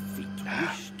circles. My feet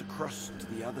wish to cross to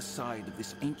the other side of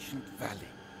this ancient valley,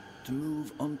 to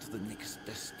move on to the next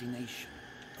destination.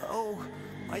 Oh,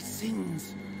 my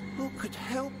sins! Who could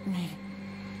help me?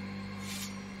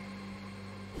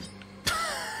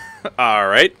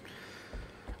 Alright.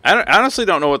 I honestly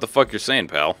don't know what the fuck you're saying,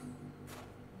 pal.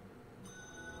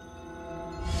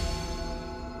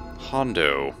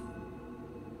 Hondo.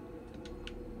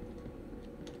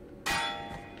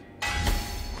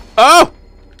 Oh!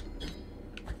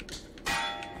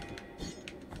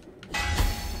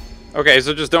 Okay,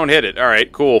 so just don't hit it.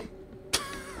 Alright, cool.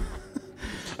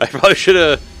 I probably should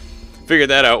have figured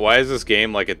that out. Why is this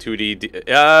game like a 2D...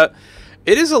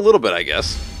 it is a little bit, I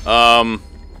guess. Oh,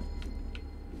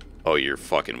 you're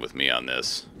fucking with me on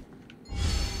this.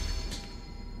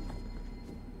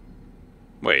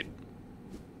 Wait.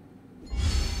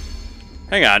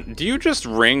 Hang on. Do you just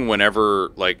ring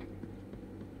whenever, like...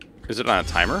 Is it on a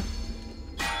timer?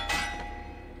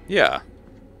 Yeah.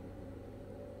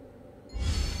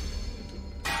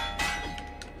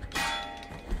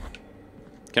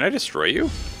 Can I destroy you?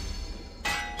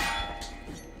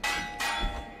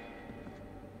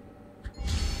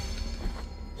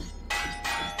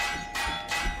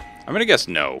 I'm gonna guess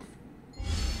no.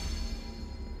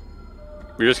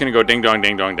 We're just gonna go ding dong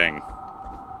ding dong ding.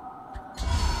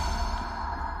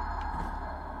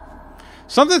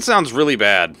 Something sounds really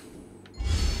bad.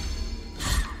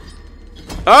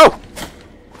 Oh!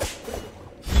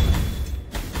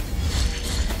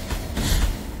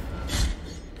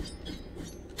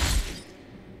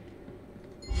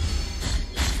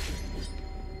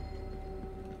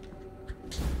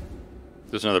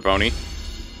 There's another pony.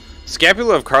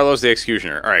 Scapula of Carlos the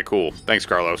Executioner. Alright, cool. Thanks,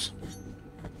 Carlos.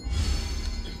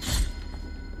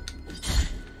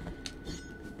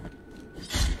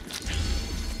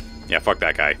 Yeah, fuck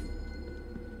that guy.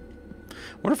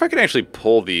 Wonder if I can actually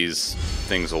pull these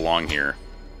things along here.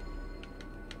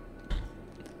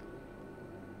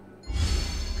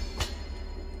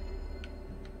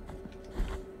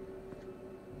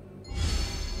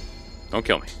 Don't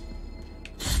kill me.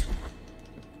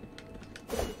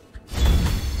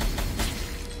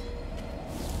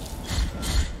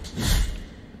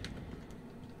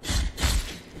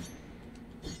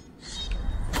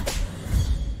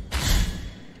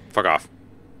 Fuck off.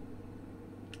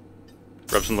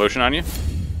 Rub some lotion on you.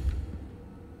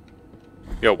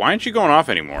 Yo, why aren't you going off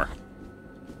anymore?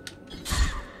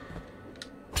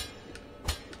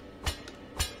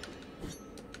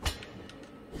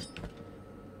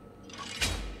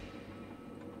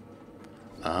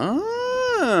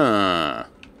 Ah.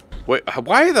 Wait,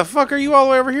 why the fuck are you all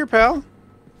the way over here, pal?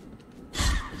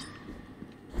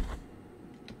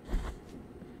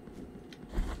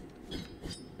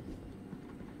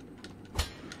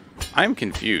 I'm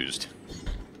confused.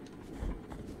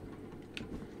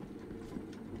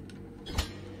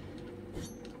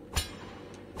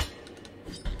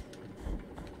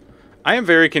 I am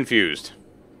very confused.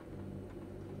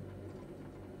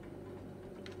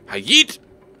 Yeet!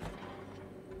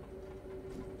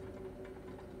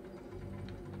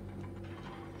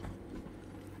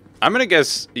 I'm gonna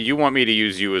guess you want me to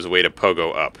use you as a way to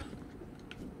pogo up.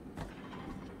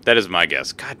 That is my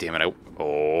guess. God damn it,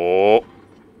 oh.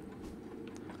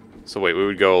 So wait, we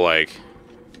would go like...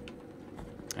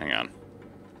 Hang on.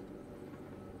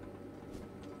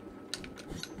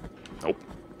 Nope.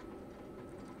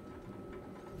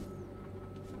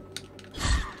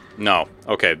 No.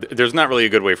 Okay, there's not really a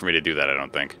good way for me to do that, I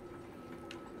don't think.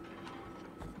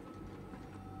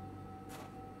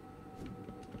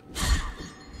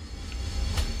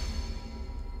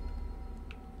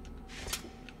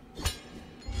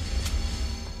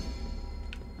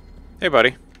 Hey,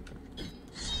 buddy.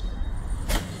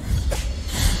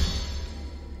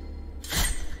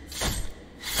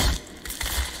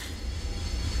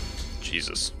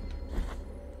 Jesus.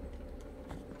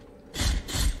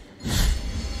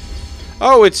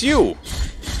 Oh, it's you!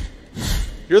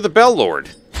 You're the Bell Lord.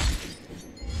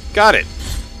 Got it.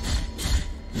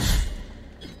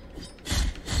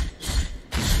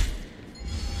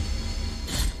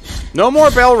 No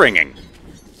more bell ringing.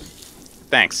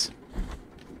 Thanks.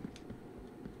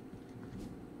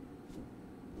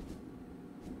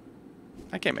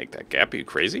 I can't make that gap. Are you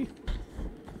crazy?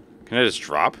 Can I just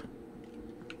drop?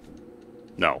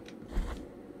 No.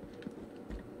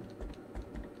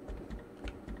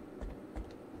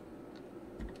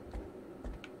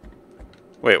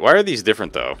 Wait, why are these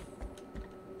different, though?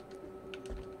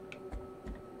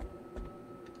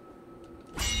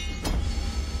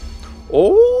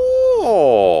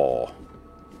 Oh!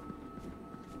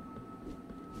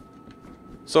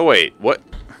 So wait, what?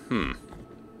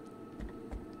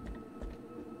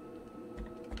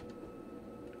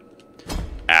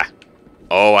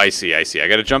 Oh, I see, I see. I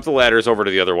gotta jump the ladders over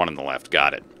to the other one on the left.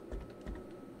 Got it.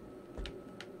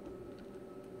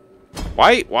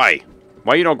 Why? Why?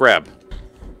 Why you don't grab?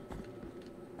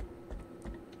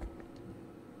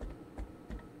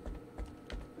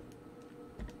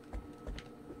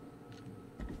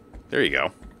 There you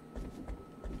go.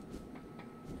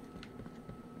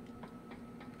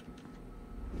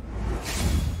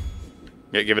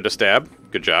 Yeah, give it a stab.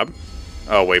 Good job.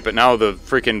 Oh, wait, but now the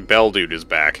freaking bell dude is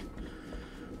back.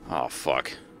 Oh,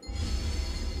 fuck.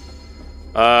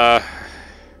 Oh,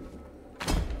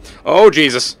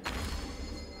 Jesus.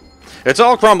 It's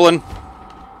all crumbling.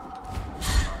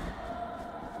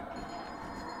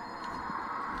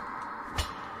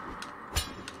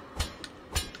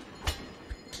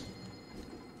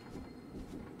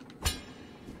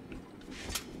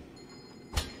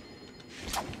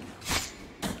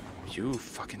 You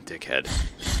fucking dickhead.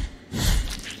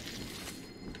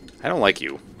 I don't like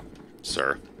you,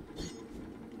 sir.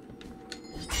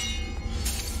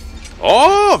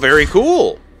 Oh, very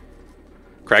cool.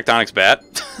 Cracked Onyx bat.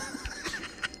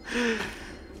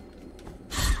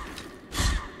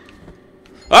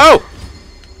 Oh!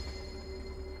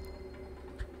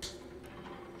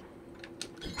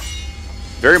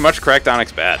 Very much cracked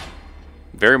Onyx bat.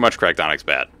 Very much cracked Onyx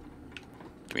bat.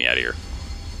 Get me out of here.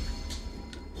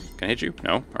 Can I hit you?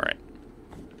 No? Alright.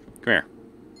 Come here.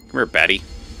 Come here, batty.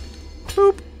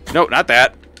 Boop. No, not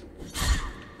that.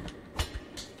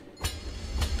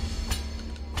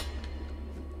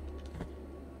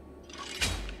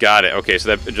 Got it. Okay,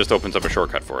 so that just opens up a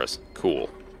shortcut for us.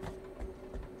 Cool.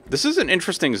 This is an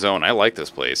interesting zone. I like this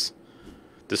place.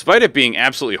 Despite it being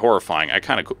absolutely horrifying, I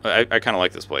kind of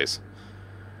like this place.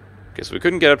 Okay, so we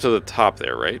couldn't get up to the top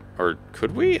there, right? Or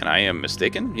could we? And I am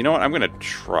mistaken? You know what? I'm going to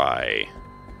try.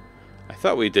 I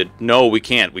thought we did. No, we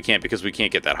can't. We can't because we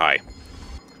can't get that high.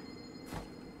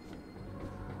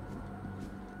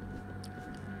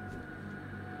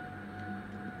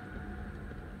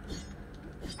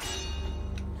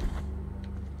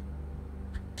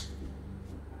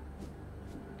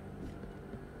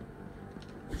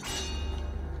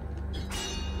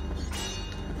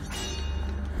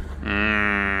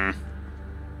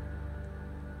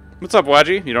 What's up,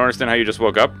 Waji? You don't understand how you just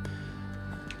woke up?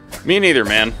 Me neither,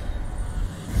 man.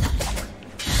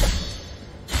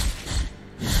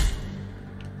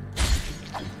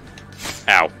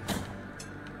 Ow.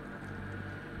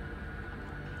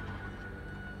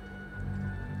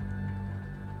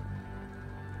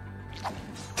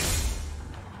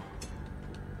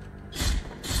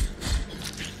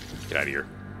 Get out of here.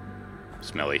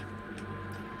 Smelly.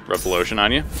 Rub the lotion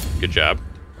on you. Good job.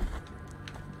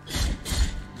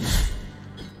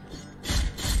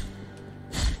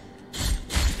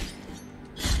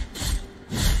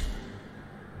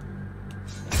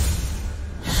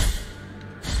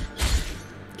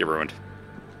 Get ruined.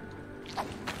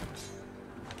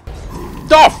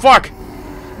 Oh, fuck!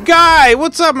 Guy,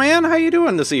 what's up, man? How you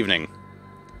doing this evening?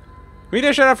 Can we do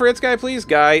a shout out for It's Guy, please?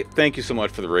 Guy, thank you so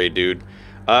much for the raid, dude.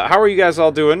 How are you guys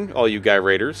all doing, all you Guy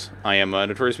Raiders? I am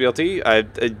Notorious BLT.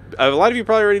 A lot of you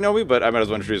probably already know me, but I might as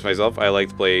well introduce myself. I like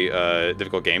to play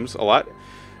difficult games a lot.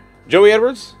 Joey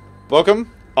Edwards,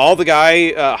 welcome. All the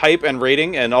Guy hype and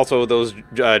rating, and also those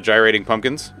gyrating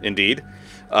pumpkins, indeed.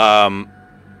 And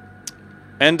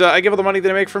I give all the money that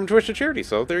I make from Twitch to charity,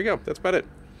 so there you go. That's about it.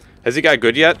 Has he got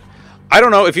good yet? I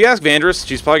don't know. If you ask Vandris,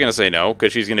 she's probably going to say no,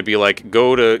 because she's going to be like,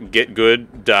 go to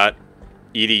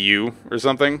getgood.edu or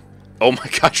something. Oh my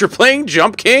gosh, you're playing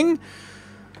Jump King?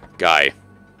 Guy,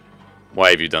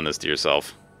 why have you done this to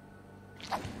yourself?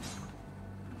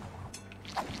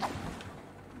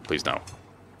 Please no.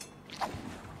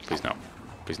 Please no.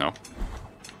 Please no.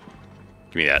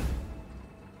 Give me that.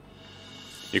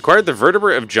 You acquired the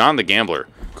vertebrae of John the Gambler.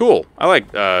 Cool. I like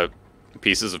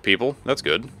pieces of people. That's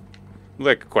good. I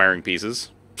like acquiring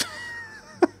pieces.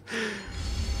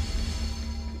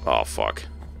 Oh, fuck.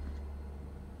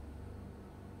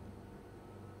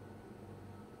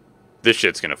 This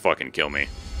shit's gonna fucking kill me.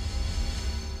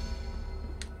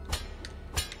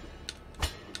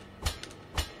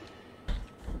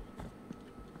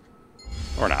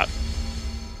 Or not.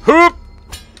 Hoop!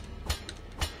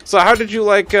 So how did you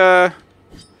like,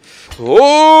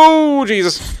 Oh,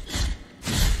 Jesus.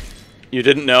 You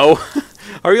didn't know?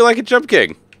 How are you liking Jump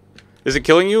King? Is it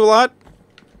killing you a lot?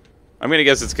 I'm gonna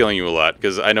guess it's killing you a lot,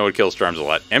 because I know it kills Storms a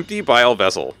lot. Empty bile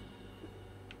vessel.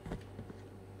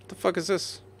 What the fuck is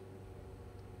this?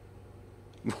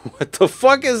 What the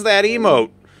fuck is that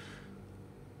emote?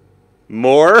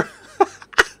 More?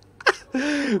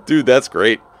 Dude, that's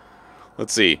great.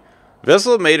 Let's see.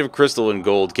 Vessel made of crystal and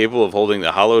gold, capable of holding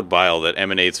the hallowed bile that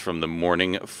emanates from the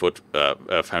morning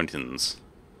fountains.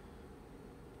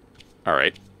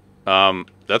 Alright.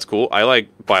 That's cool. I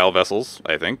like bile vessels,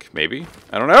 I think. Maybe.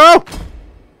 I don't know!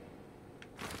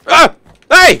 Ah!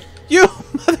 Hey! You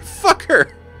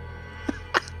motherfucker!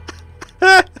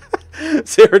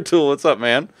 Zeratul, what's up,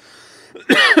 man?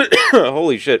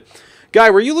 Holy shit.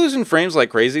 Guy, were you losing frames like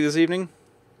crazy this evening?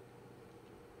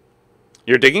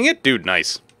 You're digging it? Dude,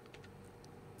 nice.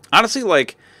 Honestly,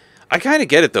 like, I kind of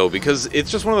get it, though, because it's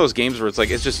just one of those games where it's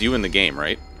like, it's just you in the game,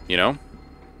 right? You know?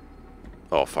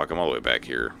 Oh, fuck, I'm all the way back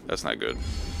here. That's not good.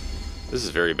 This is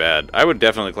very bad. I would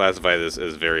definitely classify this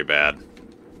as very bad.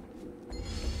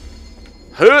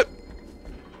 Huh!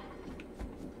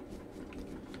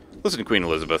 Listen to Queen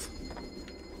Elizabeth.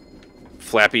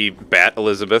 Flappy Bat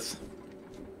Elizabeth.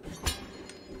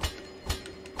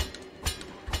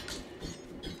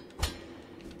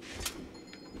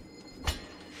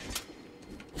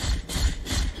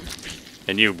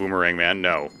 And you, Boomerang Man,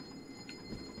 no.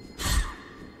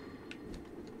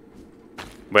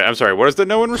 Wait, I'm sorry, what is the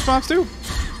no in response to?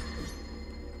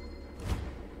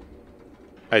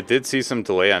 I did see some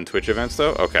delay on Twitch events,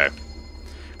 though? Okay.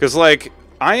 Because, like,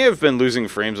 I have been losing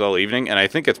frames all evening, and I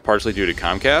think it's partially due to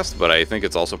Comcast, but I think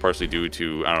it's also partially due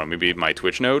to, I don't know, maybe my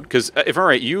Twitch node. Because, if I'm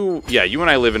right, you and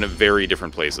I live in very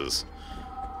different places.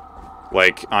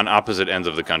 Like, on opposite ends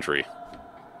of the country.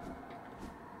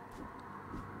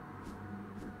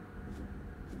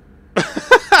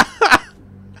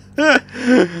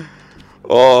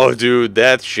 Oh, dude,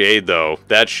 that's shade, though.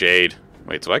 That's shade.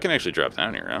 Wait, so I can actually drop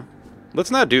down here, huh? Let's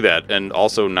not do that, and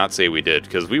also not say we did,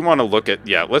 because we want to look at...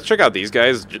 Yeah, let's check out these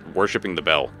guys worshipping the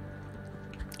bell.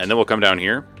 And then we'll come down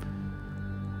here.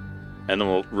 And then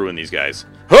we'll ruin these guys.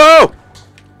 Oh!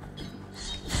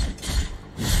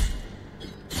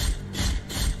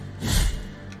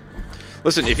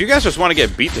 Listen, if you guys just want to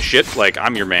get beat to shit, like,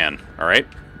 I'm your man, alright?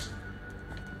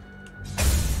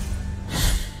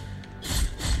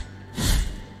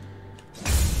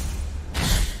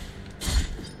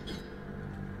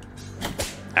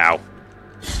 Ow.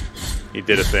 He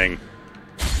did a thing.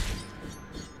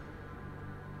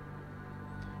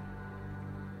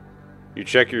 You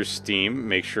check your Steam,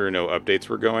 make sure no updates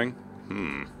were going.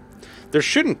 There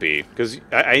shouldn't be, because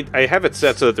I have it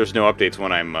set so that there's no updates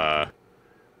when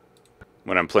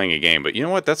I'm playing a game. But you know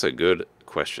what? That's a good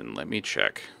question. Let me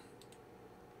check.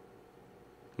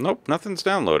 Nope, nothing's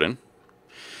downloading.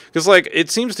 Because, like,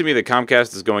 it seems to me that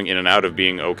Comcast is going in and out of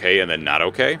being okay and then not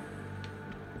okay.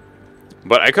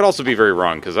 But I could also be very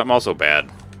wrong, because I'm also bad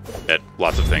at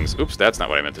lots of things. Oops, that's not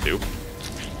what I meant to do.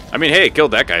 I mean, hey, it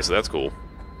killed that guy, so that's cool.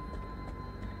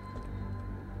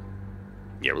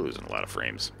 Yeah, we're losing a lot of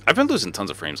frames. I've been losing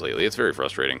tons of frames lately. It's very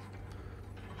frustrating.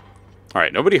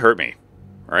 Alright, nobody hurt me.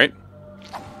 Alright?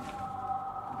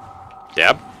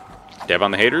 Dab. Dab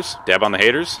on the haters. Dab on the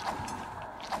haters.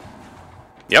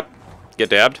 Yep. Get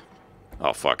dabbed.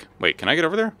 Oh, fuck. Wait, can I get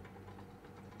over there?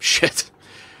 Shit.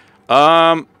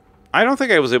 I don't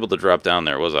think I was able to drop down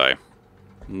there, was I?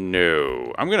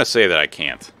 No. I'm gonna say that I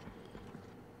can't.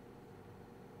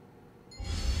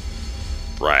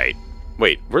 Right.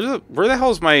 Wait, where the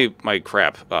hell's my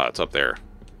crap? Ah, it's up there.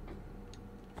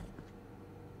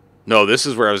 No, this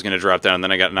is where I was gonna drop down, and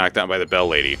then I got knocked down by the bell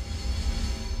lady.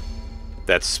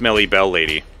 That smelly bell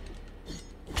lady.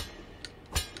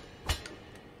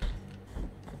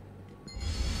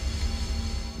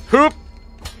 Hoop!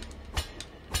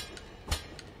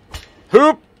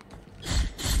 Hoop!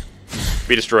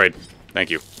 Be destroyed. Thank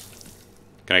you.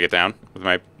 Can I get down with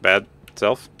my bad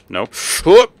self? No.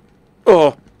 Whoop!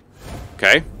 Oh!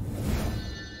 Okay.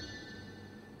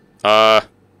 I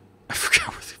forgot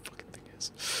where the fucking thing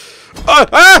is.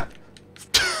 Ah!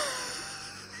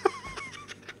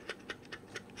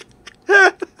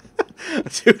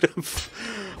 Dude,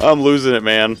 I'm losing it,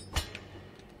 man.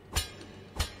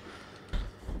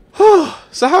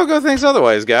 So how go things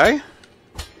otherwise, guy?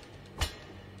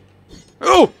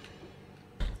 Oh!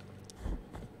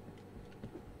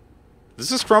 Does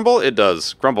this crumble? It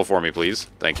does. Crumble for me, please.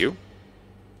 Thank you.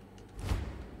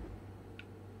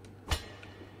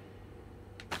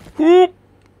 Whoop!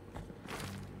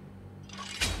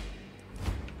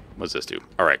 What's this do?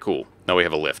 Alright, cool. Now we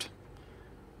have a lift.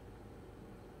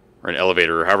 Or an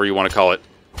elevator, or however you want to call it.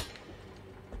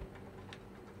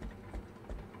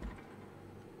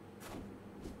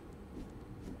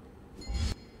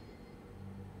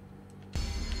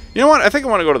 You know what? I think I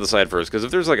want to go to the side first, because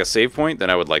if there's like a save point, then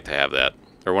I would like to have that.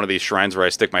 Or one of these shrines where I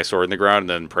stick my sword in the ground and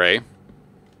then pray.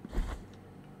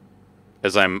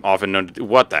 As I'm often known to do.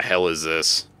 What the hell is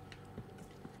this?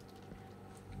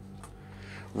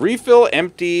 Refill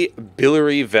empty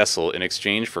biliary vessel in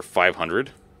exchange for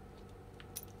 500.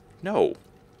 No.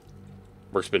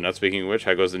 Work's been nuts, speaking of which.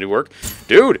 How goes the new work?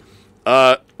 Dude!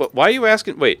 Why are you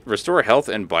asking? Wait, restore health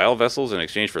and bile vessels in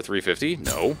exchange for 350?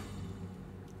 No.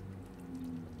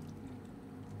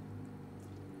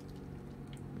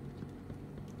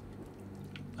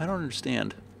 I don't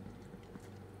understand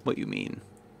what you mean.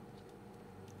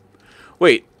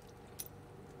 Wait.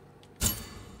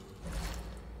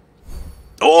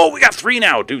 Oh, we got 3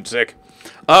 now! Dude, sick.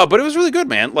 But it was really good,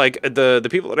 man. Like, the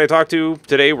people that I talked to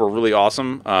today were really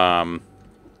awesome. And,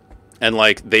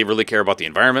 like, they really care about the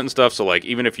environment and stuff. So, like,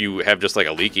 even if you have just, like,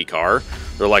 a leaky car,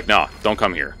 they're like, nah, don't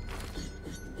come here.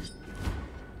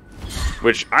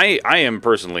 Which I am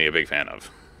personally a big fan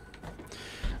of.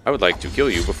 I would like to kill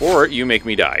you before you make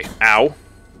me die. Ow.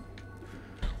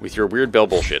 With your weird bell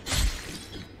bullshit.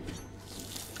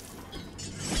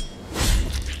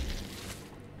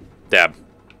 Dab.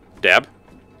 Dab.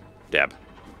 Dab.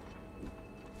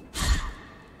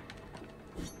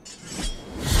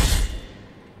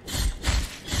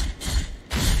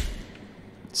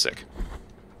 Sick.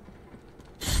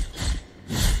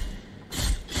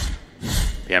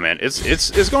 Yeah, man,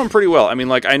 it's going pretty well. I mean,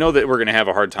 like, I know that we're gonna have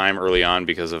a hard time early on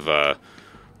because of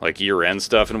like year-end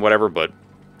stuff and whatever, but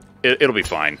it'll be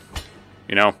fine.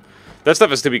 You know, that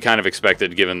stuff is to be kind of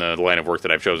expected given the line of work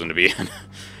that I've chosen to be in.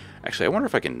 Actually, I wonder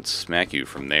if I can smack you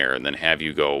from there and then have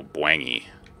you go boingy.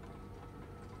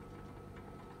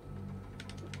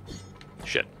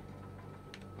 Shit.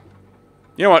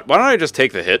 You know what? Why don't I just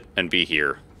take the hit and be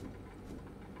here?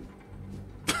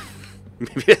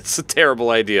 Maybe it's a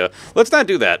terrible idea. Let's not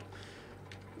do that.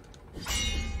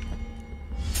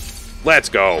 Let's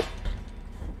go.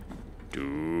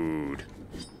 Dude.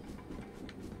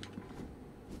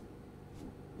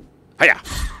 Hiya.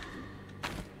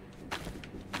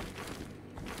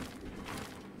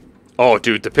 Oh,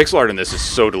 dude, the pixel art in this is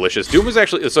so delicious. Doom was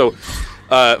actually... So,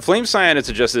 Flame Scion had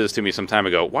suggested this to me some time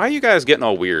ago. Why are you guys getting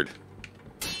all weird?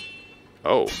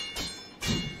 Oh.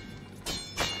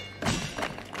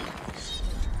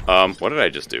 What did I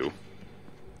just do?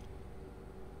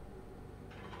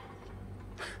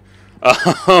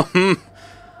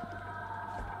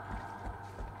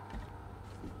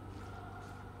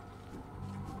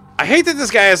 I hate that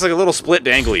this guy has like a little split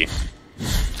dangly.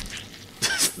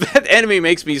 That enemy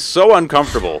makes me so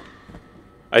uncomfortable.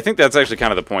 I think that's actually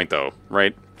kind of the point, though,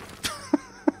 right?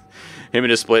 Him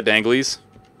and his split danglies.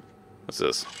 What's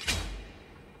this?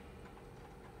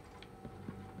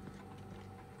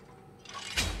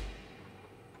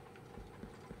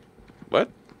 What?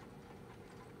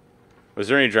 Was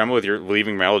there any drama with your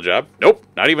leaving my old job? Nope,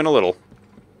 not even a little.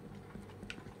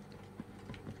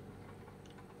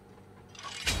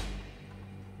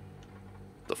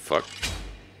 The fuck?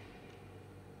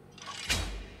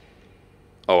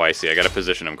 Oh, I see. I gotta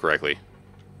position him correctly.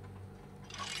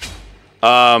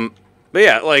 But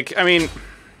yeah, like, I mean,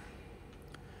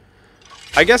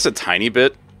 I guess a tiny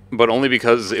bit, but only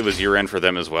because it was year-end for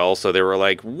them as well, so they were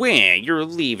like, "When you're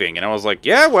leaving," and I was like,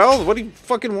 "Yeah, well, what do you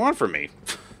fucking want from me?"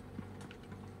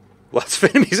 Lots of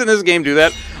enemies in this game do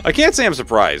that. I can't say I'm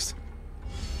surprised.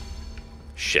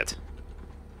 Shit.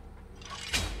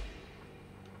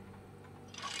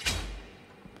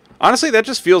 Honestly, that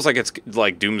just feels like it's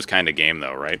like Doom's kind of game,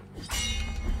 though, right?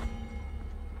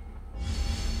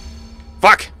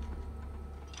 Fuck!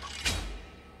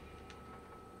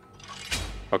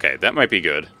 Okay, that might be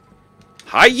good.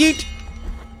 Hi, yeet!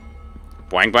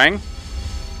 Boing, bang.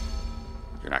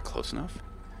 You're not close enough?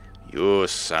 You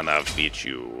son of a bitch,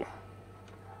 you.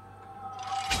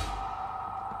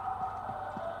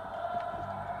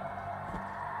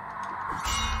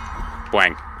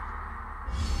 Boing.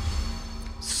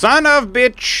 Son of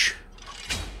bitch!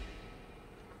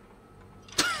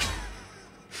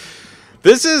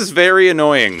 This is very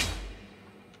annoying.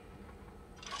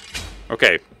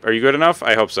 Okay, are you good enough?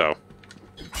 I hope so.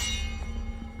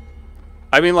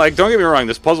 I mean, like, don't get me wrong,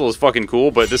 this puzzle is fucking cool,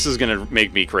 but this is gonna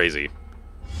make me crazy.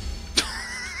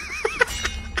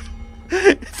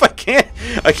 If I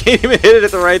can't even hit it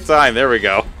at the right time. There we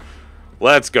go.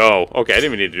 Let's go. Okay, I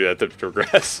didn't even need to do that to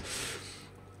progress.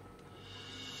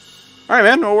 Alright,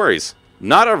 man, no worries.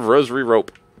 Knot of rosary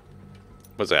rope.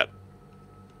 What's that?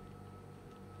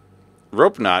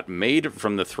 Rope knot made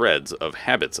from the threads of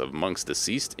habits of monks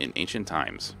deceased in ancient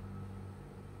times.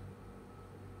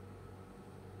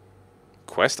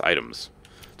 Quest items.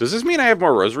 Does this mean I have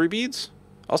more rosary beads?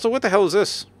 Also, what the hell is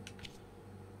this?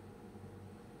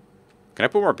 Can I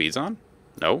put more beads on?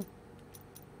 No.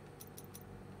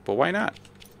 But why not?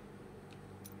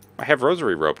 I have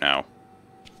rosary rope now.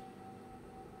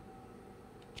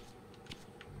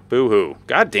 Boo-hoo.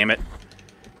 God damn it.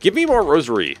 Give me more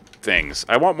rosary things.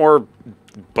 I want more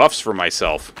buffs for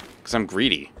myself, because I'm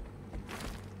greedy.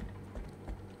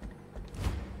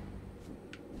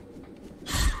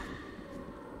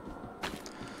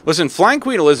 Listen, Flying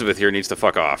Queen Elizabeth here needs to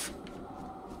fuck off.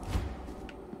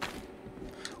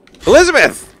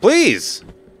 Elizabeth! Please!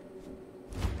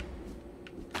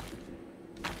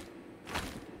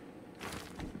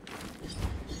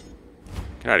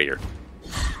 Get out of here.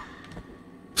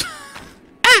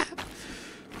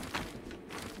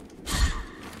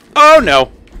 Oh,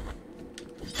 no.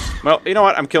 Well, you know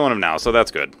what? I'm killing them now, so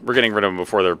that's good. We're getting rid of them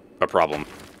before they're a problem.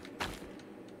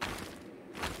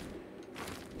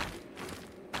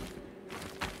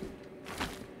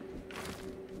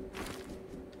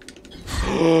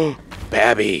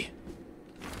 Babby.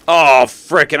 Oh,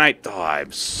 frickin' oh,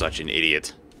 I'm such an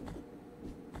idiot.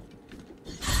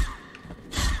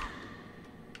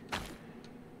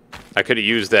 I could have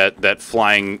used that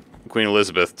flying Queen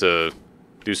Elizabeth to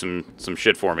do some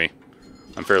shit for me.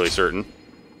 I'm fairly certain.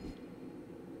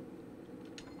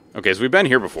 Okay, so we've been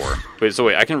here before. Wait, so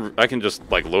wait, I can just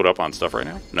like load up on stuff right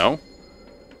now? No?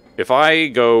 If I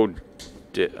go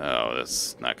oh,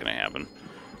 that's not gonna happen.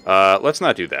 Let's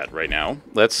not do that right now.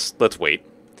 Let's wait.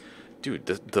 Dude,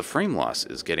 the frame loss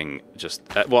is getting just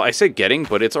well, I say getting,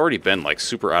 but it's already been like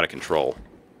super out of control.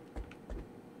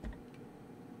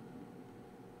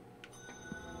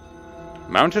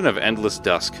 Mountain of Endless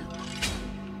Dusk.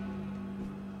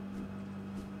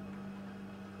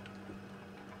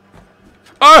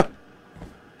 Ah!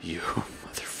 You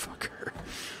motherfucker.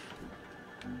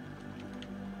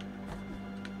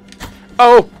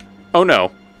 Oh! Oh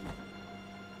no.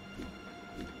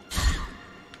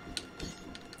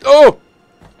 Oh!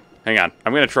 Hang on.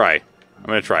 I'm gonna try.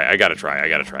 I gotta try.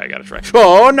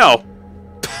 Oh no!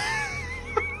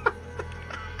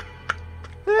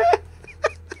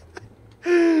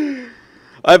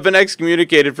 I've been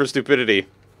excommunicated for stupidity.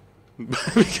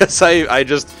 Because I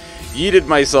just yeeted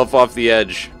myself off the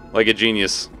edge like a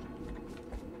genius.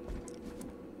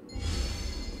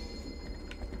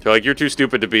 They're like, you're too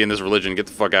stupid to be in this religion. Get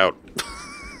the fuck out.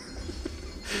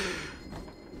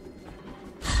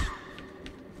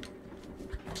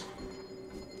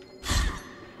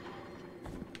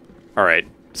 Alright.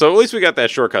 So at least we got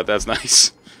that shortcut. That's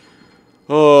nice.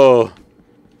 Oh.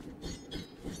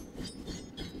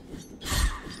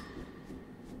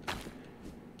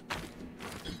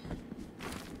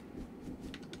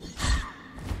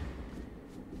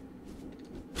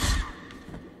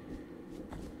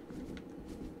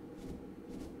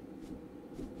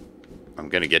 I'm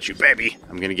gonna get you, baby.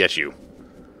 I'm gonna get you.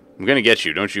 I'm gonna get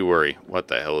you. Don't you worry. What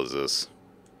the hell is this?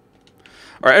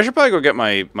 Alright, I should probably go get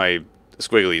my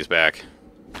squigglies back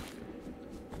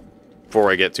before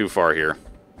I get too far here.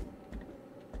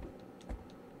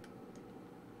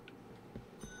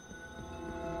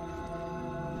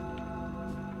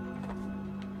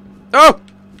 Oh!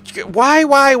 Why?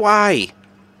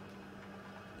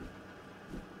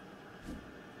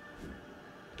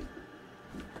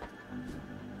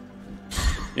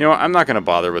 You know what? I'm not going to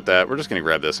bother with that. We're just going to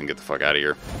grab this and get the fuck out of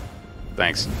here.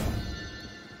 Thanks.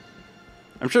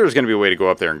 I'm sure there's going to be a way to go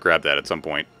up there and grab that at some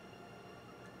point.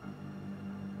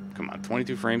 Come on,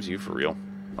 22 frames? You for real?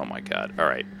 Oh my god.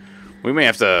 Alright. We may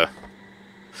have to...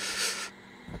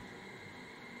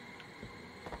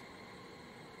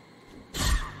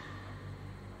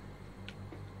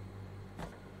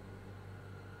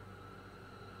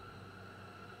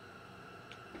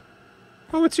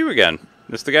 Oh, it's you again.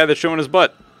 It's the guy that's showing his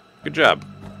butt. Good job.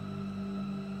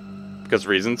 Because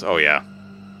reasons? Oh, yeah.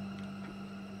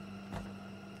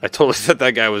 I totally thought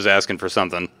that guy was asking for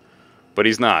something. But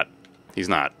he's not. He's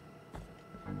not.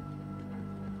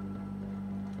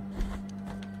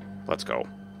 Let's go.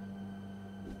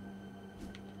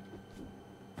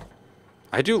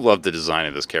 I do love the design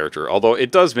of this character. Although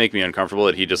it does make me uncomfortable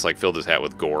that he just like filled his hat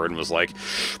with gore and was like,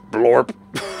 blorp.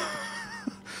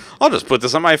 I'll just put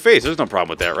this on my face. There's no problem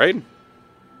with that, right?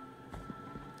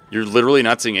 You're literally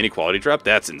not seeing any quality drop?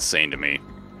 That's insane to me.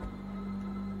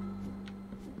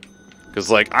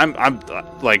 Because, like,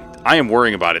 I am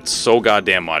worrying about it so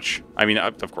goddamn much. I mean,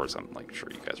 of course, I'm, like, sure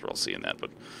you guys are all seeing that,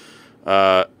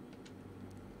 but...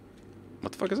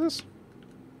 what the fuck is this?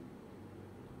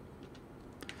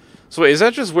 So, wait, is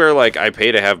that just where, like, I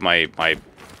pay to have my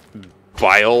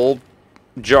bile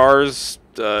jars,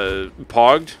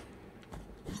 pogged?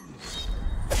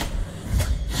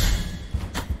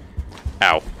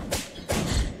 Ow.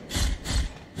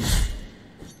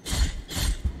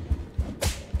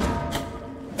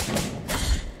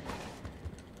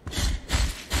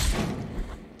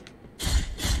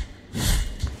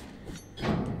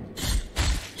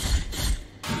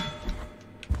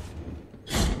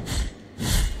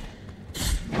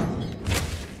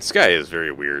 This guy is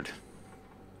very weird.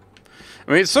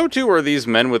 I mean, so too are these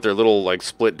men with their little, like,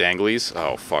 split danglies.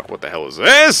 Oh, fuck, what the hell is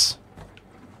this?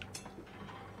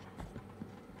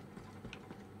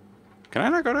 Can I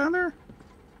not go down there?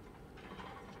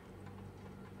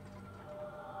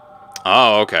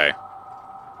 Oh, okay.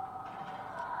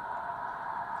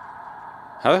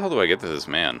 How the hell do I get to this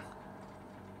man?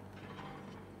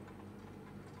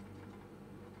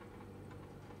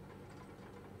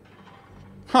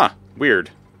 Huh, weird.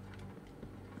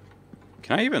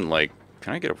 Can I even, like,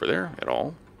 can I get over there at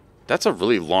all? That's a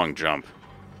really long jump.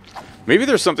 Maybe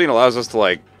there's something that allows us to,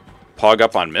 like, pog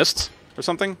up on mist or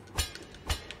something?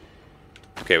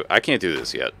 Okay, I can't do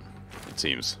this yet, it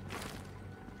seems.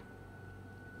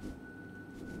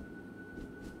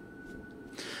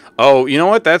 Oh, you know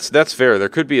what? That's fair. There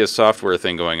could be a software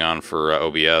thing going on for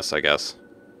OBS, I guess.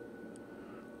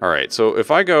 Alright, so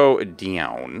if I go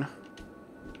down...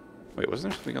 Wait,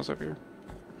 wasn't there something else up here?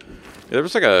 Yeah, there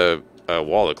was like a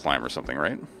wall to climb or something,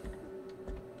 right?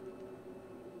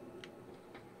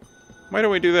 Why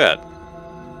don't we do that?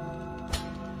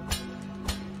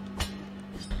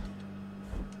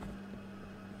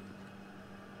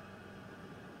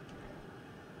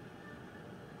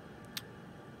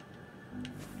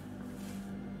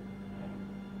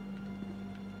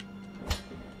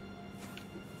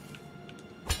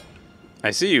 I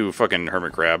see you, fucking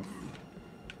hermit crab.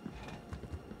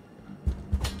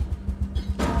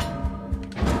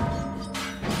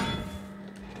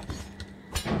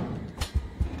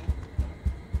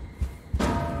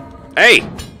 Hey!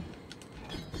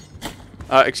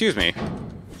 Excuse me.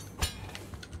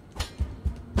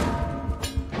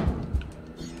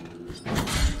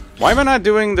 Why am I not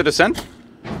doing the descent?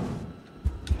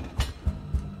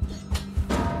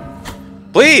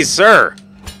 Please, sir!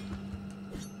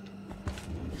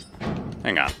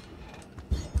 Hang on.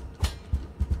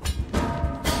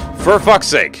 For fuck's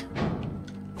sake.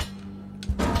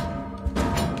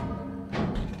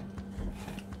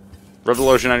 Rub the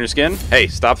lotion on your skin? Hey,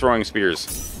 stop throwing spears.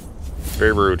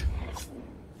 Very rude.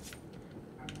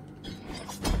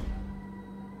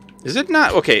 Is it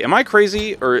not? Okay, am I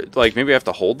crazy? Or, like, maybe I have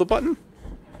to hold the button?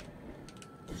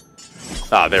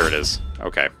 Ah, there it is.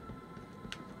 Okay.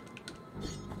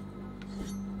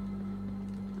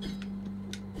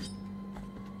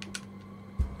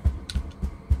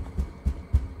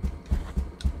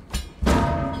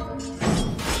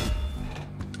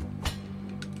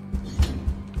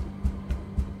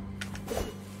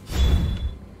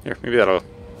 Here, maybe that'll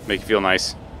make you feel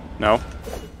nice. No?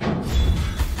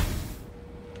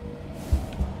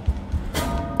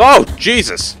 Oh,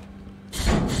 Jesus!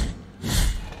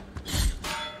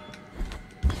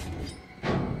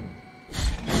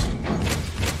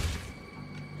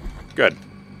 Good.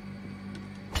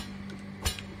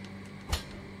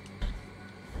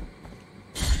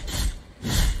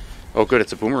 Oh, good,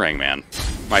 it's a boomerang man.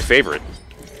 My favorite.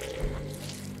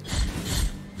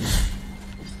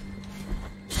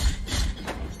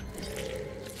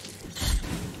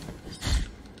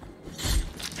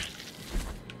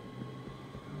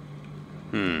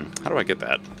 How do I get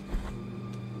that?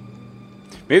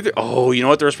 Maybe oh, you know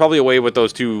what? There's probably a way with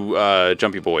those two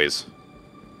jumpy boys.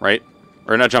 Right?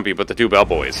 Or not jumpy, but the two bell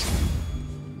boys.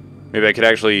 Maybe I could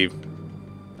actually...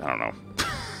 I don't know.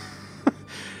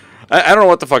 I don't know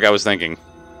what the fuck I was thinking.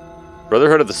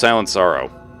 Brotherhood of the Silent Sorrow.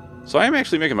 So I am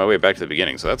actually making my way back to the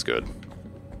beginning, so that's good.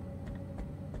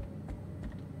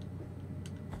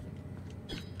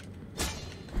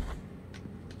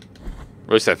 Or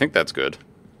at least I think that's good.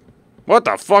 What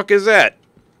the fuck is that?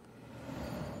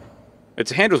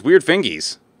 It's a hand with weird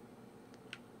fingies.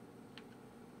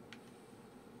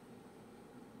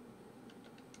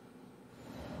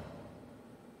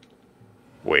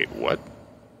 Wait, what?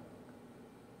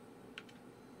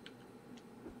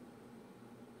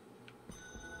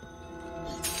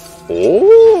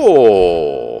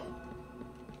 Oh!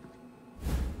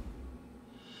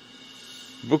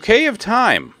 Bouquet of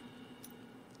Time.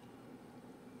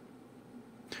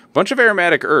 Bunch of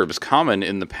aromatic herbs common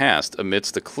in the past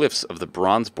amidst the cliffs of the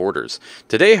bronze borders.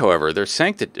 Today, however, their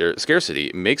scarcity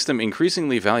makes them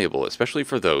increasingly valuable, especially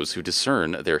for those who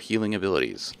discern their healing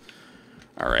abilities.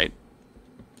 Alright.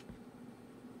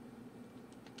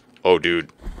 Oh,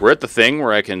 dude. We're at the thing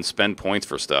where I can spend points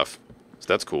for stuff. So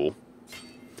that's cool.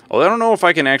 Although I don't know if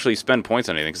I can actually spend points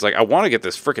on anything. Because, like, I want to get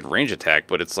this frickin' range attack,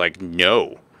 but it's like,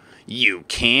 no. You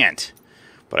can't.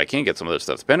 But I can get some other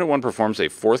stuff. The Penitent one performs a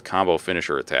 4th combo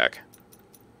finisher attack.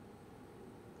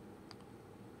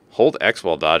 Hold X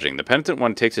while dodging. The Penitent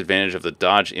one takes advantage of the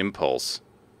dodge impulse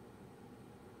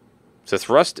to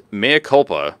thrust mea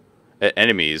culpa at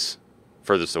enemies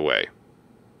furthest away.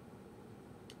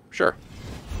 Sure.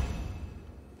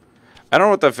 I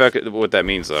don't know what that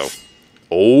means, though.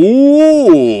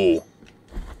 Oh!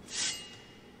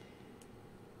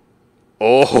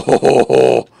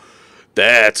 Oh!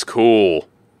 That's cool.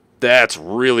 That's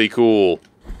really cool.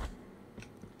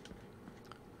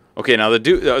 Okay, now the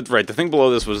dude... right, the thing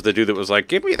below this was the dude that was like,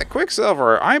 give me the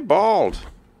Quicksilver, I'm bald.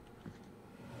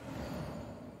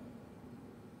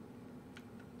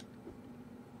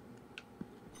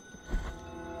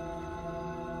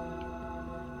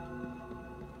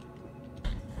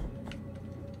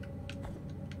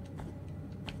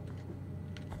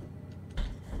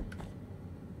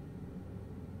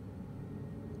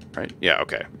 Right? Yeah,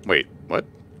 okay. Wait, what?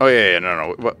 Oh, yeah,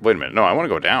 no. Wait a minute. No, I want to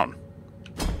go down.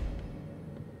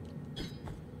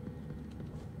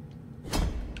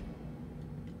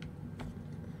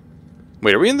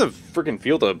 Wait, are we in the freaking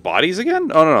field of bodies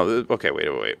again? Oh, no. Okay,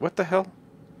 wait. What the hell?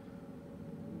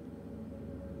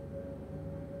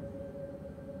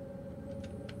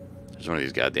 There's one of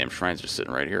these goddamn shrines just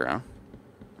sitting right here, huh?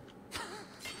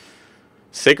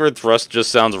 Sacred Thrust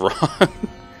just sounds wrong.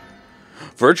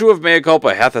 Virtue of mea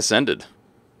culpa hath ascended.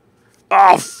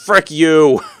 Oh, frick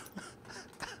you!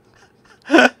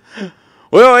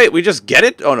 Wait, we just get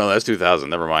it? Oh no, that's 2000.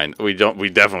 Never mind. We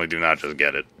definitely do not just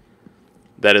get it.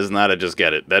 That is not a just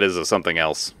get it. That is a something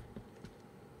else.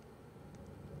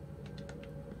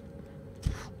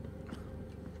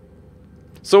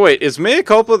 So wait, is mea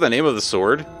culpa the name of the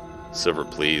sword? Silver,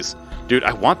 please. Dude,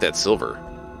 I want that silver.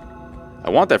 I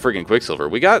want that freaking Quicksilver.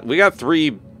 We got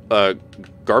 3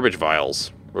 garbage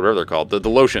vials, whatever they're called. The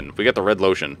lotion. We got the red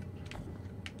lotion.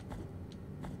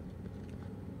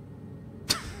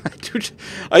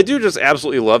 I do just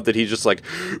absolutely love that he just like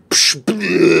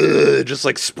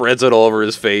spreads it all over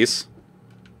his face.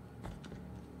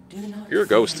 You're a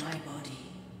ghost. My body,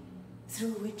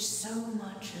 through which so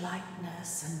much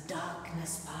lightness and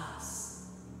darkness pass,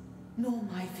 nor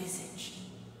my visage,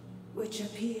 which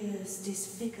appears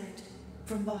disfigured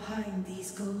from behind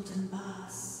these golden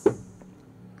bars.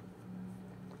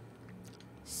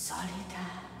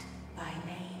 Soledad by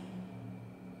name,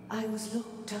 I was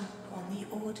looked up on the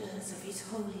orders of His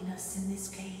Holiness in this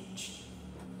cage.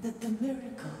 that the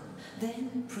miracle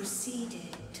then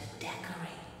proceeded to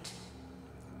decorate.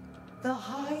 The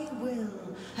High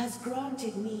Will has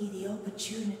granted me the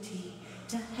opportunity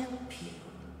to help you,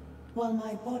 while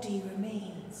my body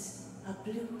remains a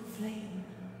blue flame.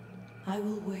 I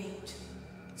will wait,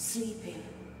 sleeping,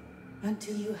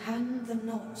 until you hand the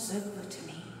knots over to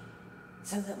me,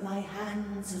 so that my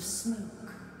hands of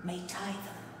smoke may tie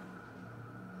them,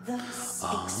 thus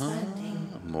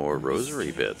expanding more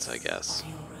rosary bits, I guess.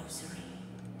 your rosary.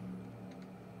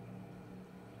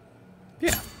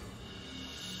 Yeah.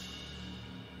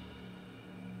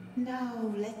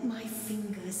 Now let my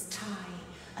fingers tie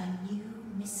a new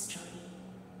mystery.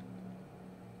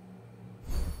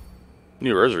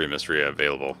 New rosary mystery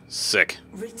available. Sick.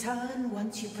 Return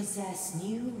once you possess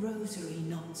new rosary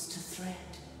knots to thread.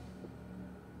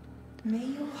 May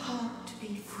your heart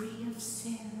be free of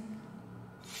sin.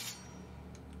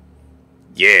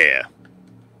 Yeah.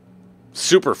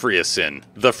 Super free of sin.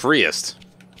 The freest.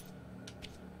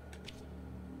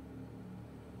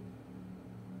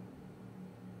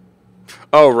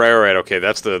 Oh, right. Okay,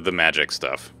 that's the magic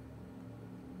stuff.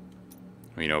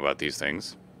 We know about these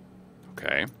things.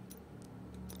 Okay.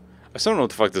 I still don't know what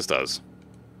the fuck this does.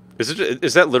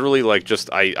 Is that literally like just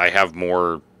I have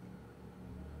more...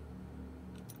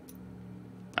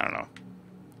 I don't know.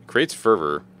 It creates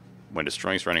fervor when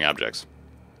destroying surrounding objects.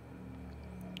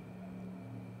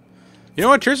 You know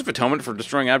what? Tears of Atonement for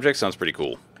destroying objects sounds pretty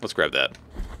cool. Let's grab that.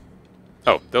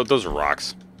 Oh, those are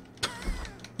rocks.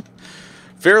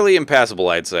 Fairly impassable,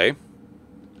 I'd say.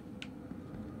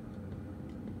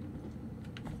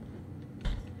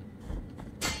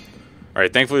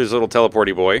 Alright, thankfully there's a little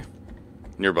teleporty boy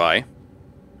nearby.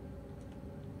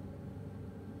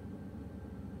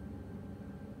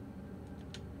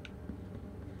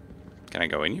 Can I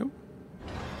go in you?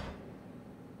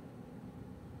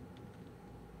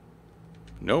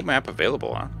 No map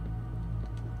available, huh?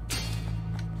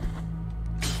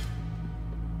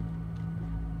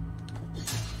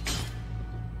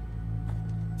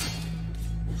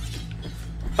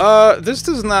 This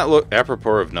does not look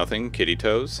apropos of nothing, kitty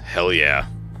toes. Hell yeah.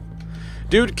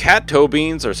 Dude, cat toe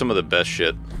beans are some of the best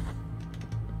shit.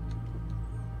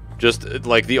 Just,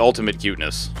 like, the ultimate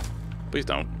cuteness. Please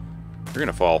don't. You're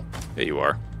gonna fall. Yeah, you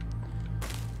are.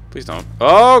 Please don't.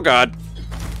 Oh, God.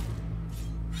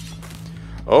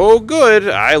 Oh, good.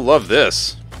 I love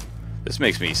this. This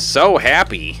makes me so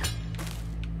happy.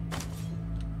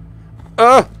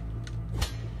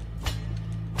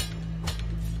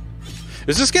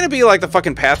 Is this gonna be like the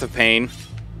fucking Path of Pain?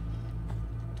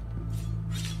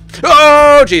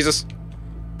 Oh, Jesus.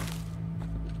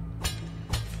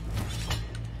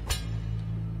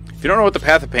 If you don't know what the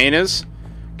Path of Pain is,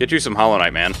 get you some Hollow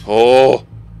Knight, man. Oh.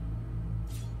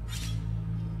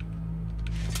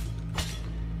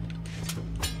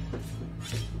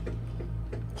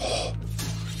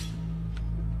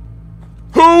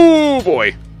 Oh,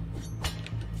 boy.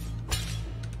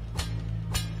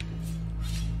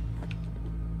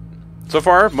 So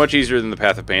far, much easier than the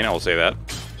Path of Pain, I will say that.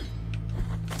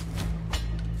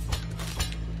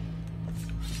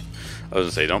 I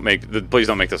was gonna say, please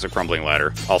don't make this a crumbling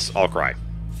ladder. I'll cry.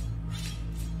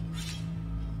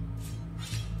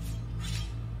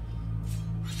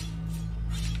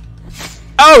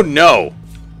 Oh no!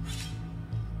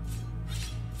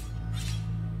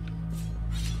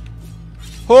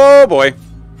 Oh boy!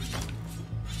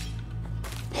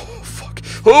 Oh fuck!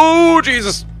 Oh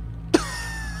Jesus!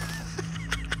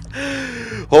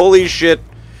 Holy shit!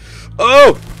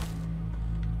 Oh!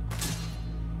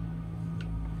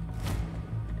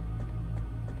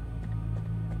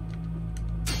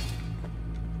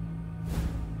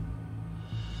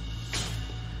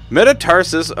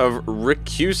 Metatarsus of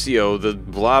Ricusio, the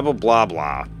blah blah blah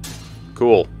blah.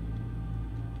 Cool.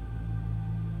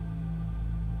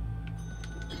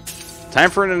 Time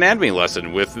for an anatomy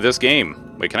lesson with this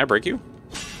game. Wait, can I break you?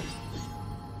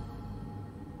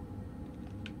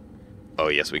 Oh,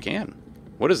 yes we can.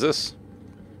 What is this?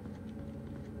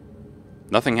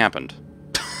 Nothing happened.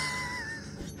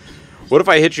 What if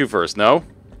I hit you first? No?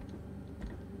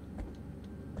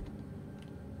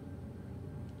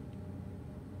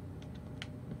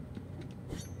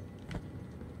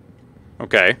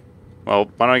 Okay. Well,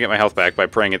 why don't I get my health back by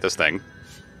praying at this thing?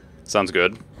 Sounds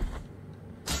good.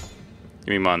 Give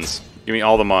me muns. Give me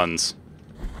all the muns.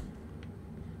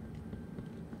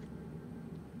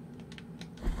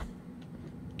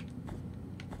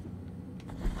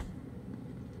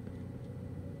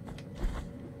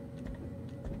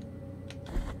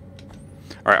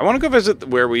 Alright, I want to go visit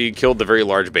where we killed the very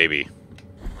large baby.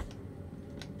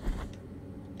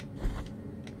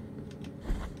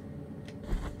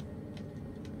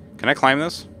 Can I climb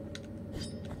this?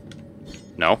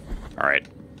 No? Alright.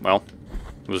 Well,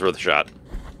 it was worth a shot.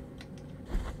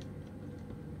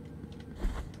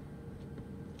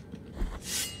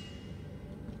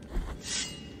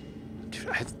 Dude,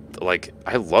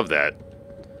 I love that.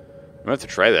 I'm gonna have to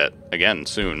try that again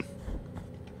soon.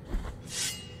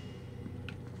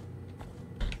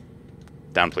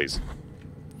 Down, please.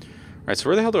 Alright, so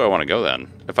where the hell do I want to go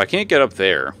then? If I can't get up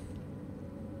there...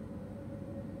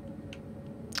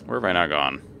 Where have I not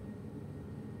gone?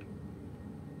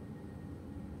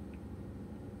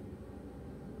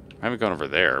 I haven't gone over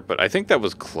there, but I think that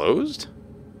was closed?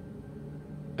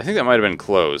 I think that might have been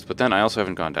closed, but then I also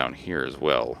haven't gone down here as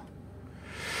well.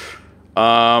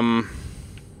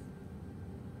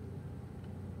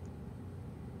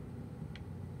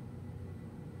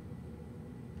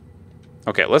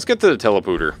 Okay, let's get to the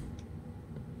teleporter.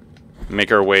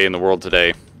 Make our way in the world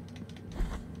today.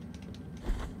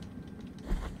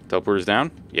 Teleporter's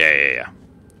down? Yeah.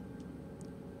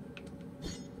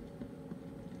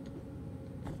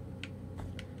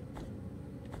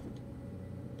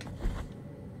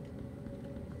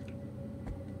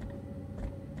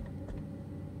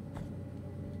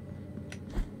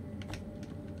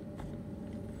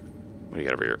 What do you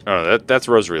got over here? Oh, that's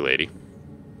Rosary Lady.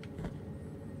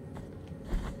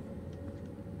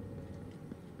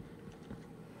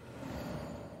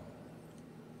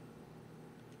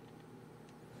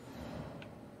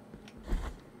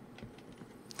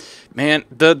 Man,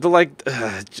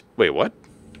 wait, what?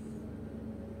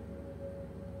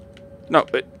 No,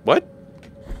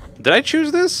 what? Did I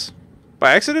choose this?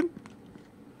 By accident?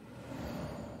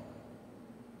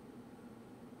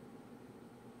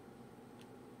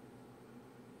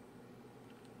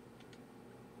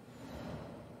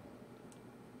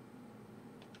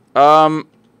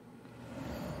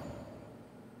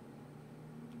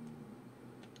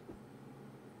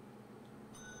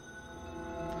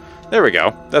 There we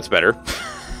go. That's better.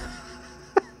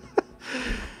 I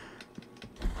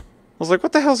was like,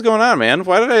 what the hell's going on, man?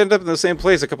 Why did I end up in the same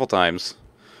place a couple times?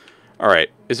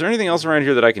 Alright. Is there anything else around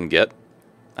here that I can get?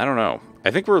 I don't know.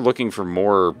 I think we're looking for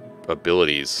more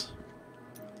abilities.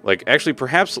 Like, actually,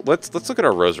 perhaps... Let's look at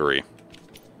our rosary.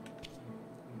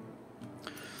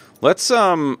 Let's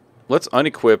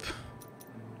unequip...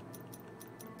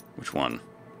 Which one?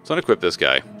 Let's unequip this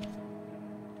guy.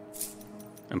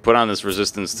 And put on this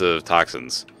resistance to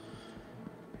toxins.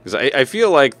 Because I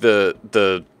feel like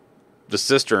the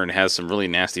cistern has some really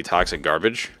nasty toxic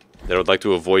garbage that I would like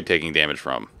to avoid taking damage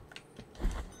from.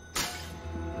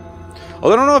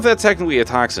 Although I don't know if that's technically a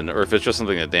toxin, or if it's just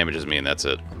something that damages me and that's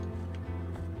it.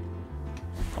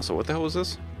 Also, what the hell was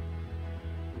this?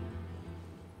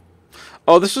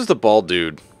 Oh, this was the bald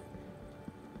dude.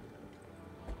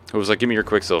 Who was like, give me your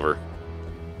Quicksilver.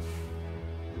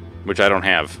 Which I don't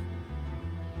have.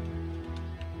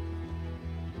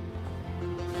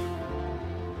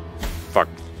 Fuck.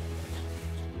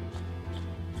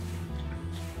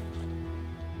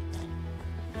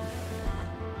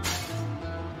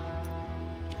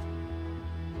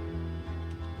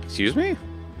 Excuse me?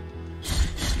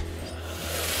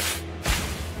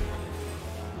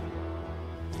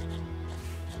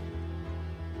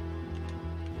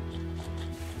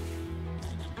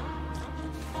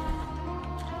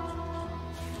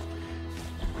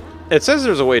 It says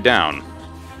there's a way down.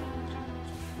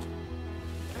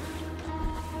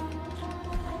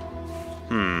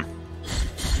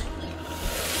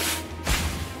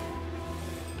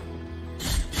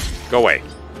 Go away.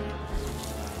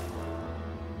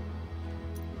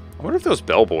 I wonder if those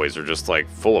bellboys are just, like,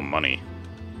 full of money.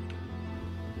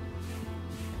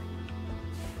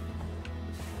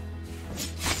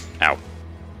 Ow.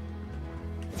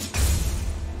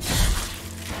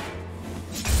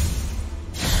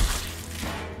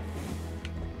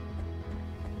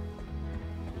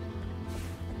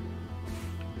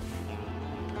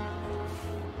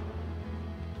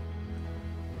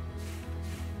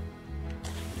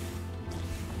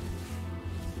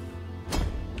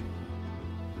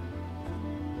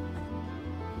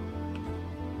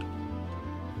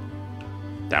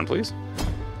 Down, please.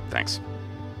 Thanks.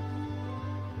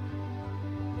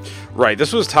 Right,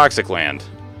 this was Toxic Land.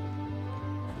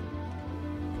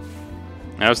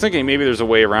 And I was thinking maybe there's a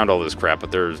way around all this crap,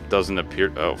 but there doesn't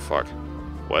appear... Oh, fuck.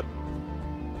 What?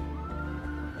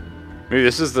 Maybe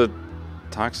this is the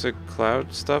Toxic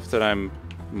Cloud stuff that I'm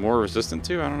more resistant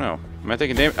to? I don't know. Am I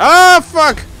taking damage? Ah,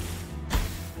 fuck!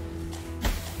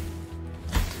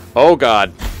 Oh,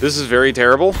 God. This is very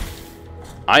terrible.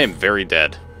 I am very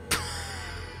dead.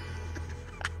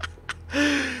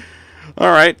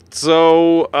 Alright,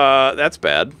 so, that's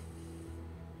bad.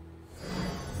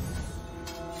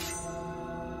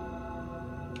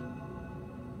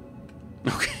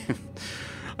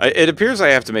 It appears I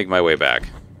have to make my way back.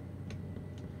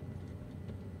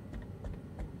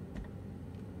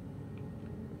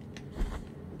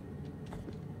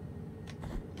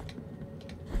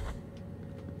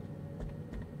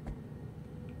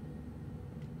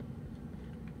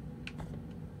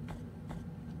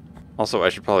 Also, I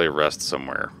should probably rest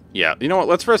somewhere. Yeah, you know what?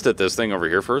 Let's rest at this thing over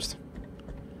here first.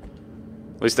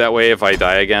 At least that way, if I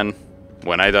die again,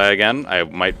 when I die again, I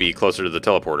might be closer to the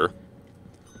teleporter.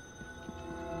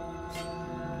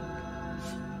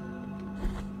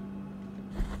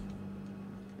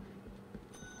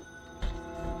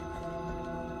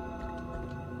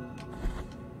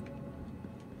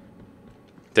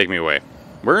 Take me away.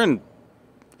 We're in...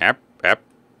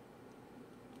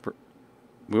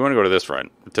 We want to go to this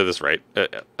right.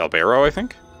 El Barro, I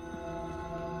think?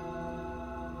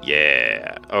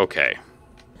 Yeah, okay.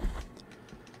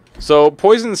 So,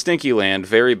 Poison Stinky Land,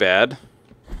 very bad.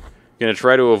 Gonna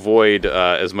try to avoid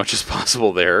as much as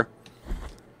possible there.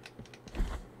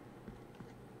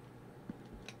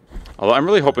 Although I'm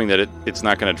really hoping that it's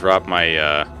not gonna drop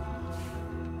my,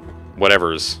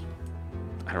 whatever's...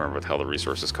 I don't remember what the hell the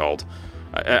resource is called.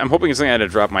 I'm hoping it's not gonna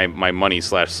drop my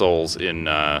money/souls in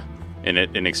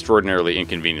an extraordinarily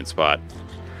inconvenient spot.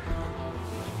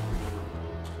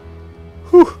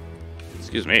 Whew.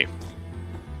 Excuse me.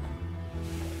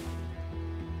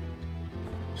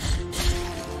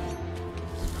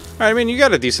 I mean, you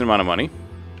got a decent amount of money.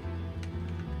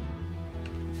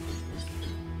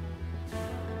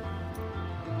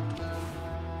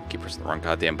 Keep pressing the wrong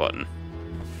goddamn button.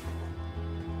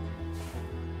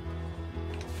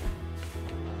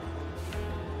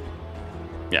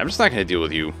 Yeah, I'm just not going to deal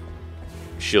with you,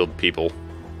 shield people.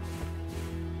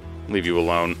 Leave you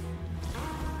alone.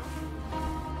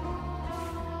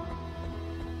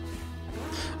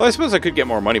 Well, I suppose I could get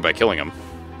more money by killing him.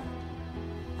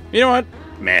 You know what?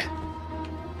 Meh.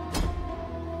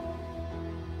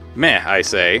 Meh, I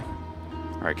say.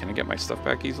 Alright, can I get my stuff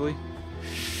back easily?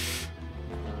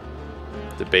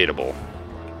 Debatable.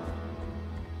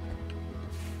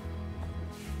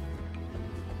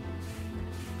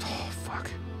 Oh, fuck.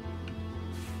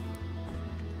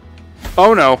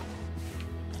 Oh, no.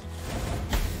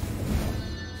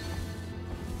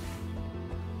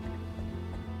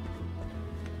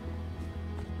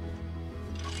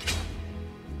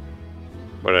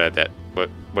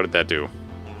 What did that do?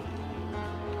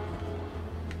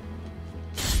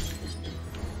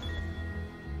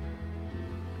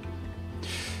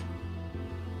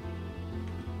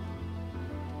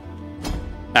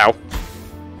 Ow.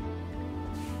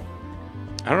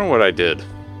 I don't know what I did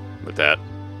with that.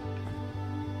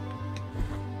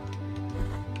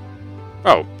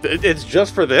 Oh, it's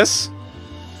just for this?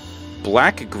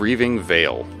 Black Grieving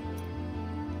Veil.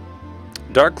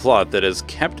 Dark cloth that has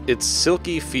kept its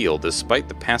silky feel despite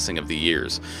the passing of the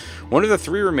years. One of the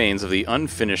three remains of the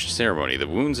unfinished ceremony. The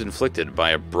wounds inflicted by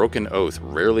a broken oath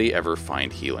rarely ever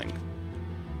find healing.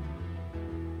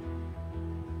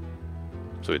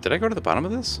 So wait, did I go to the bottom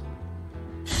of this?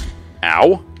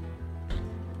 Ow!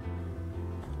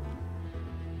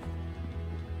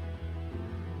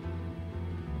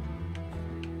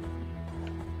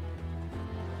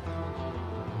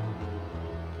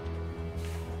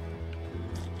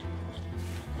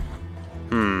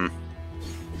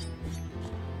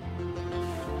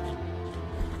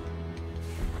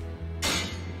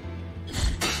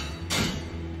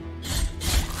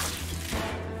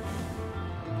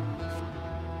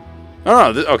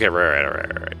 Oh, no, okay,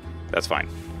 right. That's fine.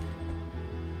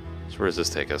 So where does this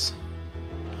take us?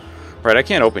 Right, I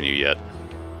can't open you yet.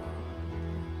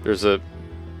 There's a...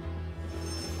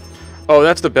 Oh,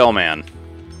 that's the bellman.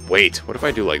 Wait, what if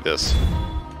I do like this?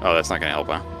 Oh, that's not gonna help,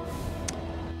 huh?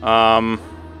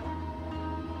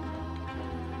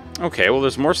 Okay, well,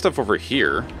 there's more stuff over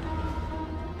here.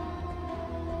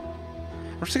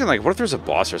 I'm just thinking, like, what if there's a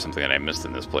boss or something that I missed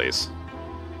in this place?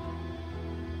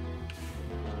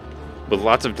 With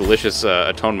lots of delicious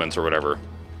atonements or whatever.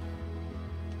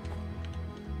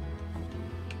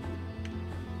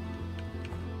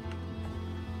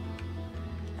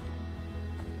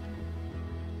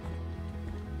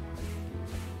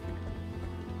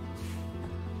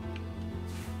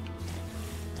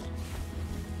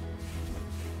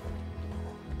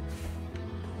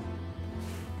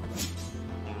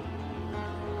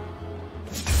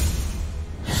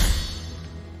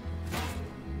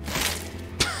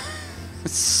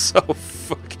 It's so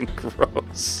fucking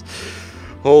gross.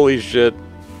 Holy shit.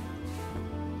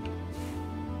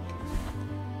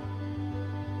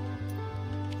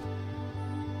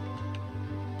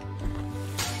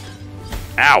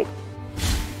 Ow.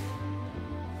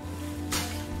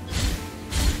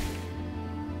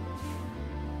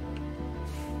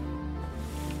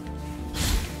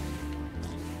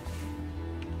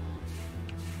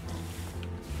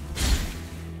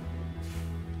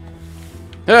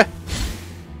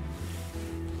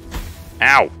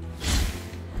 Ow!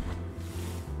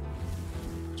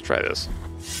 Let's try this.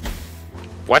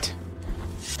 What?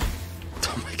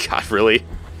 Oh my god, really?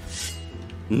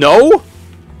 No?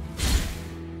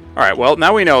 Alright, well,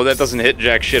 now we know that doesn't hit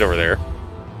jack shit over there.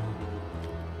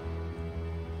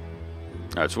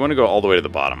 Alright, so we want to go all the way to the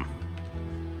bottom.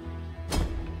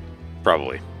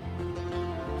 Probably.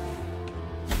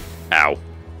 Ow.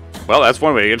 Well, that's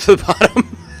one way to get to the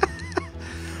bottom.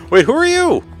 Wait, who are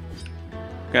you?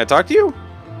 Can I talk to you?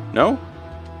 No?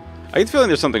 I get the feeling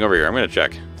there's something over here. I'm going to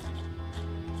check.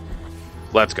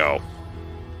 Let's go.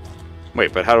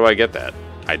 Wait, but how do I get that?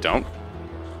 I don't?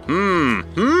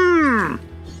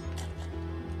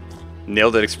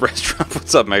 Nailed it, Express Drop.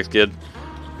 What's up, Max Kid?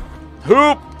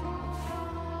 Hoop!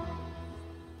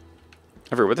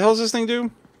 I forget, what the hell does this thing do?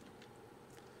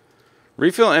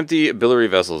 Refill empty biliary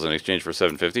vessels in exchange for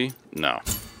 750? No.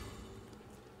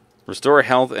 Restore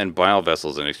health and bile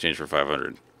vessels in exchange for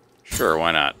 500. Sure,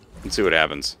 why not? Let's see what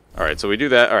happens. Alright, so we do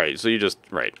that. Alright, so you just...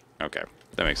 Right. Okay.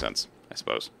 That makes sense, I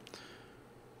suppose.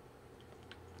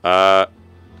 So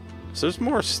there's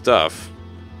more stuff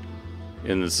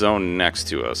in the zone next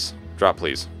to us. Drop,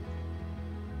 please.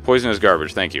 Poisonous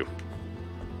garbage, thank you.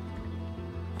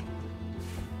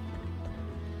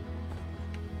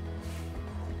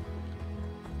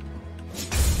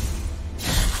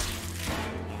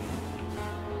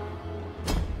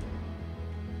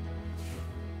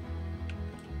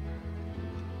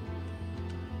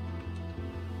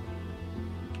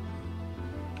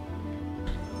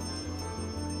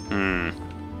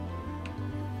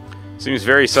 Seems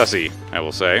very sussy, I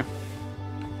will say.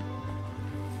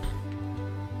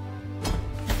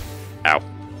 Ow.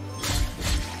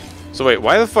 So wait,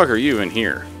 why the fuck are you in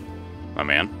here, my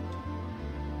man?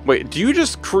 Wait, do you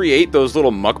just create those little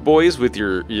muck boys with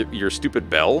your stupid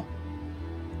bell?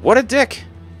 What a dick!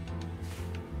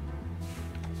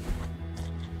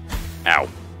 Ow.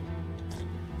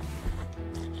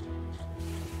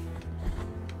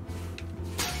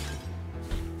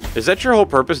 Is that your whole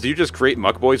purpose? Do you just create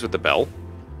muck boys with the bell?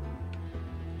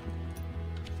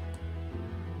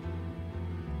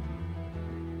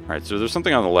 Alright, so there's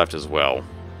something on the left as well.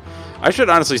 I should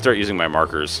honestly start using my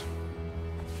markers.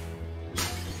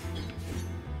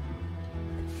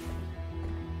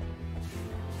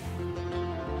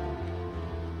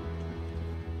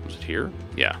 Was it here?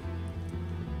 Yeah.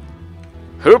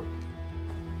 Hoop!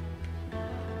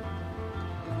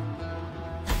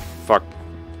 Fuck.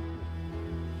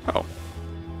 Oh.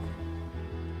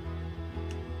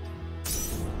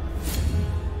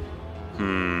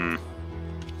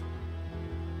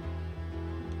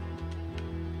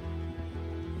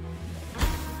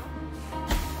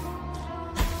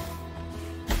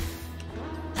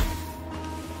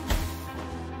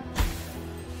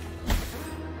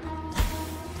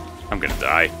 I'm gonna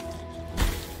die.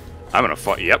 I'm gonna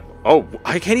fight. Yep. Oh,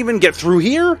 I can't even get through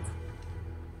here?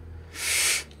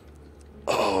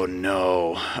 Oh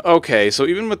no. Okay, so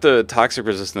even with the toxic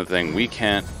resistant thing, we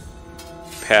can't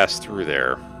pass through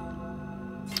there.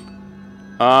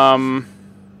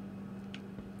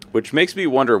 Which makes me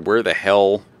wonder where the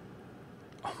hell...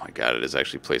 Oh my god, it is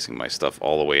actually placing my stuff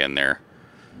all the way in there.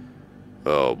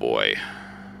 Oh boy.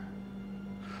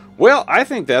 Well, I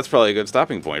think that's probably a good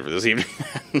stopping point for this evening.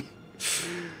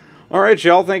 Alright,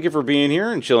 y'all, thank you for being here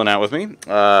and chilling out with me.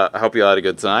 I hope you all had a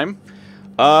good time.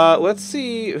 Let's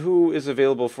see who is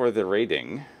available for the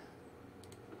raiding.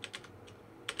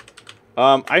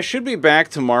 I should be back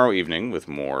tomorrow evening with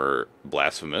more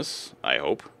Blasphemous, I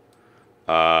hope.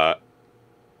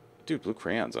 Dude, blue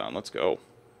crayon's on. Let's go.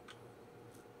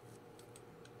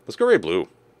 Let's go raid blue.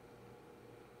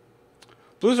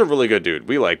 Blue's a really good dude.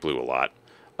 We like blue a lot.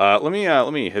 Let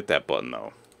me hit that button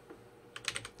though.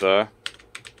 The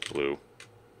blue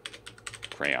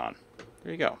crayon.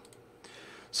 There you go.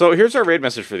 So here's our raid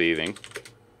message for the evening.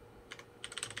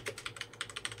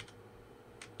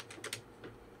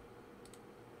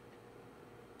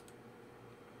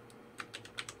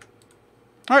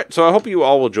 Alright, so I hope you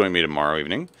all will join me tomorrow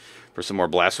evening for some more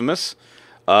Blasphemous.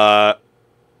 Love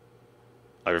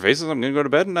your faces, I'm going to go to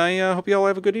bed, and I hope you all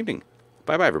have a good evening.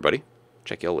 Bye-bye, everybody.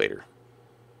 Check y'all later.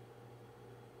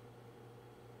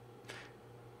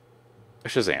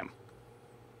 Shazam.